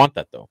don't want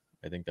that, though.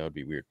 I think that would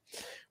be weird.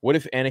 What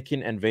if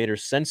Anakin and Vader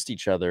sensed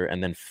each other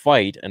and then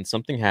fight, and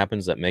something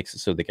happens that makes it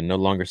so they can no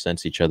longer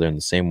sense each other in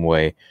the same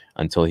way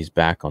until he's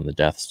back on the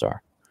Death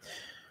Star?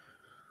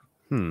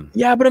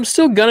 Yeah, but I'm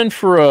still gunning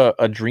for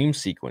a dream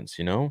sequence,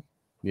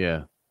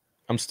 Yeah.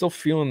 I'm still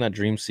feeling that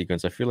dream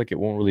sequence. I feel like it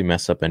won't really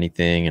mess up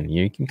anything, and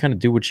you can kind of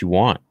do what you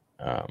want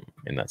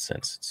in that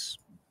sense.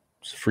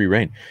 It's free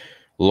reign.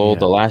 Lol,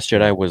 The Last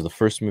Jedi was the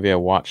first movie I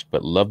watched,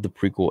 but loved the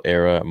prequel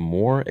era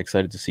more.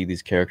 Excited to see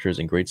these characters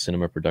in great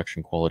cinema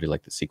production quality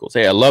like the sequels.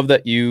 Hey, I love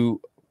that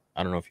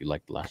I don't know if you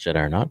like The Last Jedi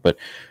or not, but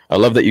I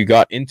love that you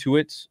got into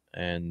it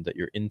and that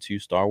you're into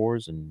Star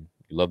Wars and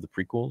you love the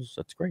prequels.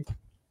 That's great.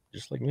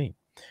 Just like me.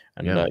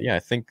 And I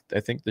think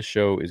the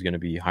show is going to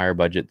be higher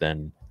budget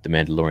than The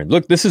Mandalorian.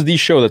 Look, this is the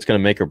show that's going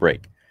to make or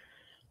break.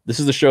 This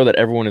is the show that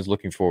everyone is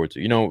looking forward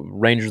to.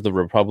 Rangers of the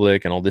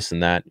Republic and all this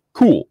and that.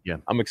 Cool. Yeah.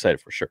 I'm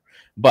excited for sure.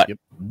 But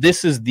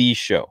this is the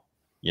show,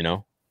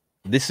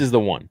 This is the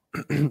one.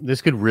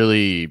 This could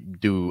really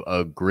do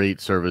a great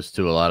service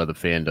to a lot of the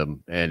fandom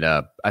and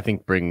I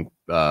think bring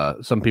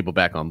some people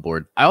back on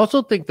board. I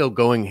also think, though,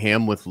 going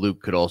ham with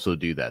Luke could also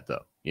do that,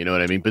 though. You know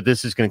what I mean? But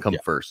this is going to come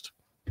first.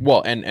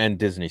 Well, and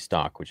Disney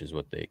stock, which is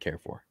what they care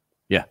for.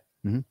 Yeah.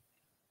 Mm-hmm.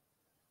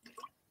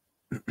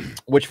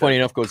 Which, funny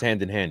enough, goes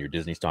hand in hand. Your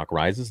Disney stock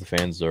rises. The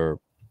fans are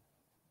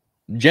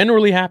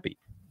generally happy.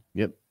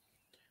 Yep.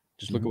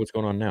 Just look at what's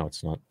going on now.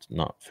 It's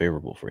not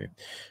favorable for you.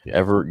 Yeah.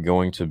 Ever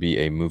going to be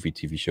a movie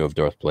TV show of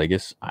Darth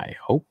Plagueis? I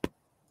hope.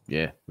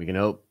 Yeah, we can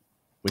hope.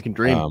 We can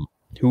dream.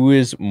 Who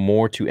is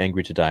more too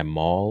angry to die,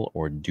 Maul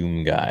or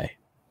Doom Guy?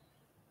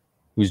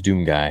 Who's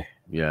Doom Guy?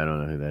 Yeah, I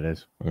don't know who that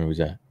is. Who's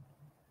that?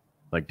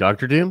 Like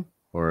Dr. Doom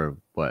or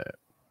what?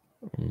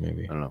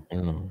 Maybe. I don't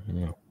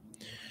know.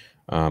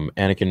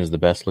 Anakin is the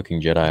best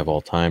looking Jedi of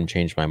all time.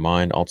 Changed my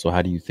mind. Also,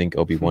 how do you think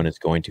Obi-Wan is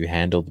going to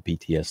handle the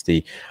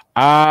PTSD?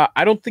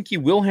 I don't think he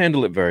will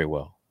handle it very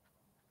well.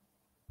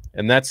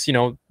 And that's,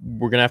 we're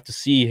going to have to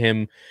see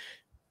him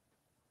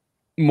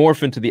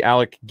morph into the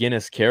Alec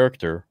Guinness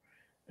character.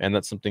 And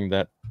that's something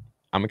that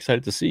I'm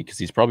excited to see because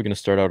he's probably going to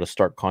start out a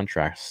stark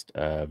contrast,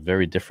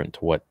 very different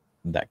to what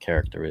that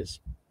character is.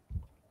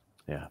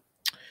 Yeah.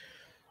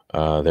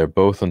 They're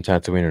both on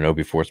Tatooine, and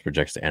Obi Force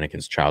projects to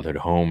Anakin's childhood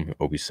home.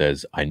 Obi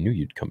says, I knew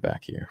you'd come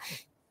back here.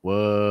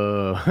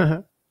 Whoa.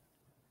 That'd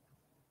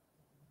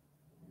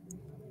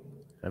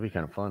be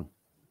kind of fun.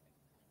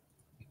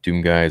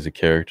 Doom Guy is a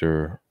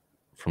character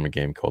from a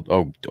game called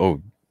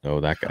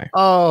that guy.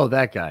 Oh,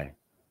 that guy.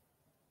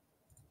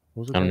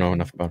 I don't know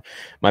enough about him.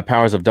 My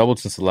powers have doubled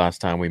since the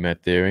last time we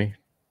met, Theory.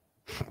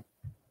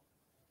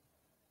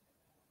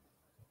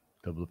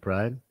 Double the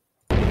pride.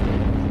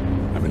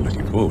 I've been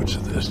looking forward to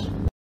this.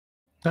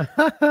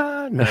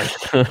 Nice.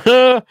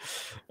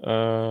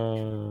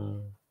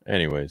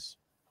 Anyways,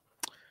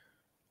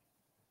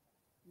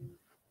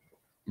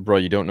 bro,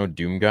 you don't know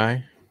Doom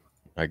Guy?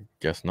 I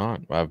guess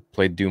not. I've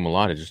played Doom a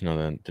lot. I just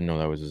didn't know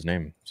that was his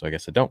name, so I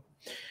guess I don't.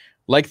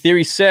 Like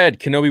Theory said,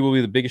 Kenobi will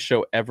be the biggest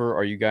show ever.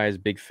 Are you guys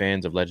big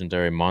fans of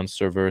Legendary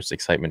Monsterverse,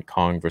 Excitement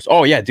Kong versus?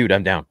 Oh yeah, dude,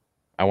 I'm down.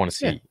 I want to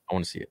see. I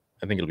want to see it.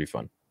 I think it'll be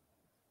fun.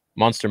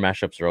 Monster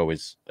mashups are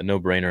always a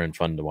no-brainer and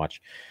fun to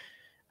watch.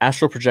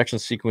 Astral projection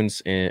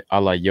sequence a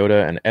la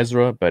Yoda and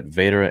Ezra, but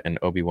Vader and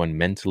Obi-Wan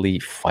mentally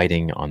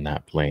fighting on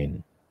that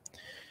plane.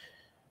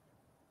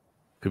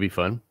 Could be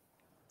fun.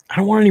 I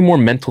don't want any more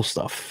mental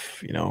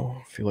stuff,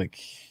 I feel like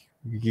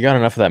you got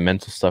enough of that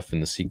mental stuff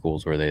in the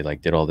sequels where they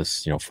did all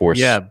this, force.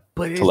 Yeah,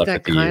 but is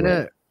that kind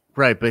of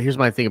right? But here's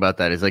my thing about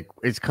that is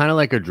it's kind of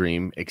like a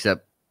dream,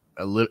 except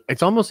a little.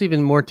 It's almost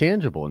even more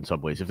tangible in some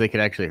ways if they could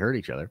actually hurt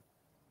each other.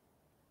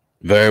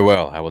 Very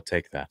well, I will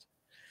take that.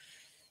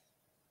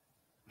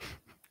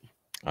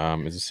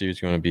 Is the series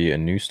going to be a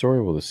new story?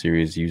 Or will the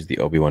series use the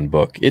Obi-Wan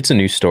book? It's a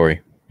new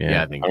story.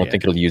 Yeah, I don't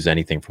think it'll use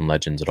anything from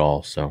Legends at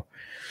all. So,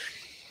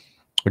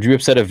 would you be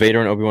upset if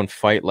Vader and Obi-Wan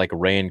fight like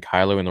Rey and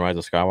Kylo in The Rise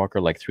of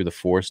Skywalker, like through the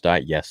Force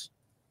die? Yes.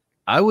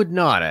 I would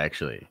not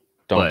actually.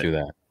 Don't do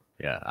that.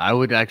 Yeah, I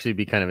would actually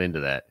be kind of into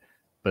that.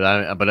 But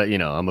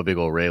I'm a big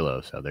old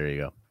Raylo, so there you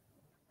go.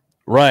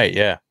 Right?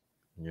 Yeah,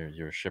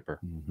 you're a shipper.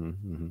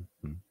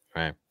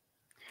 Right.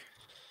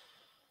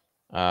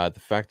 The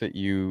fact that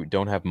you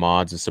don't have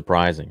mods is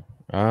surprising.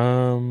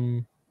 I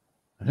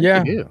think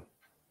yeah, you do.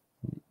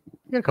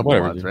 You got a couple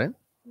mods, right?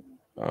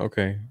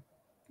 Okay.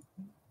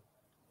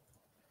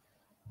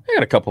 I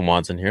got a couple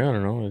mods in here. I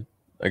don't know.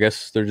 I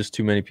guess there are just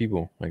too many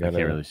people. I can't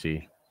really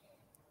see.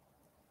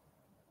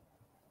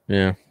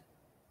 Yeah.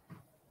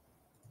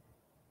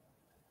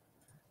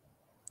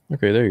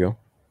 Okay, there you go.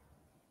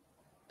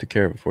 Took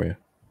care of it for you.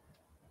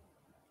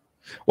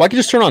 Well, I can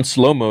just turn on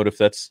slow mode if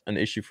that's an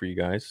issue for you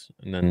guys,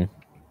 and then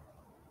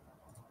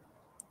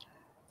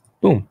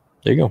boom,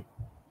 there you go.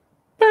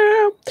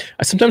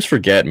 I sometimes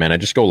forget, man. I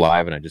just go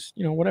live and I just,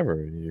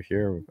 whatever. You're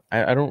here.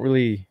 I don't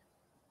really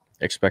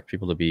expect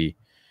people to be,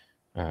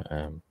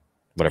 whatever.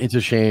 It's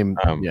a shame.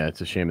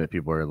 It's a shame that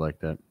people are like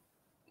that.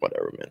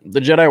 Whatever, man. The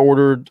Jedi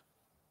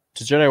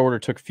Order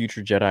took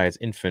future Jedi as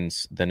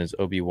infants. Then is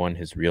Obi-Wan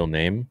his real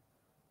name?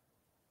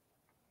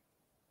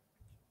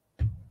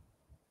 I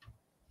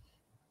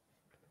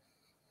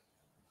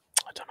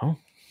don't know.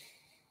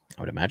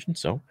 I would imagine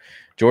so.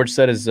 George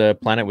said his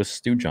planet was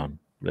Stew John.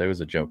 That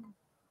was a joke.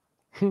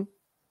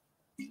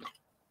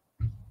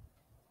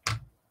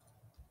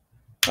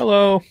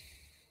 Hello.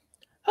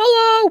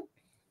 Oh,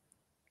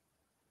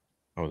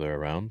 they're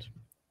around.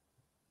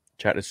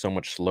 Chat is so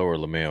much slower,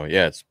 LeMayo.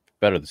 Yeah, it's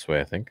better this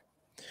way, I think.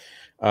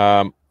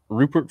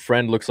 Rupert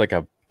Friend looks like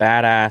a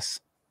badass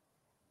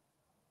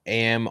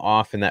AM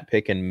off in that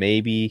pick, and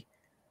maybe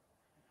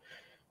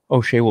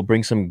O'Shea will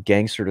bring some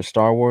gangster to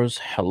Star Wars.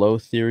 Hello,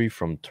 Theory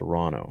from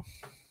Toronto.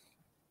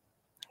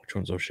 Which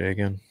one's O'Shea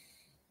again?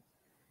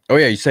 Oh,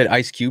 yeah, you said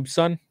Ice Cube,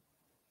 son?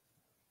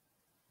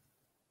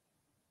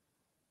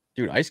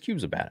 Dude, Ice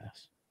Cube's a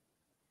badass.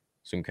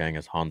 Sung Kang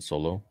as Han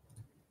Solo.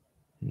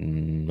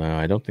 No,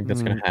 I don't think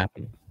that's going to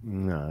happen.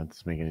 No, that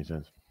doesn't make any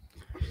sense.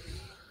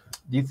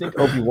 Do you think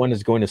Obi-Wan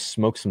is going to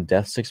smoke some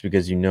death sticks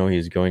because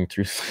he's going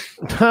through...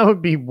 That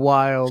would be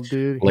wild,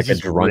 dude. Like a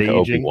drunk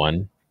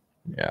Obi-Wan?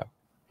 Yeah.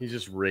 He's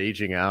just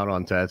raging out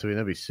on Tatooine.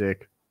 That'd be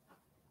sick.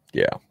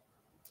 Yeah.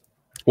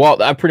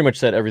 Well, I pretty much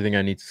said everything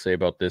I need to say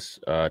about this.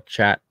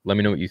 Chat, let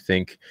me know what you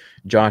think.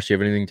 Josh, do you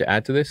have anything to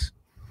add to this?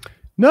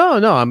 No,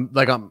 I'm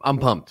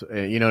pumped.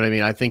 You know what I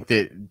mean? I think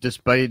that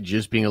despite it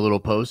just being a little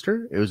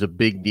poster, it was a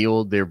big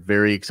deal. They're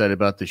very excited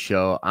about the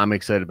show. I'm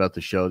excited about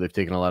the show. They've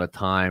taken a lot of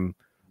time.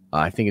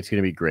 I think it's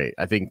going to be great.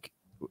 I think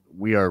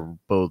we are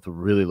both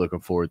really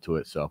looking forward to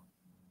it. So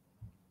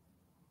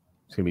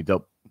it's going to be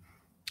dope.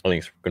 I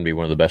think it's going to be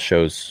one of the best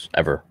shows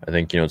ever. I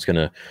think, it's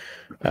going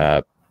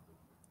to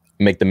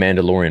make The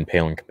Mandalorian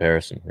pale in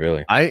comparison,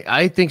 really.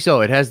 I think so.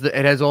 It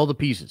has all the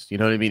pieces. You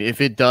know what I mean? If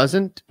it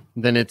doesn't,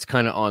 then it's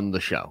kind of on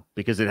the show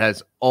because it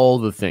has all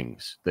the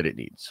things that it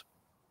needs.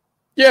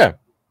 Yeah,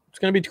 it's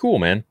going to be cool,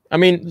 man. I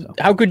mean,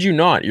 how could you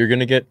not? You're going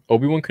to get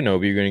Obi-Wan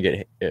Kenobi. You're going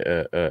to get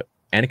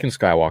Anakin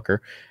Skywalker.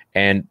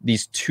 And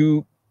these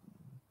two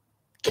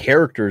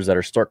characters that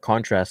are stark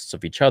contrasts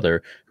of each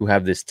other who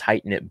have this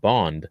tight-knit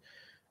bond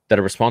that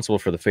are responsible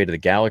for the fate of the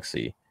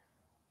galaxy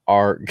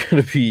are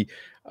going to be,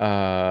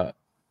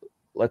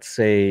 let's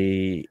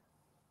say,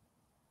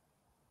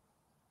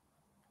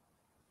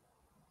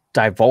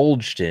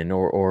 divulged in,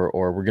 or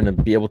we're going to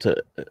be able to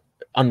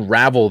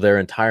unravel their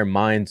entire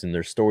minds and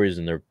their stories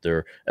and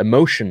their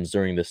emotions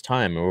during this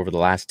time over the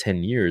last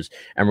 10 years,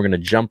 and we're going to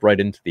jump right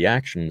into the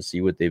action and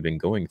see what they've been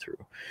going through.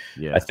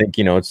 I think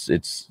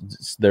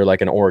it's they're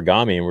like an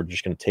origami, and we're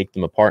just going to take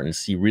them apart and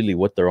see really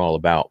what they're all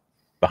about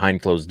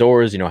behind closed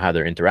doors, how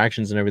their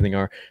interactions and everything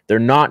are. They're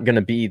not going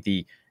to be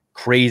the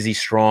crazy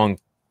strong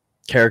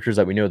characters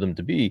that we know them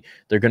to be.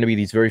 They're going to be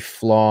these very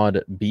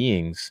flawed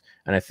beings,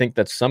 and I think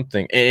that's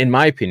something, in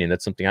my opinion,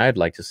 that's something I'd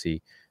like to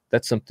see.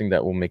 That's something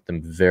that will make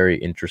them very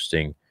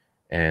interesting,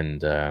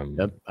 and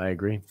I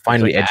agree.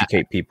 Finally,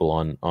 educate people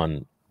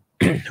on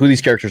who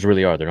these characters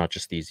really are. They're not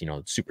just these,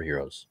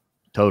 superheroes.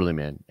 Totally,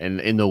 man. And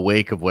in the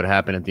wake of what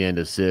happened at the end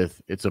of Sith,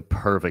 it's a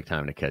perfect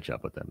time to catch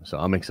up with them. So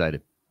I'm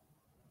excited.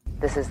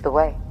 This is the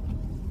way.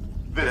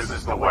 This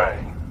is the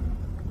way.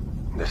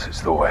 This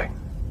is the way.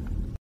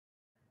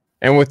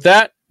 And with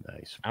that,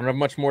 nice. I don't have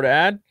much more to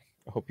add.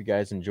 I hope you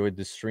guys enjoyed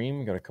this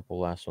stream. Got a couple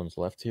last ones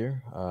left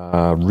here.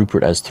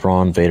 Rupert as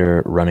Thrawn,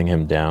 Vader running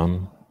him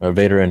down.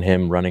 Vader and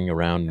him running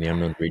around in the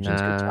unknown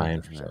regions could tie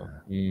in for so.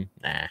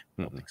 I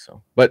don't think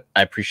so. But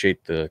I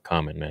appreciate the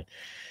comment, man.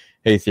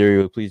 Hey, Theory,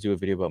 will please do a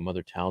video about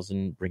Mother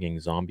Talzin bringing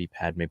zombie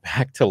Padme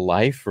back to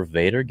life for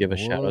Vader? Give a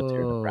shout out to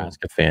your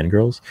Nebraska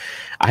fangirls.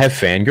 I have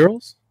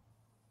fangirls?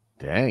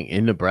 Dang,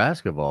 in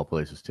Nebraska of all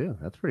places, too.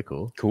 That's pretty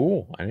cool.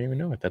 Cool. I didn't even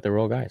know. I thought they were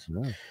all guys.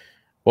 No.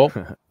 Well,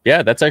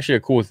 yeah, that's actually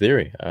a cool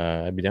theory.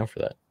 I'd be down for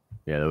that.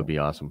 Yeah, that would be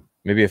awesome.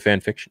 Maybe a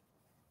fan fiction.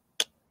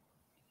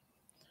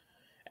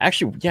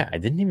 Actually, yeah, I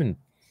didn't even.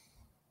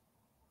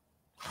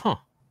 Huh?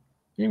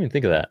 Didn't even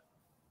think of that.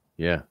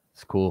 Yeah,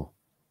 it's cool.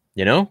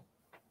 You know,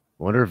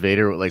 Wonder if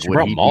Vader would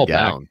brought he Maul be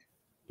back. down?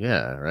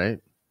 Yeah, right.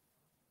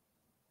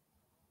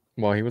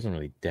 Well, he wasn't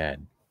really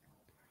dead.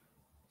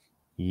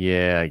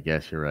 Yeah, I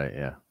guess you're right.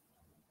 Yeah.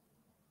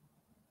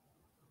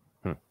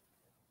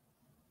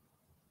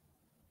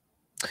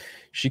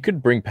 She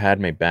could bring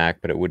Padme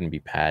back, but it wouldn't be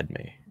Padme.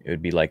 It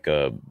would be like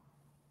a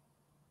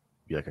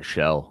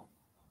shell.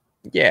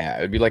 Yeah,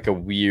 it would be like a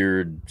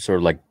weird sort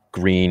of like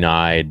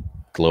green-eyed,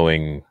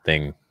 glowing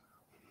thing.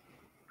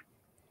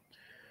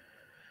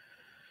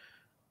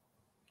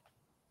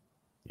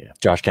 Yeah.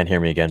 Josh can't hear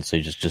me again, so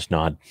you just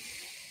nod.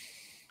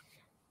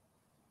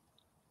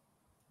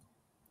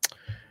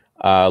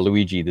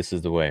 Luigi, this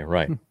is the way.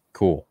 Right.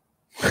 Cool.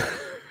 Can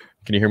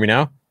you hear me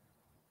now?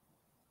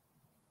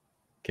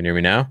 Can you hear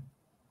me now?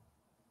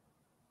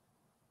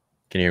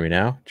 Can you hear me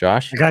now,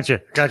 Josh? I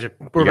gotcha.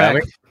 We're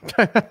got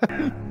back.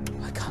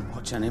 I can't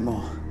watch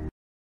anymore.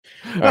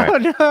 All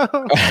right.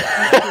 Oh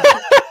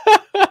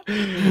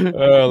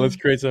no. Let's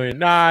create something.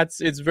 Nah,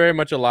 it's very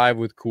much alive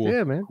with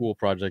cool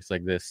projects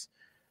like this.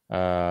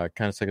 Kind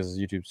of like this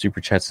YouTube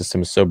super chat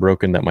system is so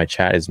broken that my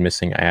chat is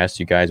missing. I asked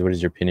you guys, what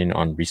is your opinion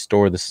on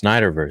Restore the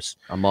Snyderverse?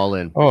 I'm all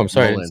in. Oh, I'm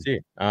sorry, I didn't see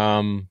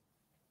it.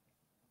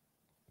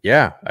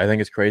 Yeah, I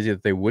think it's crazy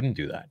that they wouldn't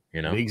do that.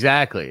 You know,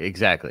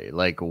 exactly.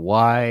 Like,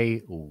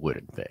 why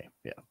wouldn't they?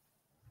 Yeah.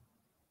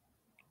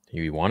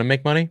 You want to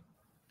make money,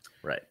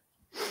 right?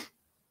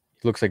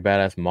 He looks like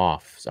badass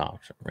Moff. So,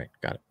 right,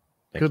 got it.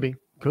 Could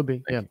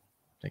be. Yeah.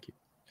 Thank you.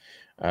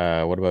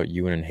 What about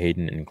Ewan and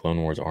Hayden in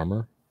Clone Wars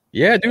armor?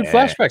 Yeah, dude,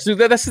 flashbacks. Dude,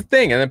 that's the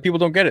thing, and then people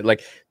don't get it.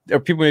 Like, or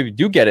people maybe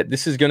do get it.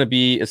 This is going to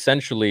be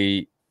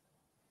essentially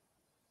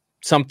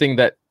something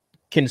that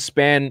can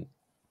span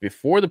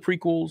before the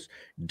prequels,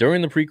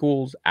 during the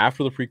prequels,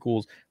 after the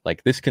prequels.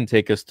 Like, this can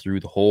take us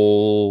through the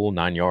whole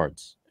 9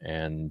 yards,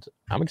 and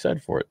I'm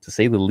excited for it, to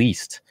say the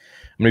least.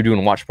 I'm going to be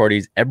doing watch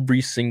parties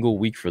every single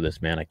week for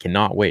this, man. I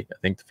cannot wait. I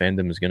think the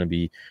fandom is going to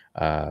be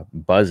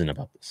buzzing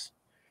about this.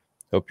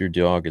 Hope your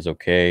dog is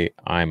okay.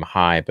 I'm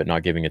high, but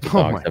not giving it to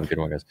dogs. Have a good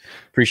one, guys.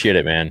 Appreciate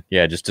it, man.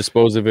 Yeah, just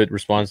dispose of it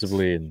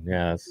responsibly, and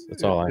yeah,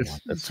 that's all I want.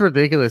 It's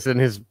ridiculous in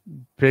his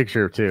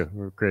picture too.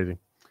 We're crazy.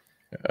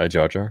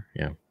 Jar Jar,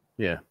 yeah.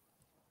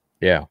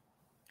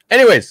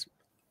 Anyways,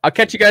 I'll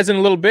catch you guys in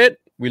a little bit.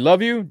 We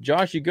love you,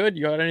 Josh. You good?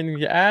 You got anything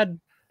to add?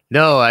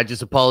 No, I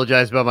just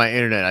apologize about my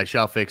internet. I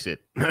shall fix it.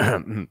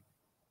 I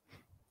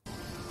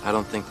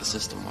don't think the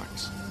system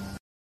works.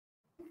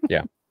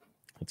 Yeah.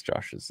 It's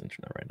Josh's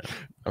internet right now.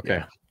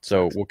 Okay.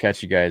 So we'll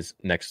catch you guys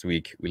next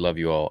week. We love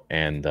you all,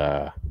 and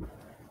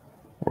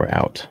we're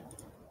out.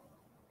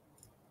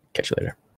 Catch you later.